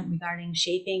working with that regarding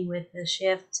shaping with the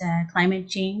shift climate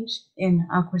change in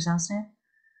Akwesasne.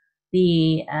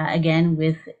 Again,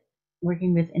 with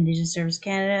working with Indigenous Service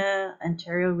Canada,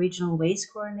 Ontario Regional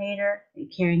Waste Coordinator,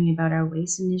 caring about our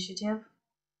waste initiative.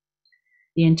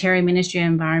 The Ontario Ministry of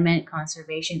Environment,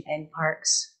 Conservation and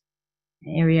Parks,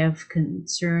 area of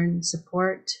concern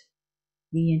support.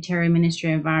 The Ontario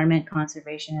Ministry of Environment,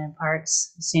 Conservation and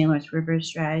Parks, St. Lawrence River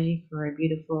Strategy for a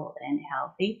Beautiful and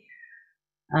Healthy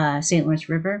St. Lawrence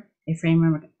River, a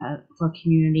framework for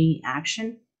community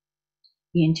action.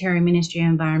 The Ontario Ministry of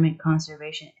Environment,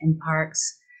 Conservation and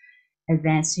Parks,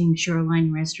 Advancing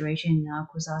Shoreline Restoration in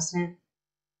Akwesasne,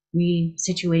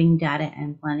 Resituating Data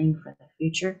and Planning for the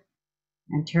Future.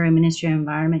 Ontario Ministry of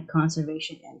Environment,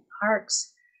 Conservation and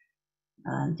Parks,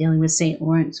 dealing with St.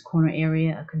 Lawrence Corner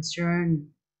Area of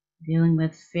Concern, dealing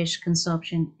with fish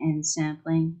consumption and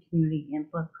sampling community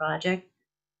input project.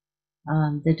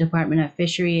 The Department of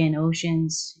Fishery and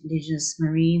Oceans, Indigenous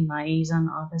Marine Liaison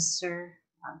Officer,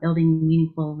 building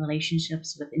meaningful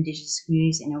relationships with Indigenous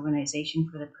communities and organizations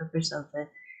for the purpose of the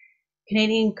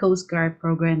Canadian Coast Guard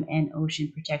Program and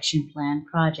Ocean Protection Plan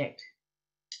project.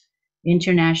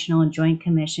 International Joint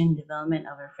Commission, development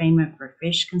of a framework for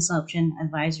fish consumption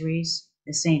advisories,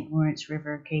 the St. Lawrence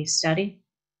River case study.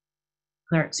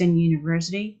 Clarkson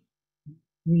University,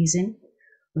 REASON,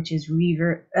 which is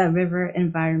River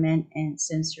Environment and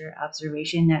Sensor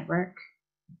Observation Network.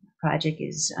 The project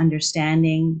is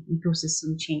understanding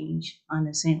ecosystem change on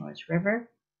the St. Lawrence River.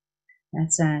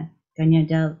 That's Ganya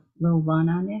del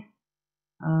Lowanane,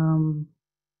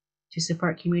 to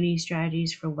support community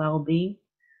strategies for well-being.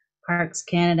 Parks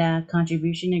Canada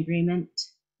Contribution Agreement,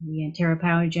 the Ontario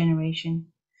Power Generation,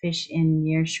 Fish in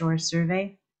Nearshore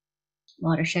Survey,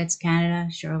 Watersheds Canada,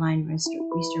 Shoreline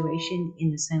Restoration in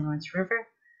the St. Lawrence River,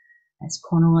 that's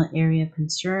Cornwall Area of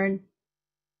Concern,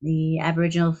 the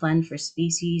Aboriginal Fund for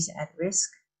Species at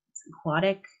Risk, it's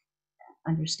aquatic,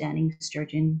 understanding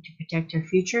sturgeon to protect our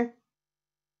future.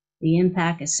 The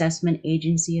Impact Assessment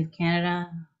Agency of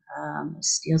Canada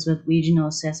deals with regional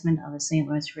assessment of the St.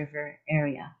 Lawrence River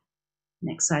area.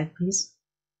 Next slide, please.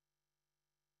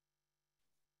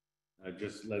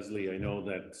 Just Leslie, I know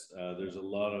that there's a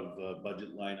lot of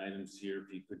budget line items here.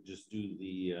 If you could just do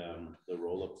the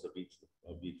roll-ups of each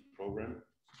program.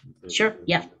 Sure.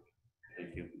 Yeah.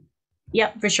 Thank you.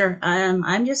 Yeah, for sure.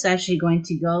 I'm just actually going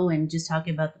to go and just talk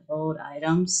about the bold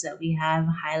items that we have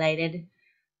highlighted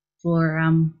for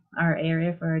our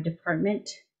area, for our department.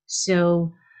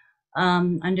 So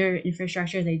under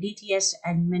infrastructure, the DTS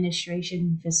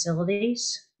administration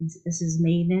facilities, this is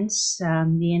maintenance.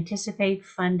 The anticipated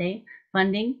funding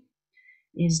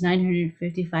is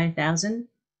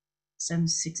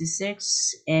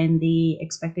 $955,766, and the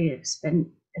expected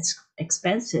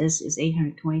expenses is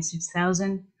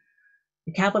 $826,000.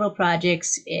 The capital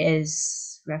projects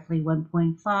is roughly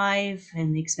 1.5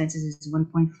 and the expenses is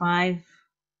 1.5.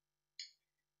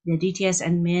 The DTS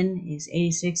admin is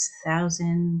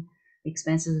 86,000.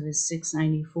 Expenses is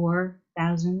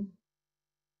 694,000.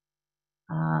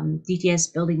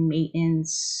 DTS building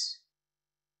maintenance,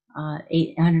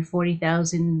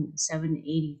 840,000,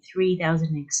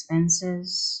 783,000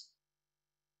 expenses.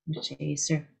 Which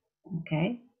is,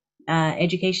 okay.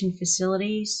 Education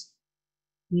facilities,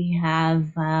 we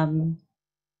have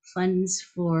funds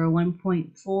for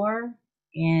 1.4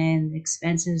 and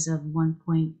expenses of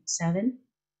 1.7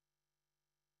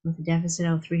 with a deficit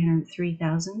of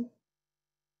 303,000.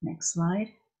 Next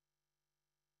slide.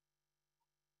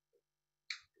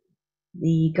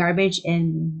 The garbage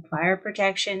and fire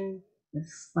protection, the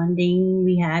funding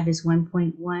we have is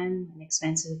 1.1 and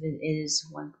expenses is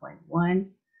 1.1.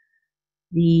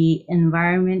 The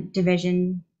environment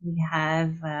division, we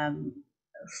have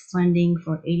funding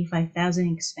for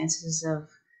 85,000, expenses of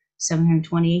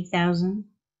 728,000,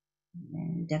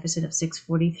 and a deficit of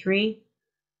 643.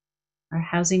 Our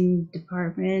housing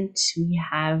department, we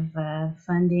have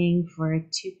funding for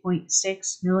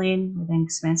 2.6 million with an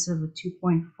expense of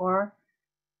 2.4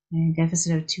 and a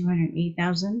deficit of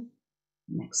 208,000.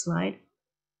 Next slide.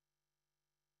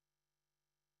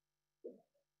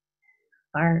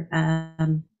 Our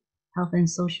health and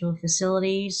social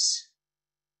facilities,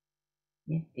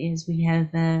 it is, we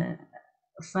have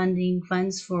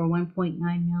funds for 1.9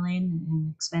 million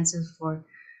and expenses for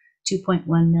 2.1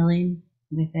 million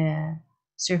with a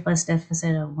surplus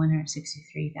deficit of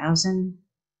 163,000.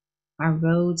 Our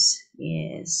roads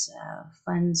is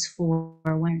funds for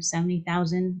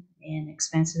 170,000 and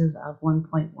expenses of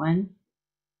 1.1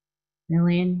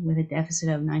 million with a deficit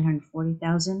of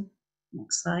 940,000.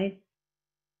 Next slide.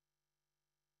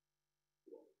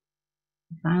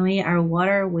 Finally, our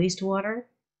water, wastewater,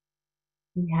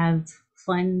 we have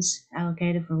funds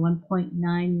allocated for 1.9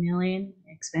 million,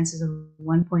 expenses of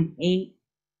 1.8,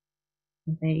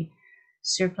 with a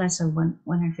surplus of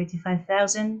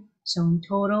 155,000. So in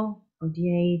total for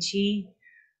DIHE,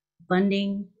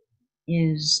 funding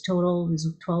is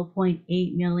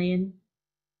 12.8 million.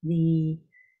 The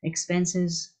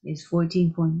expenses is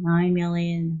 14.9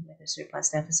 million with a surplus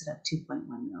deficit of 2.1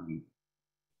 million.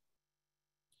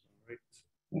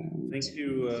 Thank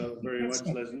you very much,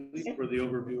 Leslie, for the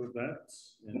overview of that.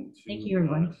 And to, thank you,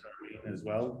 everyone. As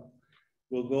well.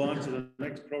 We'll go on to the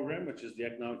next program, which is the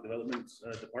Economic Development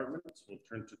Department. We'll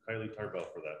turn to Kylie Tarbell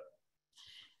for that.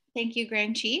 Thank you,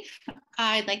 Grand Chief.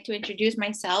 I'd like to introduce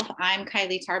myself. I'm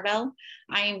Kylie Tarbell.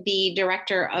 I am the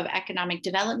Director of Economic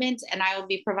Development, and I will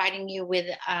be providing you with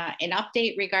an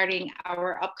update regarding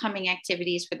our upcoming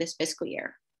activities for this fiscal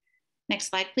year. Next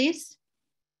slide, please.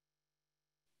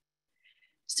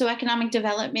 So economic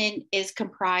development is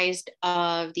comprised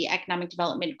of the Economic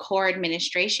Development Core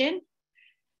Administration,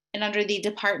 and under the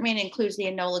department includes the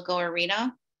Enola Go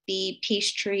Arena, the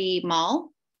Peachtree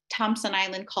Mall, Thompson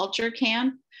Island Culture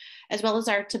Camp, as well as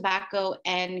our tobacco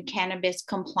and cannabis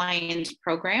compliance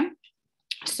program.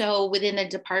 So within the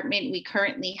department, we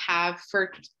currently have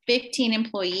 15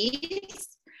 employees,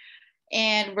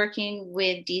 and working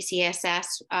with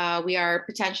DCSS, we are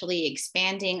potentially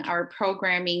expanding our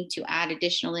programming to add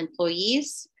additional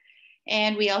employees.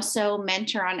 And we also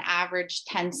mentor on average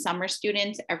 10 summer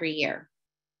students every year.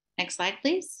 Next slide,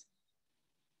 please.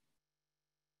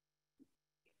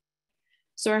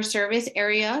 So our service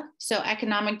area, so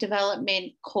Economic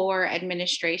Development Core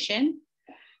Administration.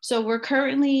 So we're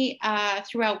currently,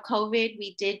 throughout COVID,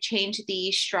 we did change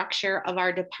the structure of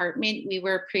our department. We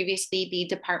were previously the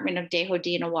Department of Deho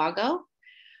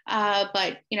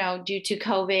but due to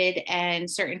COVID and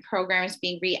certain programs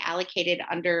being reallocated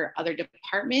under other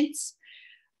departments,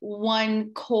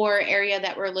 one core area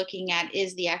that we're looking at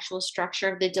is the actual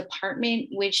structure of the department,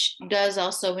 which does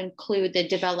also include the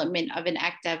development of an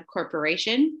ACDEV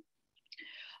corporation.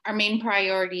 Our main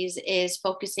priorities is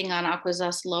focusing on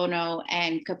Akwesasne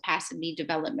and capacity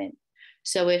development.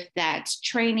 So if that's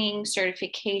training,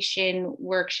 certification,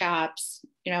 workshops,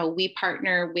 we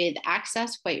partner with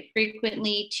Access quite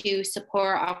frequently to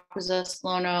support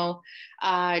Akwesasne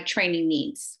training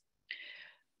needs.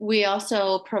 We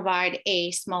also provide a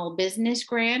small business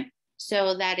grant.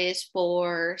 So that is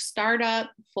for startup,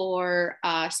 for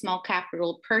small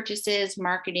capital purchases,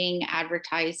 marketing,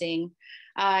 advertising,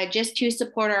 just to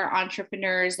support our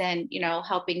entrepreneurs and,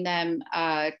 helping them,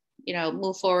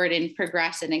 move forward and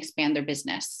progress and expand their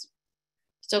business.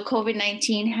 So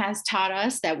COVID-19 has taught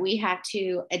us that we have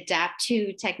to adapt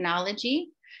to technology.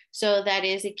 So that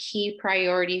is a key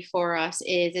priority for us,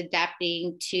 is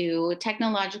adapting to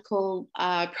technological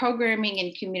programming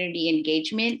and community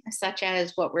engagement, such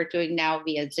as what we're doing now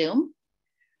via Zoom.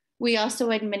 We also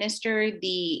administer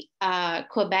the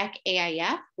Quebec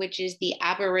AIF, which is the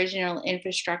Aboriginal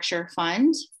Infrastructure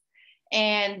Fund.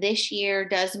 And this year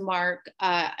does mark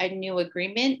a new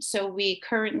agreement. So we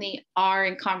currently are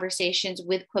in conversations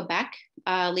with Quebec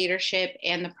leadership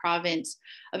and the province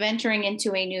of entering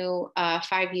into a new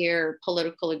 5-year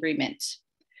political agreement.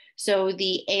 So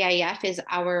the AIF is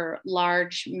our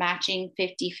large matching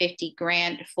 50-50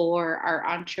 grant for our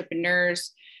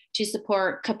entrepreneurs to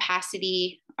support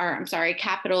capital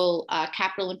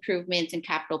improvements and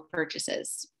capital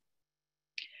purchases.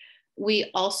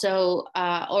 We also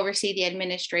oversee the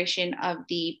administration of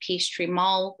the Peachtree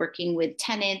Mall, working with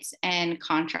tenants and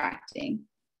contracting.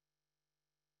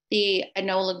 The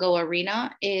Enniskó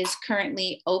Arena is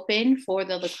currently open for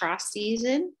the lacrosse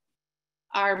season.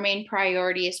 Our main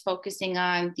priority is focusing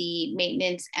on the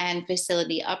maintenance and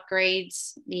facility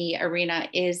upgrades. The arena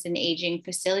is an aging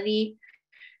facility,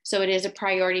 so it is a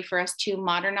priority for us to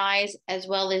modernize as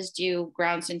well as do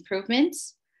grounds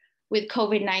improvements. With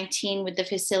COVID-19, with the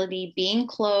facility being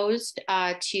closed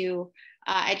to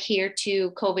adhere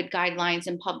to COVID guidelines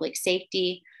and public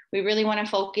safety, we really want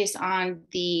to focus on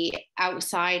the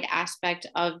outside aspect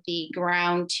of the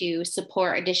ground to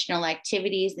support additional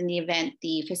activities in the event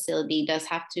the facility does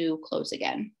have to close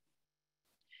again.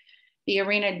 The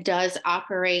arena does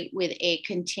operate with a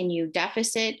continued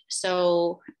deficit.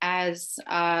 So as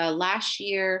last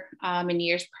year and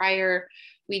years prior,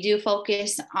 we do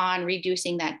focus on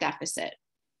reducing that deficit.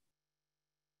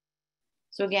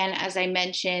 So again, as I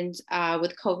mentioned,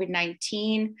 with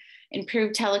COVID-19,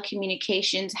 improved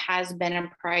telecommunications has been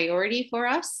a priority for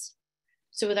us.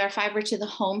 So with our fiber to the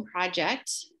home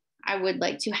project, I would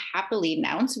like to happily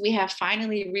announce we have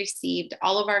finally received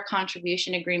all of our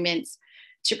contribution agreements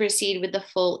to proceed with the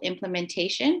full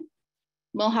implementation.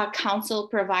 Mohawk Council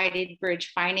provided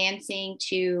bridge financing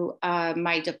to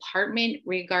my department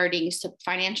regarding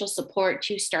financial support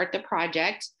to start the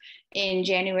project in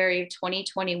January of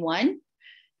 2021.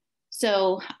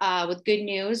 So with good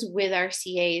news, with our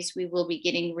CAs, we will be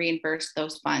getting reimbursed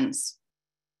those funds.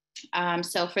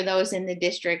 So for those in the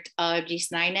district of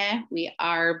Akwesasne, we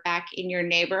are back in your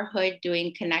neighborhood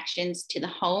doing connections to the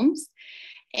homes.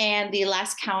 And the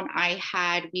last count I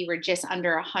had, we were just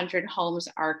under 100 homes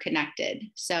are connected.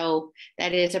 So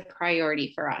that is a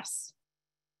priority for us.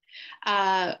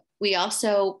 We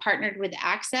also partnered with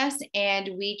Access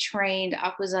and we trained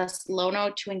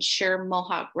Akwesasne to ensure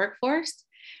Mohawk workforce.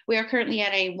 We are currently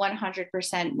at a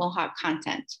 100% Mohawk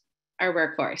content, our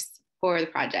workforce for the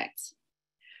project.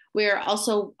 We are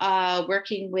also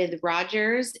working with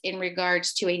Rogers in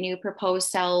regards to a new proposed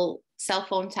cell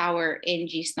phone tower in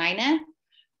Akwesasne.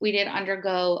 We did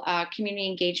undergo community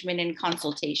engagement and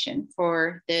consultation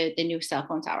for the new cell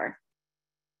phone tower.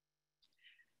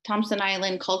 Thompson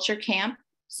Island Culture Camp.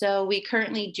 So we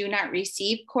currently do not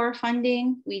receive core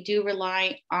funding. We do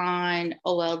rely on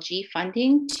OLG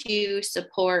funding to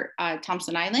support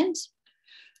Thompson Island.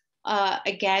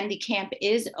 Again, the camp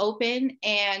is open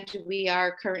and we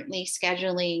are currently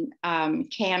scheduling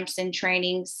camps and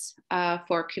trainings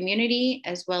for community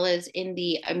as well as in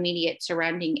the immediate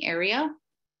surrounding area.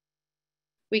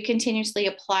 We continuously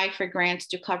apply for grants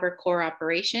to cover core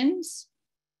operations.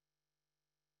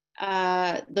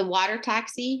 The water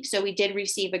taxi, so we did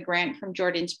receive a grant from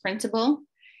Jordan's principal,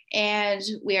 and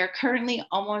we are currently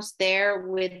almost there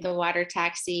with the water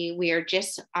taxi. We are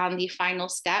just on the final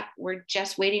step. We're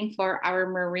just waiting for our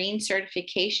marine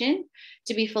certification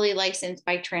to be fully licensed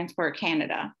by Transport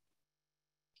Canada.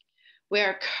 We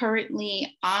are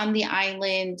currently on the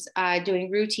island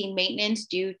doing routine maintenance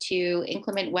due to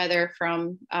inclement weather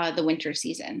from the winter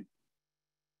season.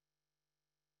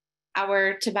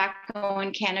 Our tobacco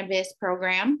and cannabis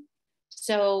program.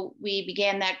 So we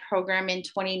began that program in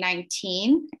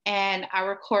 2019 and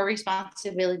our core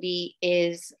responsibility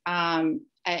is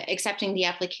accepting the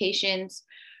applications,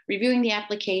 reviewing the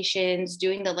applications,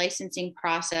 doing the licensing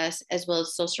process, as well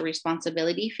as social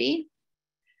responsibility fee.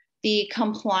 The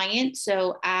compliance,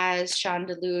 so as Sean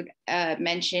DeLude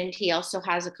mentioned, he also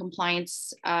has a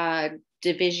compliance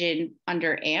division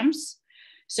under AMS.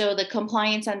 So the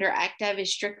compliance under ACTEV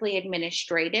is strictly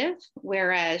administrative,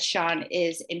 whereas Sean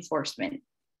is enforcement.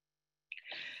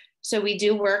 So we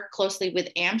do work closely with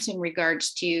AMS in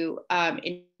regards to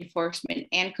enforcement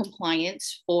and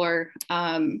compliance for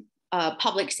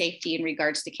public safety in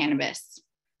regards to cannabis.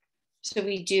 So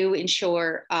we do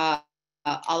ensure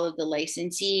all of the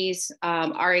licensees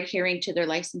are adhering to their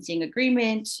licensing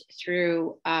agreement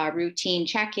through routine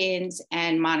check-ins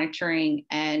and monitoring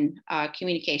and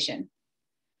communication.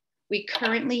 We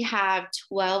currently have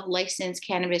 12 licensed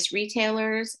cannabis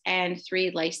retailers and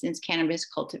 3 licensed cannabis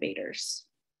cultivators.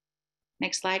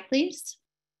 Next slide, please.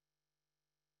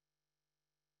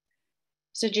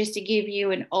 So just to give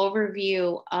you an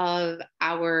overview of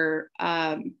our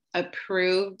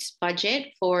approved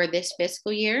budget for this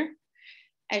fiscal year,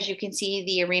 as you can see,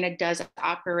 the arena does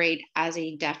operate as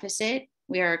a deficit.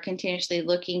 We are continuously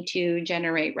looking to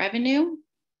generate revenue.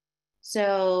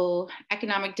 So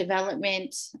economic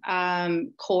development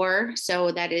core,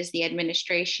 so that is the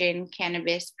administration,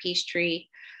 cannabis, Peachtree.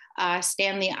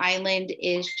 Stanley Island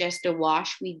is just a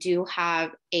wash. We do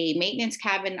have a maintenance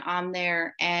cabin on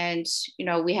there, and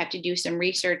we have to do some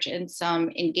research and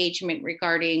some engagement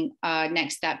regarding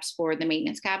next steps for the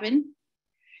maintenance cabin.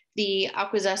 The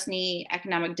Akwesasne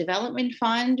Economic Development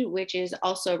Fund, which is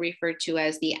also referred to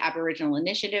as the Aboriginal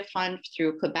Initiative Fund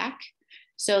through Quebec.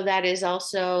 So that is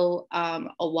also a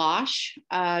wash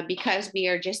because we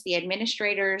are just the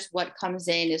administrators. What comes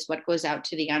in is what goes out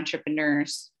to the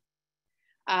entrepreneurs.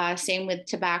 Same with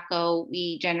tobacco,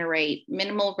 we generate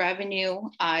minimal revenue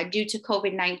due to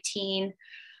COVID-19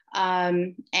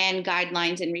 and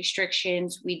guidelines and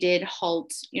restrictions. We did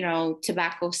halt,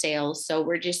 tobacco sales. So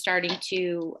we're just starting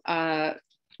to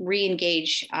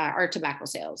re-engage our tobacco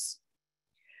sales.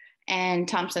 And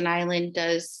Thompson Island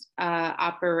does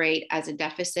operate as a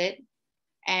deficit.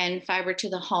 And fiber to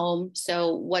the home.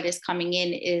 So what is coming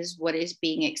in is what is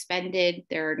being expended.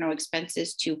 There are no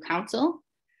expenses to council.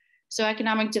 So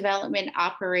economic development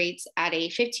operates at a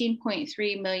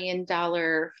 $15.3 million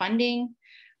funding.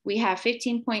 We have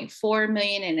 $15.4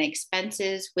 million in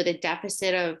expenses with a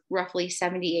deficit of roughly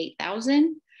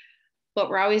 $78,000. But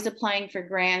we're always applying for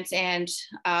grants, and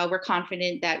we're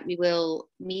confident that we will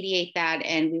mediate that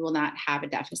and we will not have a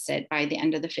deficit by the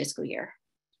end of the fiscal year.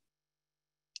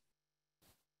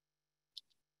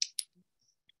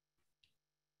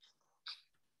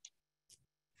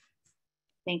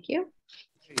 Thank you.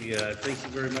 Yeah, thank you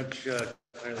very much,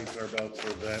 Kylie Carbout,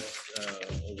 for that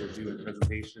overview and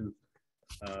presentation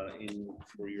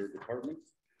for your department.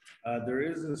 There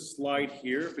is a slide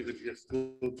here, if we could just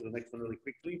go to the next one really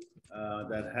quickly,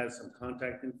 that has some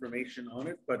contact information on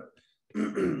it. But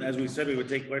as we said, we would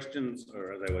take questions,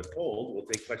 or as I was told, we'll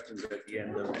take questions at the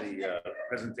end of the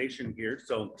presentation here.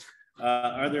 So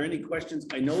are there any questions?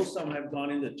 I know some have gone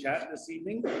in the chat this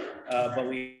evening, but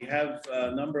we have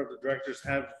a number of the directors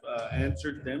have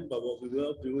answered them. But what we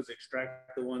will do is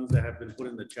extract the ones that have been put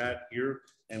in the chat here,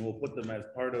 and we'll put them as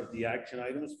part of the action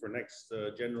items for next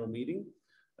general meeting.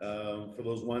 For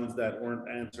those ones that weren't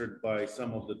answered by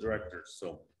some of the directors.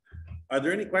 So are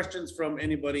there any questions from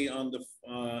anybody on the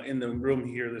in the room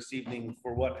here this evening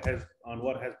for what has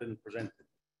been presented?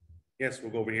 Yes,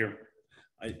 we'll go over here.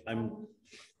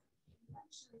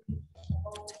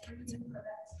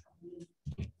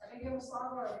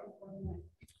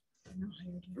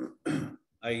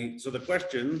 So the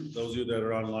question, those of you that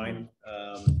are online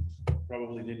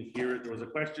probably didn't hear it. There was a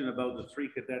question about the 3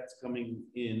 cadets coming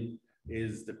in.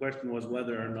 The question was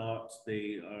whether or not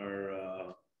they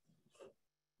are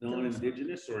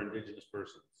non-Indigenous or Indigenous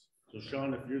persons. So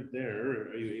Sean, if you're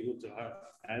there, are you able to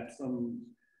add some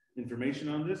information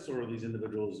on this, or these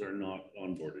individuals are not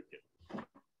onboarded yet?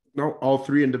 No, all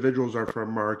 3 individuals are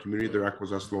from our community. They're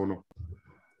Akwesasne.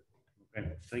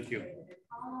 Okay, thank you.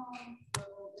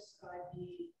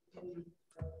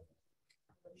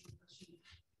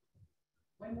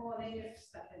 When will they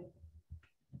step in?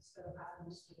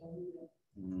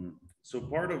 So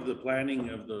part of the planning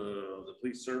of the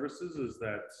police services is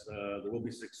that there will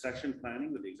be succession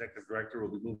planning that the executive director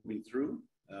will be moving through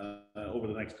over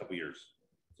the next couple of years.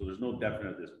 So there's no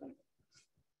definite at this point.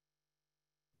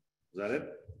 Is that it?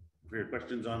 For your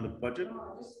questions on the budget? No,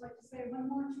 I'd just like to say one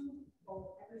more too.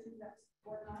 Well, everything that's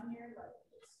going on here, but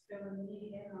it's still a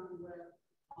meeting in on where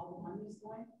all the money is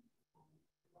going.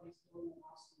 Doing an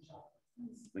awesome job.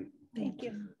 Thank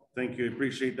you. Thank you.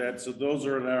 Appreciate that. So those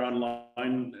are there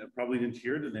online probably didn't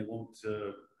hear it, and they won't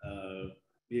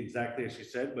be exactly as she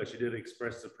said, but she did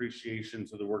express appreciation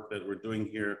to the work that we're doing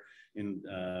here in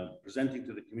presenting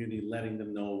to the community, letting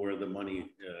them know where the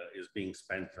money is being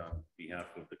spent on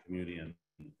behalf of the community and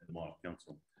the Mohawk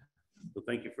Council. So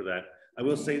thank you for that. I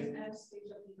will say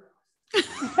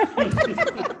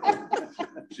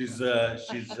she's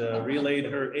relayed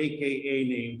her AKA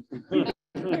name.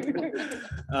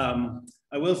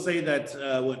 I will say that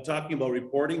when talking about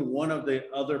reporting, one of the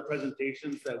other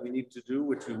presentations that we need to do,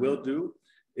 which we will do,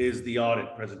 is the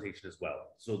audit presentation as well.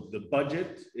 So the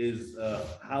budget is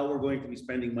how we're going to be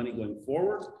spending money going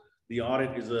forward. The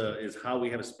audit is how we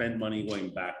have to spend money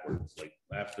going backwards, like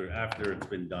after it's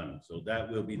been done. So that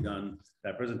will be done.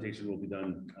 That presentation will be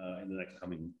done in the next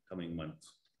coming months.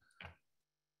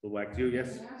 We'll back to you.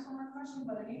 Yes. Can I ask one more question,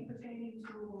 but it ain't pertaining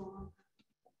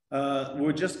to.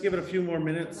 We'll just give it a few more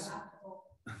minutes.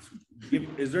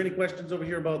 Is there any questions over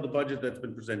here about the budget that's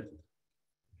been presented?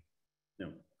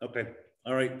 No. Okay.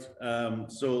 All right.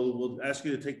 So we'll ask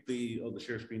you to take the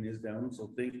share screen is down.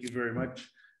 So thank you very much.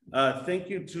 Thank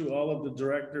you to all of the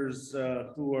directors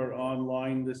who are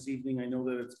online this evening. I know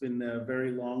that it's been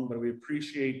very long, but we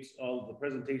appreciate all of the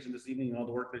presentation this evening and all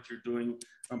the work that you're doing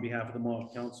on behalf of the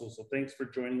Mohawk Council. So thanks for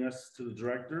joining us, to the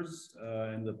directors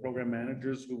and the program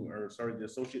managers who are, sorry, the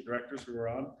associate directors who are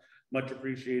on. Much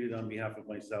appreciated on behalf of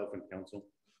myself and council.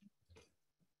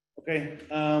 Okay,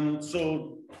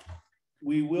 so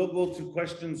we will go to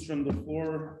questions from the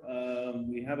floor.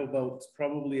 We have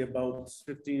probably about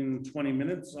 15-20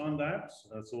 minutes on that.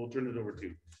 So we'll turn it over to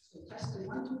you. So testing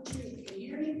 1, 2, 3. Can you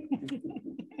hear me?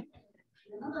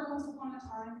 Remember once upon a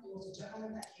time, there was a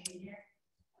gentleman that came here,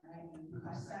 right? And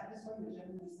I sat this way, the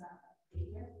gentleman sat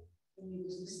here, and we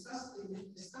was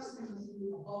discussing with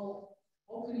you about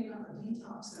opening up a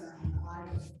detox center on the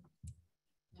island.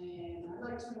 And I'd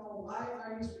like to know, why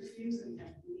are you refusing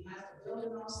him? We have the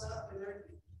building all set up and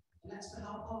everything. And that's to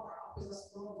help out our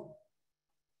Akwesasne.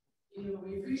 You know,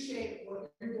 we appreciate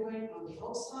what you're doing on the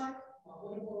outside, but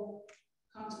what about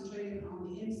concentrating on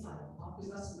the inside of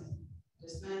Akwesasne?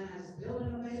 This man has a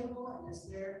building available and it's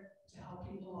there to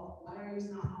help people out. Why are you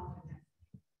not helping him?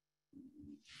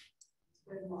 It's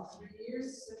been about 3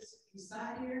 years since he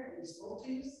sat here and he spoke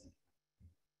to you.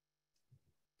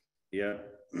 Yeah.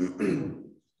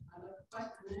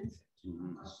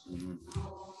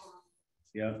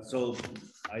 Yeah, so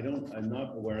I'm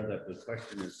not aware that the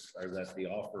question is, or that the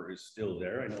offer is still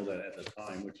there. I know that at the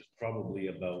time, which is probably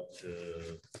about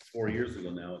 4 years ago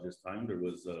now at this time, there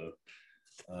was a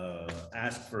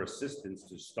ask for assistance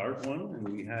to start one, and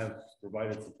we have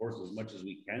provided support as much as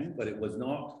we can, but it was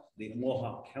not the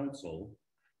Mohawk Council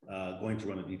going to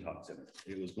run a detox center.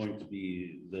 It was going to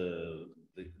be the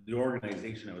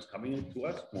organization that was coming to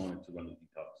us wanted to run the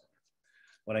detox center.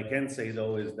 What I can say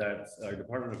though is that our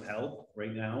Department of Health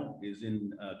right now is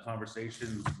in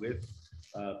conversations with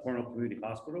Cornwall Community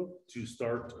Hospital to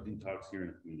start a detox here in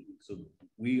the community. So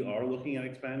we are looking at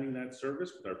expanding that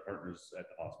service with our partners at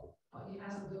the hospital. He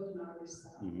has a building already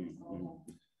set up.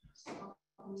 So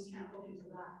we can't look into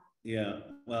that. Yeah,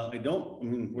 well, I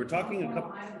mean, we're talking a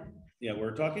couple. Yeah,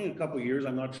 we're talking a couple of years.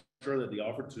 I'm not sure that the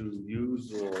offer to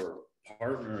use or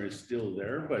partner is still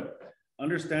there, but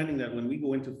understanding that when we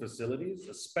go into facilities,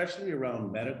 especially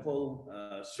around medical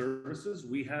services,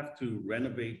 we have to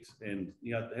renovate, and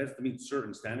it has to meet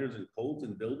certain standards and codes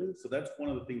in buildings. So that's one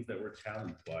of the things that we're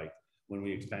challenged by when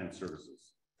we expand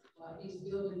services. Well, his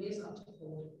building is up to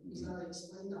code. He's already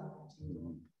explained all that to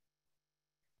you.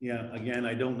 Yeah, again,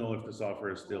 I don't know if this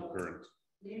offer is still current.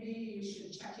 Maybe you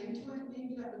should check into it.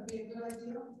 Maybe that would be a good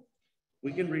idea.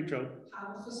 We can reach out.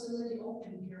 Have a facility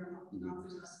open here in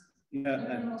Akwesasne. Yeah.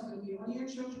 I don't know if it's going to be one of your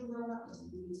children growing up. It's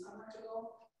going to be somewhere to go.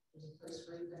 There's a place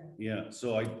right there. Yeah.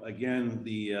 So again,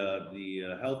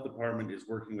 the health department is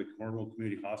working with Cornwall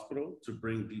Community Hospital to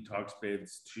bring detox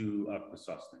beds to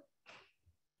Akwesasne.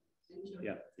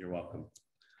 Yeah, you're welcome.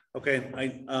 Okay,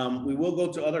 we will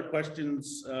go to other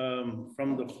questions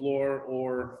from the floor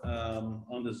or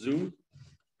on the Zoom.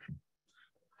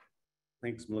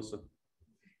 Thanks, Melissa.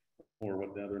 Or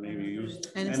what the other name you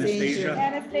used? Anastasia.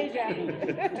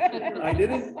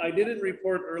 I didn't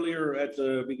report earlier at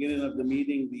the beginning of the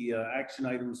meeting the action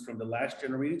items from the last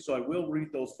general meeting, so I will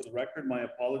read those for the record. My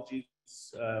apologies.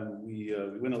 We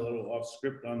went a little off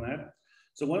script on that.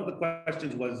 So one of the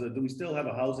questions was, do we still have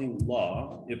a housing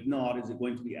law? If not, is it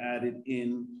going to be added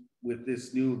in with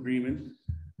this new agreement?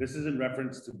 This is in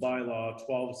reference to bylaw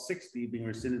 1260 being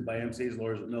rescinded by MCA's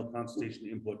lawyers with no consultation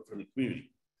input from the community.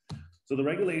 So the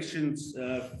regulations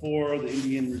for the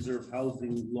Indian Reserve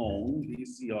Housing Loan,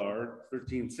 VCR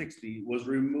 1360, was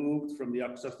removed from the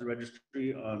Akwesasne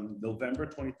Registry on November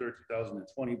 23rd,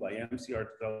 2020 by MCR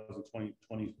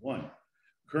 2020-21.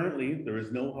 Currently, there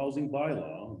is no housing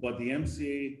bylaw, but the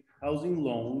MCA housing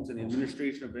loans and the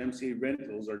administration of MCA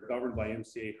rentals are governed by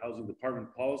MCA Housing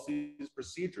Department policies,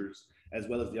 procedures, as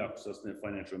well as the Akwesasne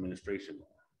Financial Administration Law.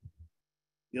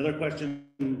 The other question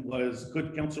was,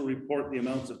 could council report the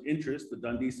amounts of interest the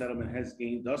Dundee settlement has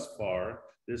gained thus far?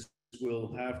 This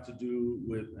will have to do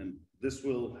with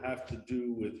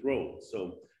roads.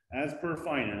 So As per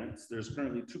finance, there's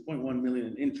currently 2.1 million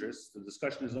in interest. The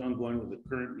discussion is ongoing with the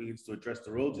current needs to address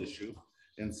the roads issue,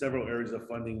 and several areas of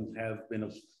funding have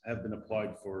been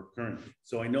applied for currently.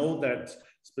 So I know that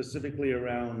specifically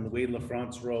around the Wade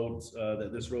LaFrance road,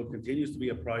 that this road continues to be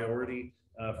a priority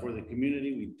for the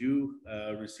community. We do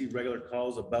receive regular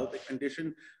calls about the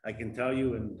condition. I can tell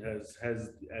you, and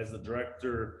as the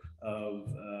director of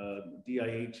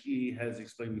DIHE has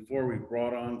explained before, we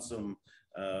brought on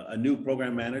a new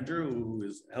program manager who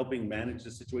is helping manage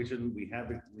the situation. We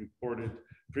have reported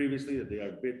previously that they are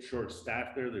a bit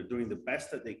short-staffed there. They're doing the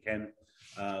best that they can.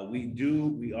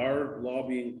 We are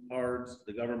lobbying hard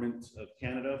the government of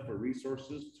Canada for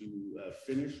resources to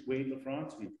finish Wade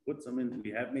LaFrance.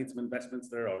 We have made some investments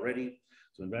there already.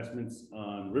 So investments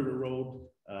on River Road.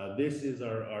 This is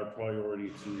our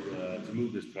priority to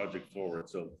move this project forward.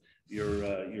 So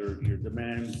your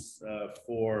demands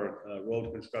for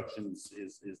road constructions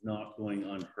is not going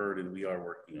unheard, and we are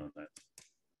working on that.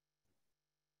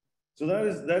 So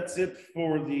that's it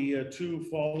for the two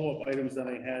follow-up items that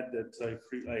I had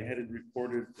I had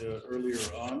reported earlier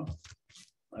on.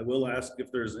 I will ask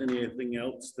if there's anything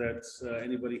else that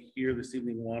anybody here this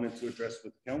evening wanted to address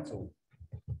with council.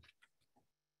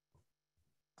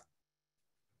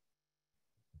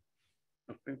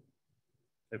 Okay.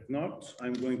 If not,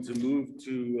 I'm going to move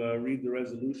to read the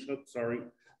resolution. Oh, sorry,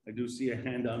 I do see a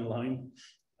hand online.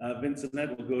 Vincent,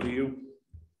 we'll go to you.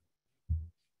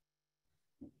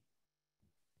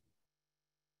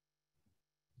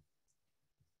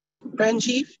 Grand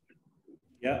Chief?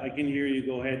 Yeah, I can hear you.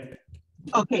 Go ahead.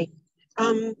 Okay.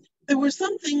 There were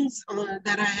some things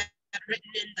that I had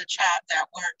written in the chat that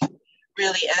weren't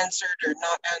really answered or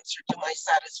not answered to my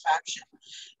satisfaction.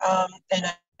 And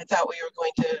I thought we were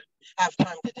going to have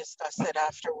time to discuss it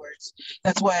afterwards.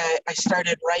 That's why I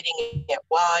started writing it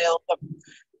while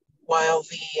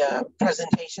the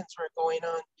presentations were going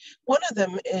on. One of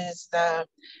them is that,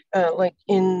 like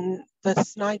in the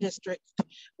SNI district,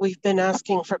 we've been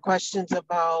asking for questions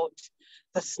about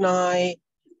the SNI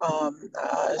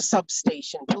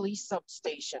substation, police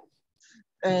substation,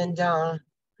 and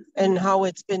how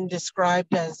it's been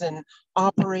described as an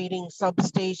operating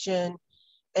substation.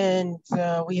 And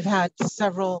we've had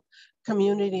several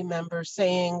community members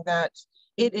saying that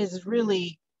it is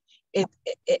really,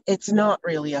 it's not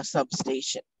really a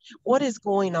substation. What is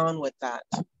going on with that?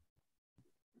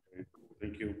 Okay,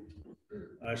 thank you.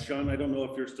 Sean, I don't know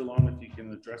if you're still on, if you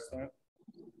can address that.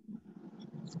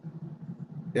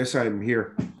 Yes, I'm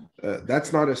here.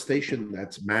 That's not a station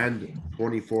that's manned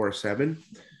 24/7.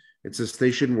 It's a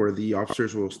station where the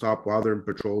officers will stop while they're in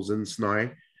patrols in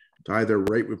SNI to either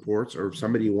write reports, or if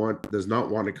somebody does not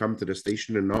want to come to the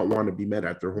station and not want to be met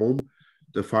at their home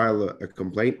to file a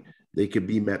complaint, they could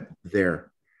be met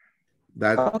there.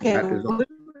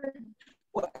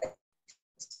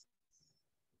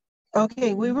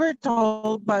 Okay, we were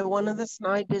told by one of the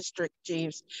SNI district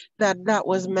chiefs that that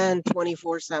was manned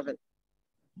 24/7.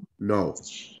 No.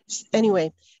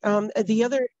 Anyway, the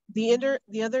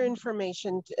other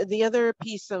information, the other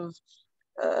piece of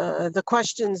the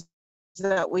questions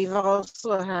that we've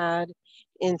also had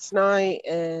in SNI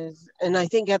is, and I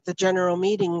think at the general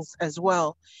meetings as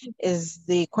well, is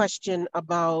the question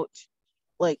about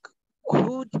like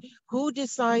who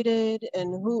decided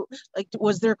and who, like,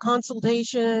 was there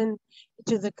consultation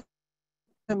to the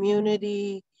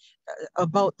community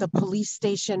about the police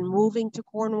station moving to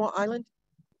Cornwall Island?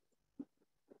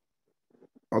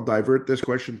 I'll divert this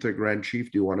question to Grand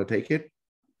Chief. Do you want to take it?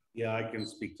 Yeah, I can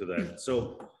speak to that.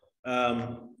 So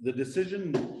the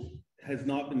decision has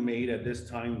not been made at this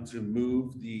time to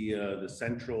move the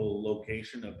central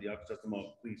location of the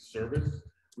Akwesasne Police Service.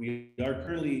 We are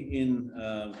currently in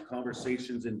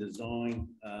conversations and design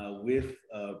with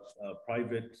a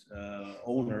private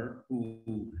owner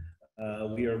who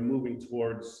we are moving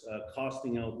towards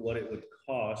costing out what it would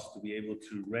cost to be able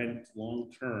to rent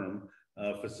long-term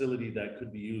facility that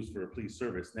could be used for a police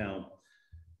service. Now,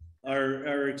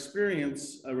 our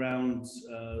experience around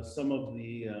some of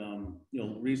the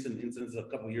recent incidents a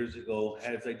couple of years ago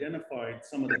has identified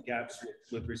some of the gaps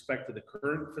with respect to the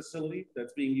current facility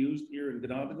that's being used here in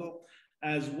Ganadago,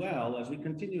 as well as we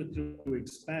continue to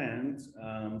expand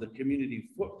the community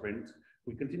footprint.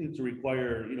 We continue to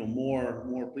require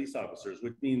more police officers,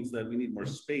 which means that we need more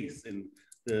space. And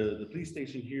the police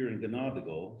station here in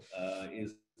Ganadago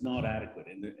is not adequate,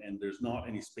 and there's not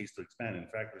any space to expand. In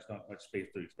fact, there's not much space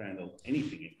to expand on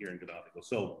anything here in Ganadago.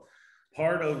 So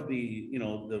part of the,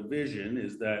 the vision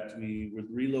is that we would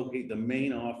relocate the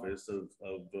main office of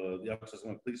the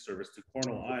Akwesasne Police Service to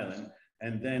Cornwall Island,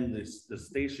 and then the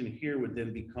station here would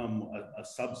then become a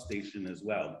substation as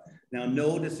well. Now,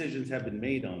 no decisions have been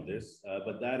made on this,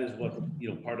 but that is what,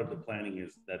 part of the planning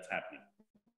is that's happening.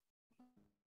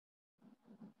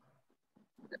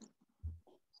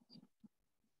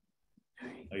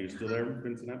 Are you still there,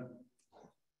 Vincent?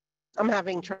 I'm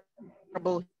having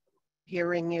trouble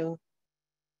hearing you.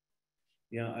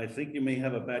 Yeah, I think you may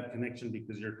have a bad connection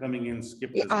because you're coming in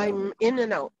skipped Yeah, as well. I'm in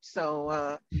and out,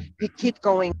 so you keep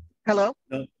going. Hello?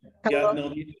 No, Hello? yeah,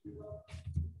 no.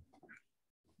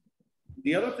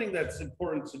 The other thing that's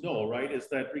important to know, right, is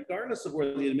that regardless of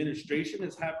where the administration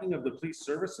is happening of the police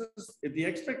services, the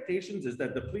expectations is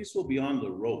that the police will be on the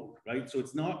road, right? So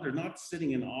they're not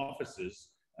sitting in offices.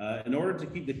 In order to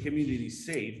keep the community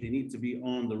safe, they need to be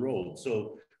on the road.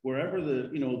 So wherever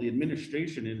the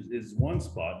administration is one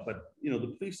spot, but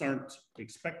the police aren't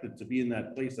expected to be in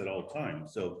that place at all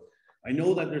times. So I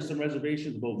know that there's some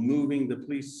reservations about moving the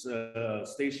police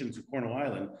station to Cornwall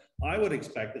Island. I would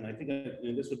expect, and I think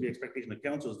and this would be expectation of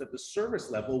council, is that the service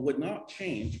level would not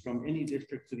change from any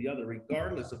district to the other,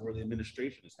 regardless of where the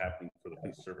administration is happening for the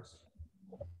police service.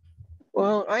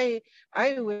 Well, I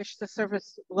wish the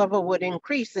service level would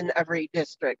increase in every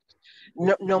district,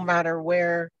 no matter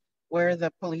where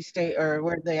the police state or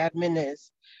where the admin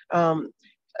is.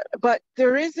 But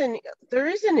there is an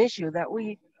issue that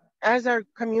we, as our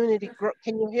community grow,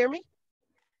 can you hear me?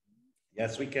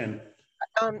 Yes, we can.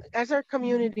 As our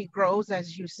community grows,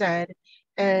 as you said,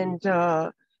 and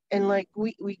like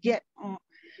we get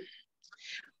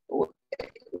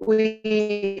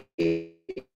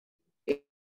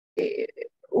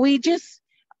we just,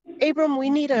 Abram, we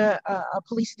need a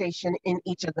police station in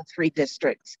each of the 3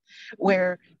 districts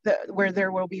where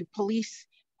there will be police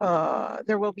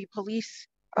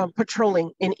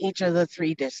patrolling in each of the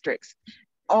 3 districts,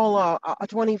 all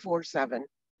 24/7.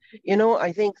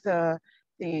 I think the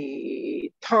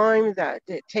time that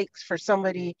it takes for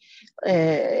somebody,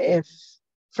 if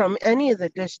from any of the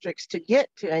districts to get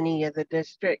to any of the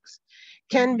districts,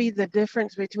 can be the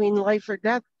difference between life or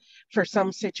death for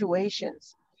some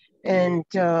situations. And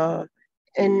if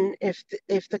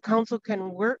the council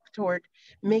can work toward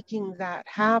making that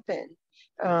happen,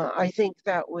 I think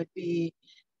that would be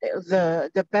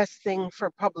the best thing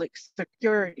for public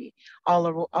security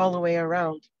all the way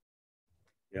around.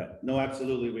 Yeah, no,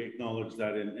 absolutely. We acknowledge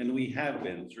that. And we have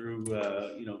been through,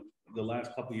 the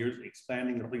last couple of years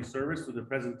expanding the police service. Through the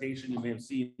presentation, you may have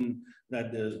seen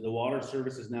that the water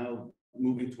service is now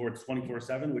moving towards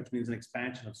 24/7, which means an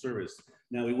expansion of service.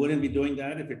 Now, we wouldn't be doing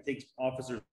that if it takes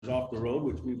officers off the road,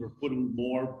 which means we're putting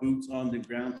more boots on the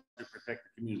ground to protect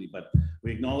the community. But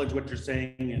we acknowledge what you're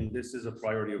saying, and this is a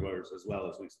priority of ours as well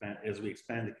as we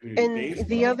expand the community base. And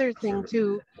the other thing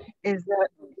too is that,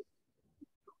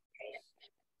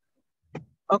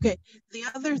 okay, the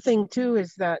other thing too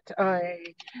is that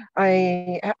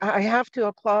I have to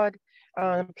applaud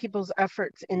people's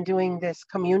efforts in doing this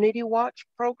community watch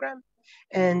program.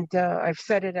 And I've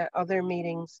said it at other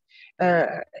meetings,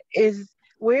 where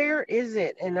is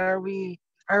it? And are we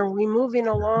moving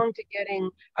along to getting,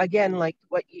 again, like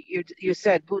what you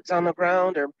said, boots on the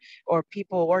ground or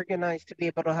people organized to be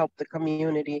able to help the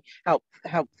community, help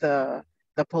the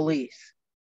police?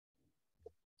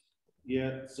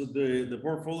 Yeah, so the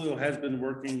portfolio has been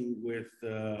working with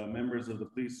members of the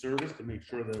police service to make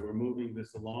sure that we're moving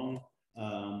this along.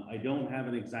 I don't have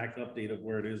an exact update of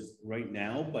where it is right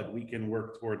now, but we can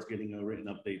work towards getting a written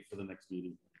update for the next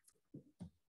meeting.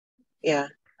 Yeah,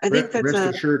 I think that's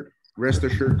rest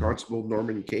assured, Constable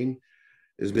Norman King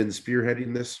has been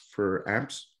spearheading this for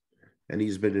AMPS, and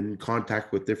he's been in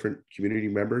contact with different community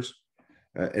members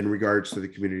in regards to the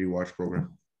community watch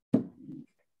program.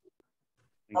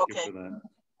 Thank you for that.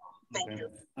 Thank you.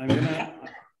 I'm gonna,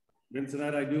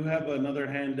 Vincent, I do have another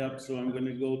hand up, so I'm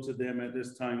gonna go to them at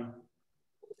this time.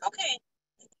 Okay.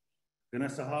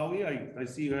 Vanessa Howie, I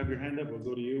see you have your hand up. We'll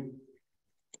go to you.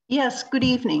 Yes, good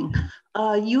evening.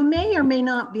 You may or may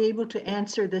not be able to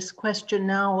answer this question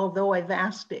now, although I've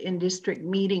asked it in district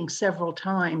meetings several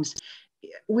times.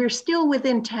 We're still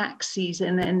within tax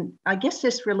season, and I guess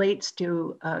this relates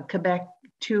to Quebec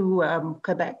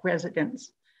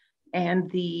residents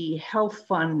and the health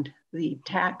fund, the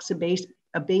tax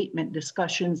abatement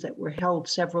discussions that were held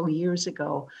several years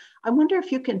ago. I wonder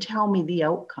if you can tell me the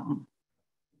outcome.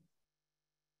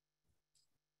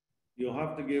 You'll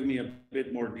have to give me a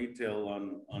bit more detail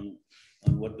on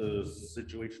what the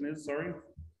situation is, sorry.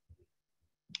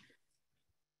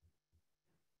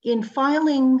 In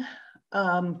filing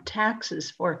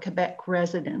taxes for Quebec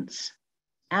residents,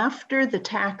 after the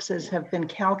taxes have been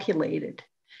calculated,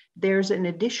 there's an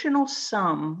additional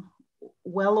sum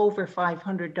well over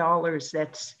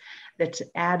 $500 that's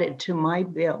added to my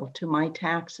bill, to my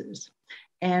taxes.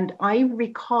 And I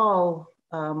recall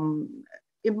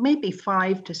it may be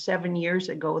 5 to 7 years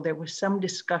ago, there was some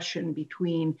discussion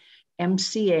between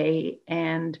MCA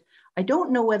and I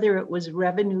don't know whether it was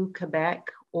Revenue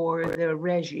Quebec or the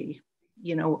Régie,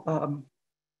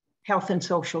 Health and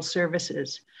Social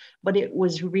Services, but it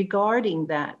was regarding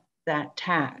that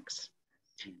tax.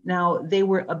 Now, they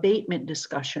were abatement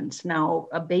discussions. Now,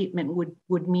 abatement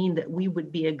would mean that we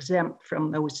would be exempt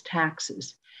from those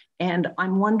taxes. And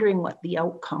I'm wondering what the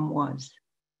outcome was.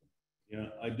 Yeah,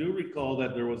 I do recall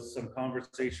that there was some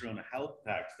conversation on a health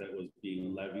tax that was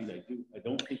being levied. I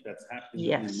don't think that's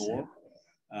happening anymore.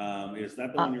 Is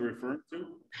that the one you're referring to?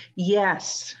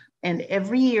 Yes. And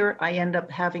every year I end up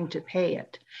having to pay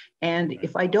it. And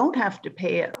if I don't have to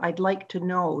pay it, I'd like to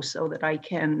know so that I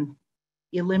can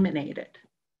eliminate it.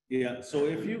 Yeah, so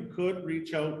if you could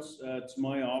reach out to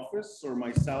my office or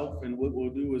myself, and what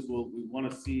we'll do is we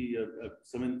want to see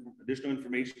some additional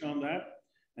information on that.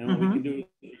 And what we can do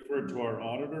is refer to our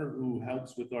auditor who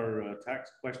helps with our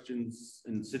tax questions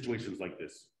in situations like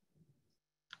this.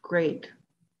 Great.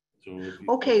 So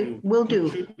we'll do.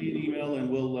 Shoot me an email and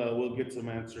we'll get some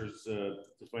answers to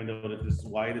find out if this is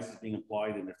why this is being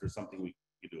applied and if there's something we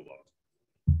can do about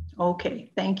it.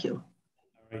 Okay, thank you.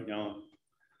 All right, now,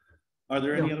 are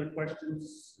there any other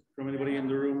questions from anybody in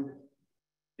the room?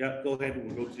 Yeah, go ahead.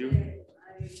 We'll go to you.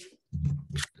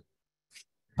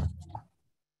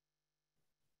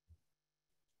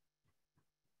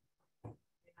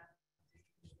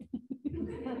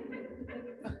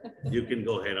 You can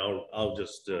go ahead. I'll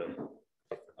just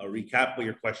I'll recap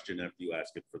your question after you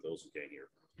ask it for those who can't hear.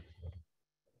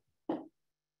 And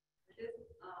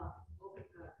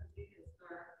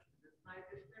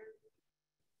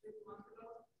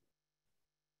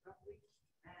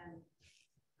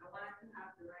I wanted to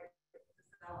have the right to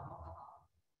sell alcohol,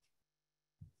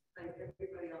 like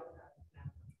everybody else has.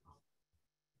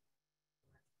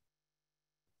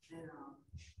 And I'm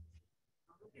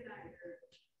looking at your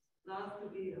laws to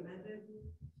be amended,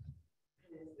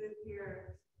 and it says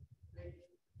here, like,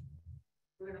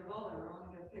 we're gonna vote and we're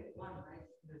only gonna pick one, right?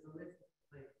 There's a list of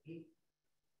like 8.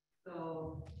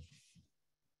 So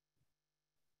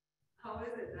how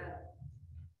is it that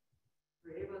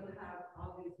we're able to have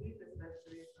all these lease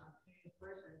dispensaries on community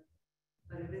portion,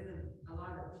 but it isn't a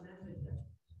lot of amended yet?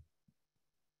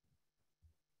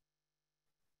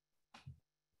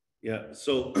 Yeah,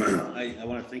 so I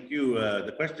want to thank you.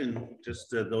 The question,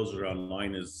 just those who are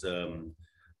online, is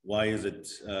why is it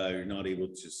you're not able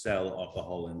to sell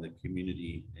alcohol in the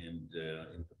community and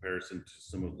in comparison to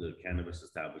some of the cannabis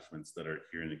establishments that are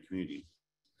here in the community?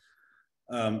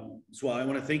 So I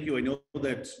want to thank you. I know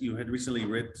that you had recently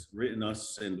written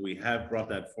us, and we have brought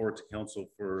that forward to council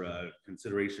for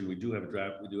consideration. We do have a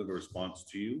draft. We do have a response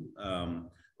to you.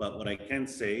 But what I can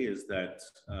say is that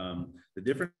the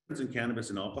difference in cannabis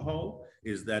and alcohol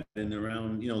is that in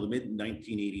around, the mid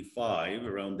 1985,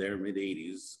 around there, mid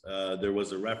 80s, there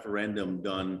was a referendum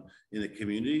done in the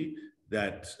community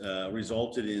that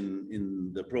resulted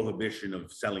in the prohibition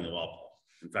of selling of alcohol.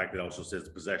 In fact, it also says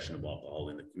possession of alcohol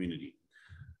in the community.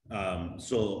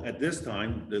 So at this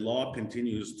time, the law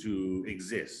continues to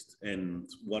exist. And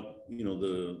what,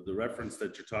 the reference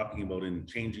that you're talking about in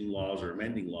changing laws or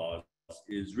amending laws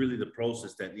is really the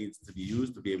process that needs to be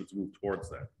used to be able to move towards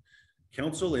that.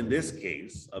 Council, in this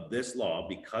case of this law,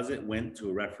 because it went to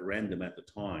a referendum at the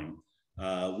time,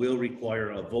 will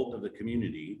require a vote of the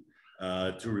community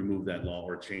to remove that law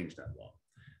or change that law.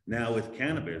 Now with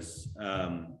cannabis,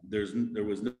 there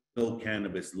was no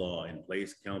cannabis law in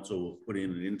place. Council will put in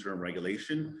an interim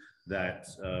regulation that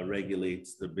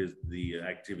regulates the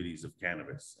activities of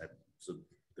cannabis. So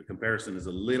the comparison is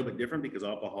a little bit different because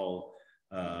alcohol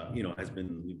has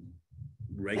been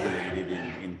regulated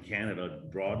in Canada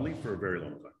broadly for a very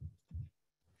long time.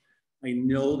 I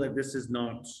know that this is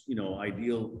not,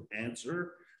 ideal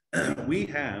answer. We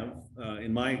have,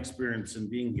 in my experience in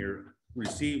being here,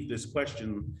 received this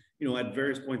question, at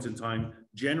various points in time,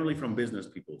 generally from business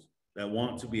people that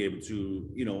want to be able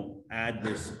to, add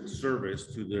this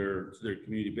service to their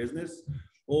community business,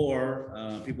 or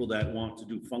people that want to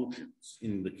do functions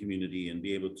in the community and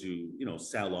be able to,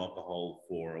 sell alcohol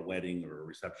for a wedding or a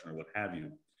reception or what have you.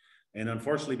 And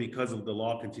unfortunately, because of the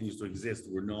law continues to exist,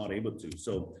 we're not able to.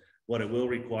 So what it will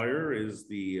require is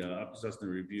the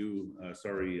Akwesasne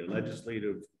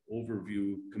Legislative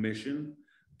Overview Commission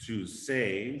to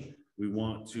say we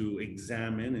want to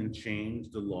examine and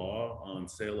change the law on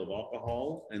sale of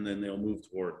alcohol, and then they'll move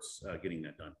towards getting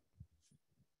that done.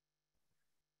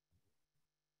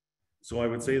 So I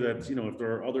would say that, you know, if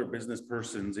there are other business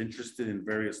persons interested in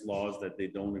various laws that they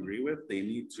don't agree with, they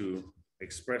need to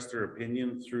express their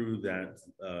opinion through that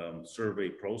survey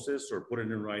process, or put it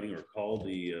in writing, or call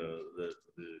the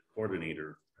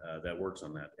coordinator that works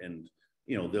on that. And,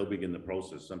 you know, they'll begin the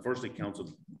process. Unfortunately,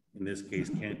 council in this case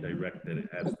can't direct that it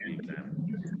has to be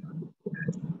examined.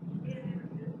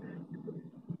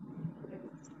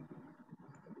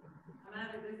 I'm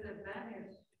at a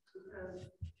disadvantage because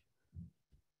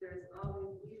there's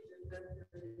always reasons that I'm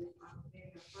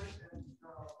paying a person, so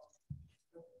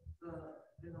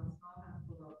you know, small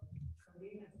handful of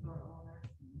convenience store owners,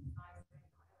 nice thing.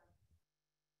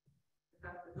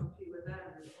 Have to compete with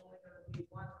that, there's only gonna be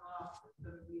one law that's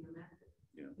gonna be amended.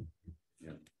 Yeah,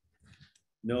 yeah.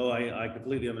 No, I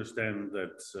completely understand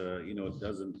that, you know, it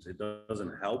doesn't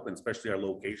help, and especially our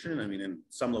location. I mean, in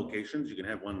some locations, you can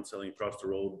have one selling across the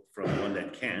road from one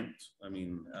that can't. I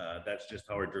mean, that's just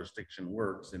how our jurisdiction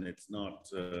works, and it's not,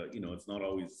 you know, it's not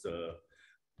always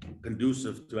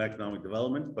conducive to economic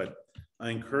development. But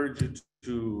I encourage you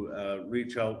to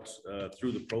reach out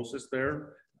through the process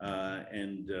there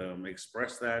and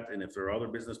express that. And if there are other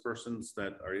business persons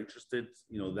that are interested,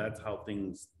 you know, that's how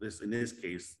things, in this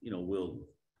case, you know, we'll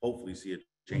hopefully see a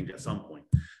change at some point.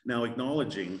 Now,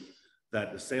 acknowledging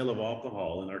that the sale of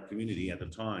alcohol in our community at the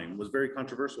time was very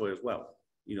controversial as well.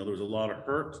 You know, there was a lot of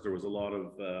hurt, there was a lot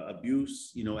of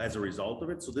abuse, you know, as a result of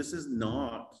it. So this is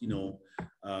not, you know,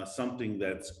 something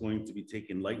that's going to be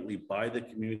taken lightly by the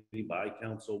community, by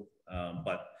council,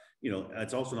 but you know,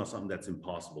 it's also not something that's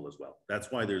impossible as well. That's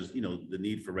why there's, you know, the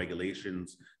need for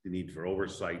regulations, the need for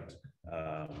oversight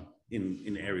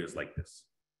in areas like this.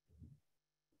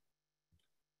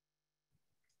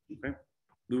 Okay,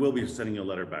 we will be sending a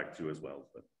letter back to you as well,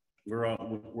 but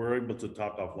we're able to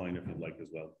talk offline if you'd like as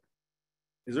well.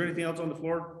 Is there anything else on the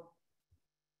floor?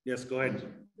 Yes, go ahead.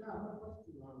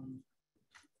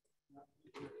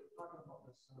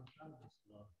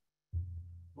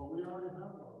 But we already have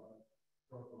a law.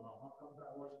 How come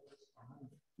that wasn't this time?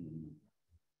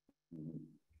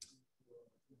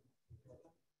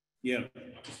 Yeah.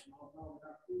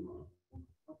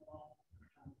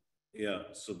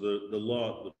 Yeah, so the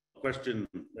law, the question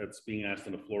that's being asked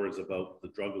on the floor is about the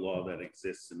drug law that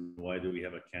exists, and why do we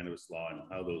have a cannabis law, and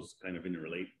how those kind of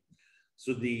interrelate.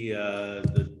 So the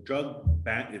drug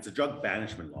ban, it's a drug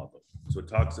banishment law though. So it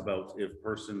talks about if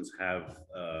persons have,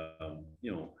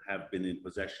 you know, have been in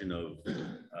possession of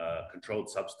controlled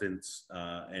substance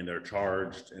and are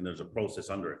charged, and there's a process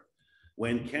under it.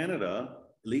 When Canada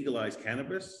legalized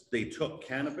cannabis, they took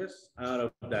cannabis out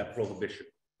of that prohibition.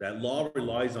 That law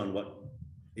relies on what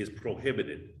is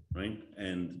prohibited, right?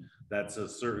 And that's a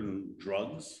certain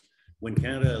drugs. When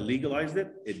Canada legalized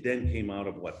it, it then came out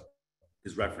of what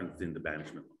is referenced in the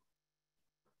banishment law.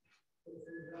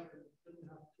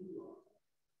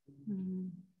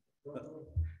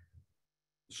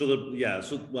 So the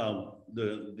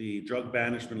drug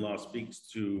banishment law speaks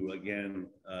to, again,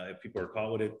 if people are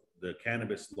caught with it, the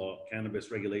cannabis law,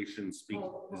 cannabis regulations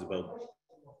is about.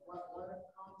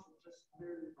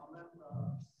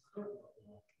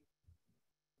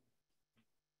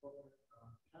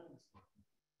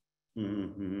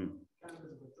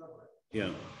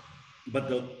 Yeah, but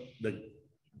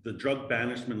the drug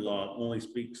banishment law only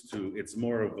speaks to, it's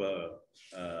more of a,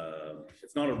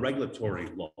 it's not a regulatory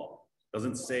law.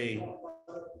 Doesn't say.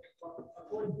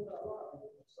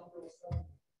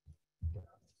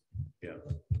 Yeah.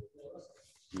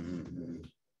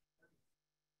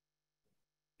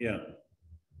 Yeah.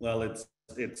 Well, it's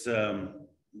the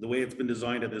way it's been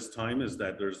designed at this time is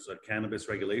that there's a cannabis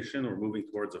regulation. We're moving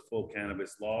towards a full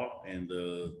cannabis law, and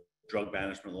the drug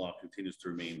banishment law continues to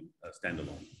remain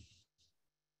standalone.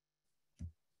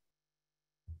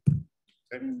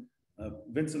 Okay.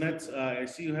 Vincent, I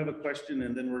see you have a question,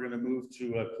 and then we're going to move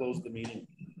to close the meeting.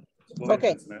 So go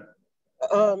ahead,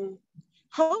 okay.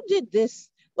 How did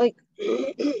this, like,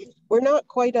 we're not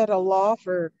quite at a law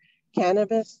for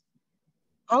cannabis.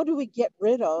 How do we get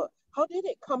rid of, how did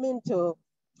it come into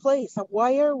place?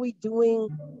 Why are we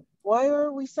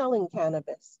selling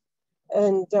cannabis?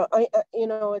 And you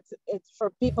know, it's for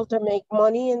people to make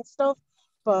money and stuff,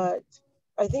 but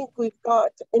I think we've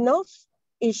got enough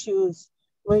issues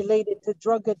related to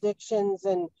drug addictions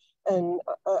and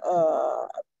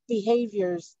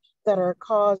behaviors that are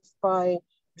caused by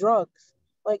drugs.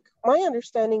 Like, my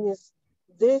understanding is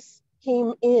this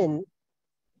came in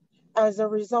as a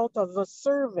result of a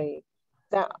survey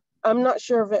that I'm not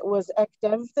sure if it was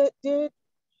ECDEV that did,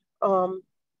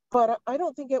 but I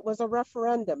don't think it was a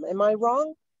referendum. Am I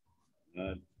wrong?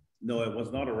 No, it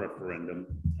was not a referendum.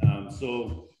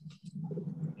 So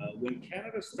when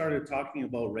Canada started talking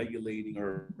about regulating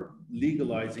or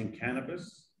legalizing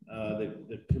cannabis,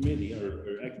 the committee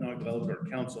or economic development or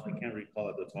council, I can't recall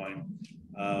at the time,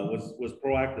 was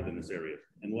proactive in this area.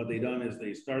 And what they done is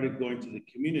they started going to the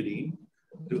community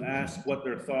to ask what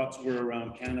their thoughts were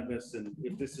around cannabis and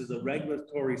if this is a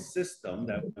regulatory system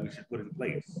that we should put in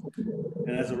place.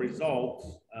 And as a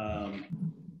result,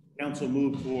 council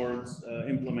moved towards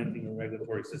implementing a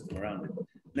regulatory system around it.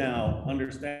 Now,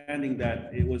 understanding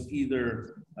that it was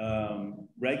either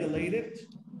regulate it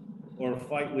or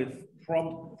fight with,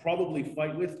 probably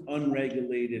fight with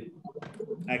unregulated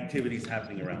activities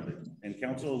happening around it. And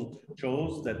council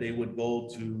chose that they would go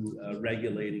to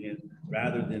regulating it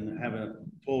rather than having a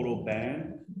total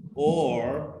ban,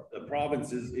 or the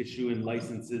provinces issuing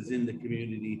licenses in the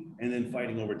community and then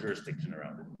fighting over jurisdiction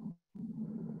around it.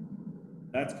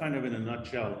 That's kind of in a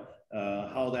nutshell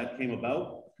how that came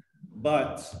about.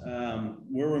 But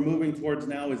where we're moving towards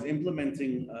now is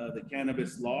implementing the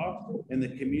cannabis law, and the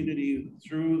community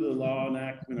through the law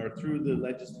enactment or through the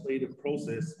legislative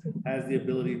process has the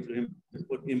ability to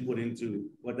put input into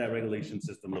what that regulation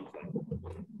system looks like.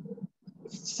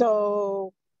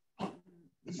 So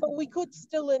we could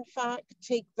still in fact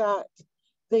take that,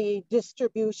 the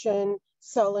distribution,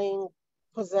 selling,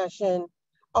 possession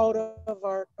out of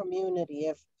our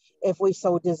community if we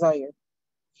so desire.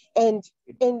 And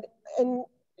am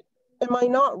I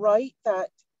not right that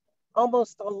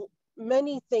almost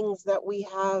many things that we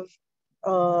have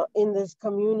in this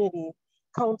community,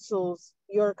 councils,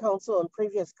 your council and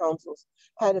previous councils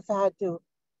have had to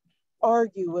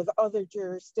argue with other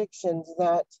jurisdictions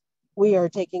that we are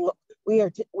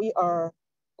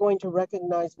going to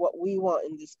recognize what we want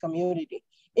in this community,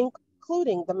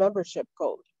 including the membership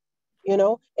code. You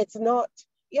know, it's not,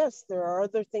 yes, there are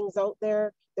other things out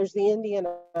there. There's the Indian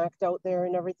Act out there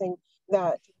and everything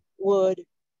that would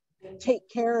take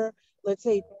care, let's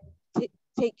say,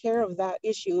 take care of that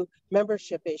issue,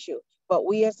 membership issue. But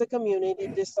we as a community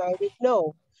decided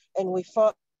no, and we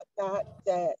fought that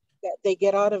they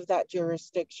get out of that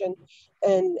jurisdiction,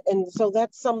 and so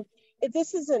that's some.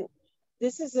 This isn't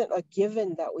a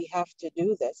given that we have to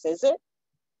do this, is it?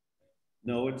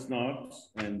 No, it's not.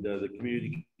 And the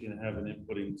community can have an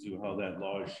input into how that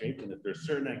law is shaped. And if there's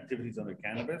certain activities under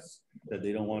cannabis that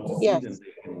they don't want to see, yes, then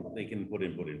they can put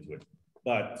input into it.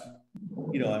 But,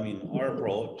 you know, I mean, our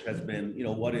approach has been, you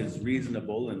know, what is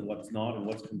reasonable and what's not, and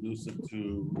what's conducive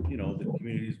to, you know, the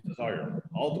community's desire.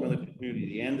 Ultimately, if the community at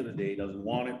the end of the day doesn't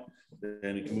want it,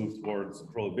 then it can move towards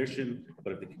prohibition.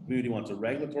 But if the community wants a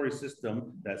regulatory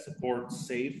system that supports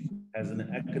SAFE, has an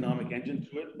economic engine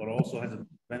to it, but also has a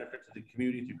benefit to the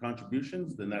community through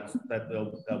contributions, then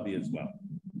that'll be as well.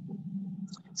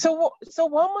 So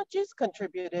how much is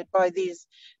contributed by these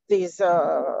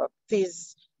 12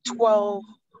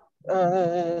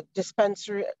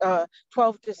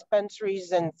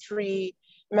 dispensaries and 3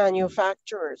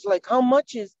 manufacturers? Like how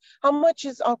much is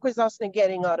Akwesasne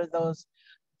getting out of those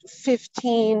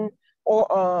 15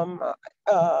 or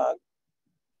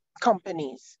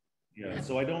companies? Yeah,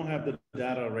 so I don't have the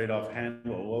data right offhand,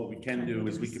 but what we can do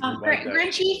is we can provide that.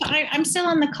 Grand Chief, I'm still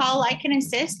on the call. I can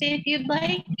assist if you'd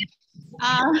like.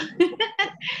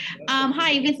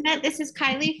 Hi, Vincent. This is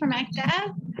Kylie from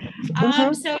MCA.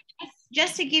 So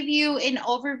just to give you an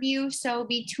overview, so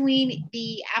between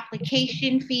the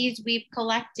application fees we've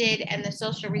collected and the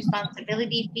social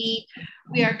responsibility fee,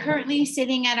 we are currently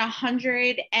sitting at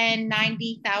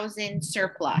 190,000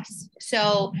 surplus.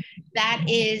 So that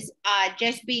is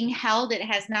just being held. It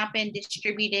has not been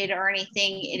distributed or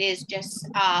anything. It is just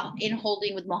in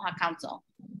holding with Mohawk Council.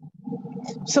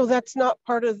 So that's not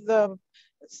part of the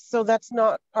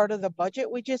budget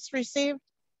we just received?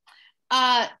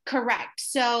 Correct.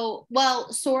 So,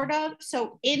 well, sort of.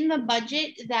 So in the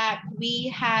budget that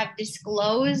we have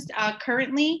disclosed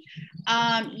currently,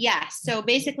 yes. So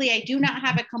basically I do not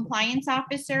have a compliance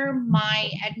officer.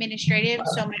 My administrative,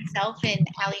 so myself and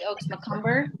Allie Oaks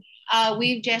McCumber,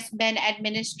 we've just been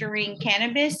administering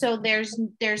cannabis. So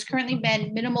there's currently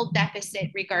been minimal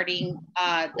deficit regarding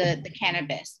the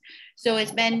cannabis. So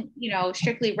it's been, you know,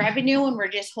 strictly revenue, and we're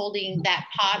just holding that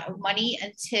pot of money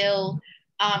until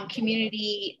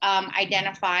community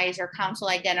identifies or council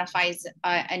identifies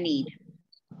a need.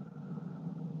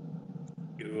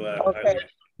 Okay.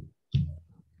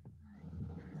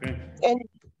 And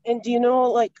do you know,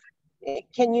 like,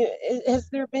 has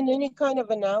there been any kind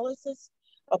of analysis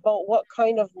about what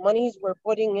kind of monies we're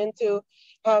putting into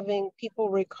having people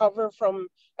recover from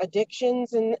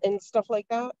addictions and stuff like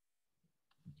that?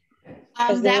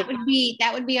 That would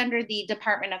be under the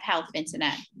Department of Health, Vincent.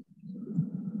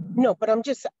 No, but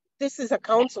this is a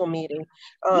council meeting.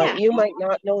 Yeah. You might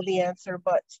not know the answer,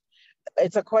 but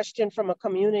It's a question from a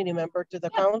community member to the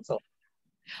council.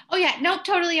 Oh yeah, no,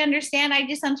 totally understand. I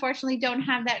just unfortunately don't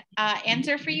have that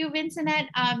answer for you, Vincent.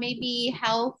 Maybe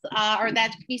health or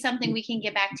that could be something we can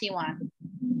get back to you on.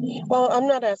 Well, I'm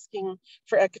not asking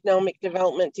for economic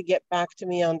development to get back to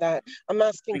me on that. I'm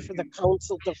asking for the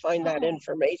council to find that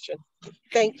information.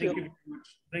 Thank you.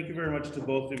 Thank you very much to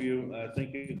both of you.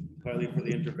 Thank you, Kylie, for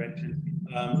the intervention.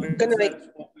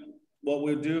 What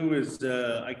we'll do is,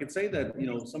 I could say that, you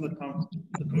know, some of the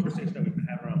conversation that we've been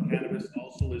having around cannabis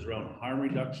also is around harm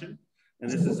reduction. And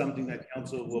this is something that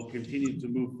council will continue to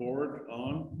move forward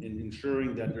on in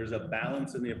ensuring that there's a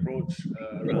balance in the approach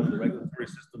around the regulatory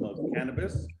system of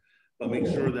cannabis, but make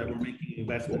sure that we're making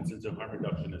investments into harm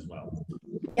reduction as well.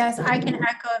 Yes, I can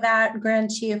echo that, Grand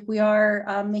Chief. We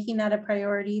are making that a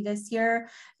priority this year.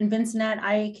 And Vincent,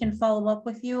 I can follow up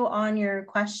with you on your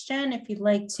question if you'd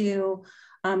like to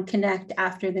connect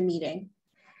after the meeting.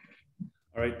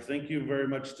 All right, thank you very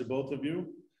much to both of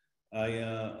you.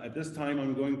 At this time,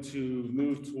 I'm going to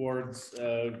move towards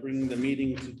bringing the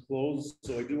meeting to close.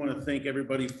 So I do want to thank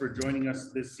everybody for joining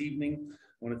us this evening.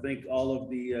 I want to thank all of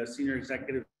the senior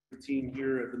executive team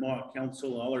here at the Mohawk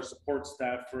Council, all our support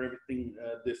staff for everything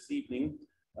this evening.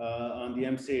 On the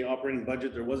MCA operating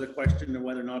budget, there was a question of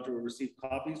whether or not to receive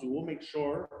copies. We will make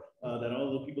sure that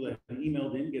all the people that have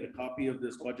emailed in get a copy of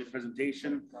this budget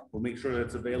presentation. We'll make sure that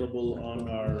it's available on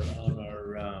our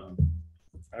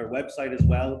website as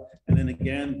well. And then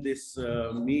again, this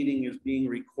meeting is being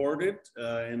recorded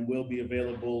and will be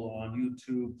available on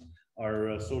YouTube,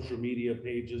 our social media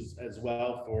pages as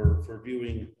well for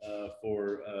viewing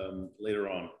for later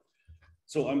on.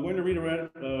 So I'm going to read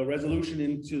a resolution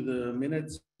into the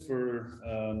minutes for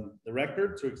the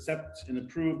record to accept and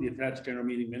approve the attached general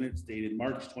meeting minutes dated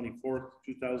March 24th,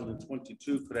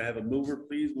 2022. Could I have a mover,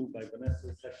 please? Moved by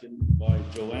Vanessa, second by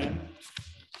Joanne.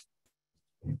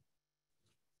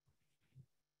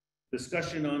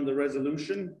 Discussion on the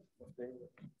resolution.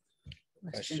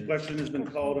 Question has been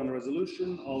called on the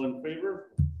resolution. All in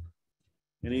favor?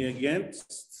 Any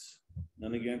against?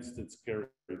 None against. It's carried.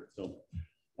 So,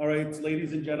 all right,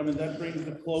 ladies and gentlemen, that brings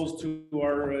the close to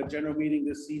our general meeting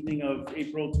this evening of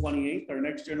April 28th. Our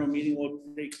next general meeting will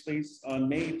take place on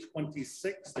May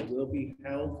 26th. It will be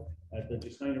held at the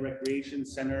Akwesasne Recreation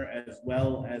Center as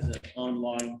well as an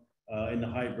online in the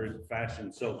hybrid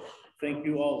fashion. So thank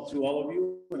you all to all of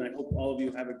you, and I hope all of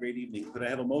you have a great evening. Could I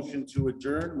have a motion to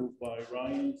adjourn? Moved by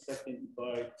Ryan, second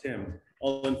by Tim.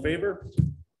 All in favor?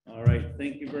 All right,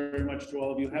 thank you very much to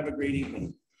all of you. Have a great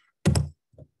evening.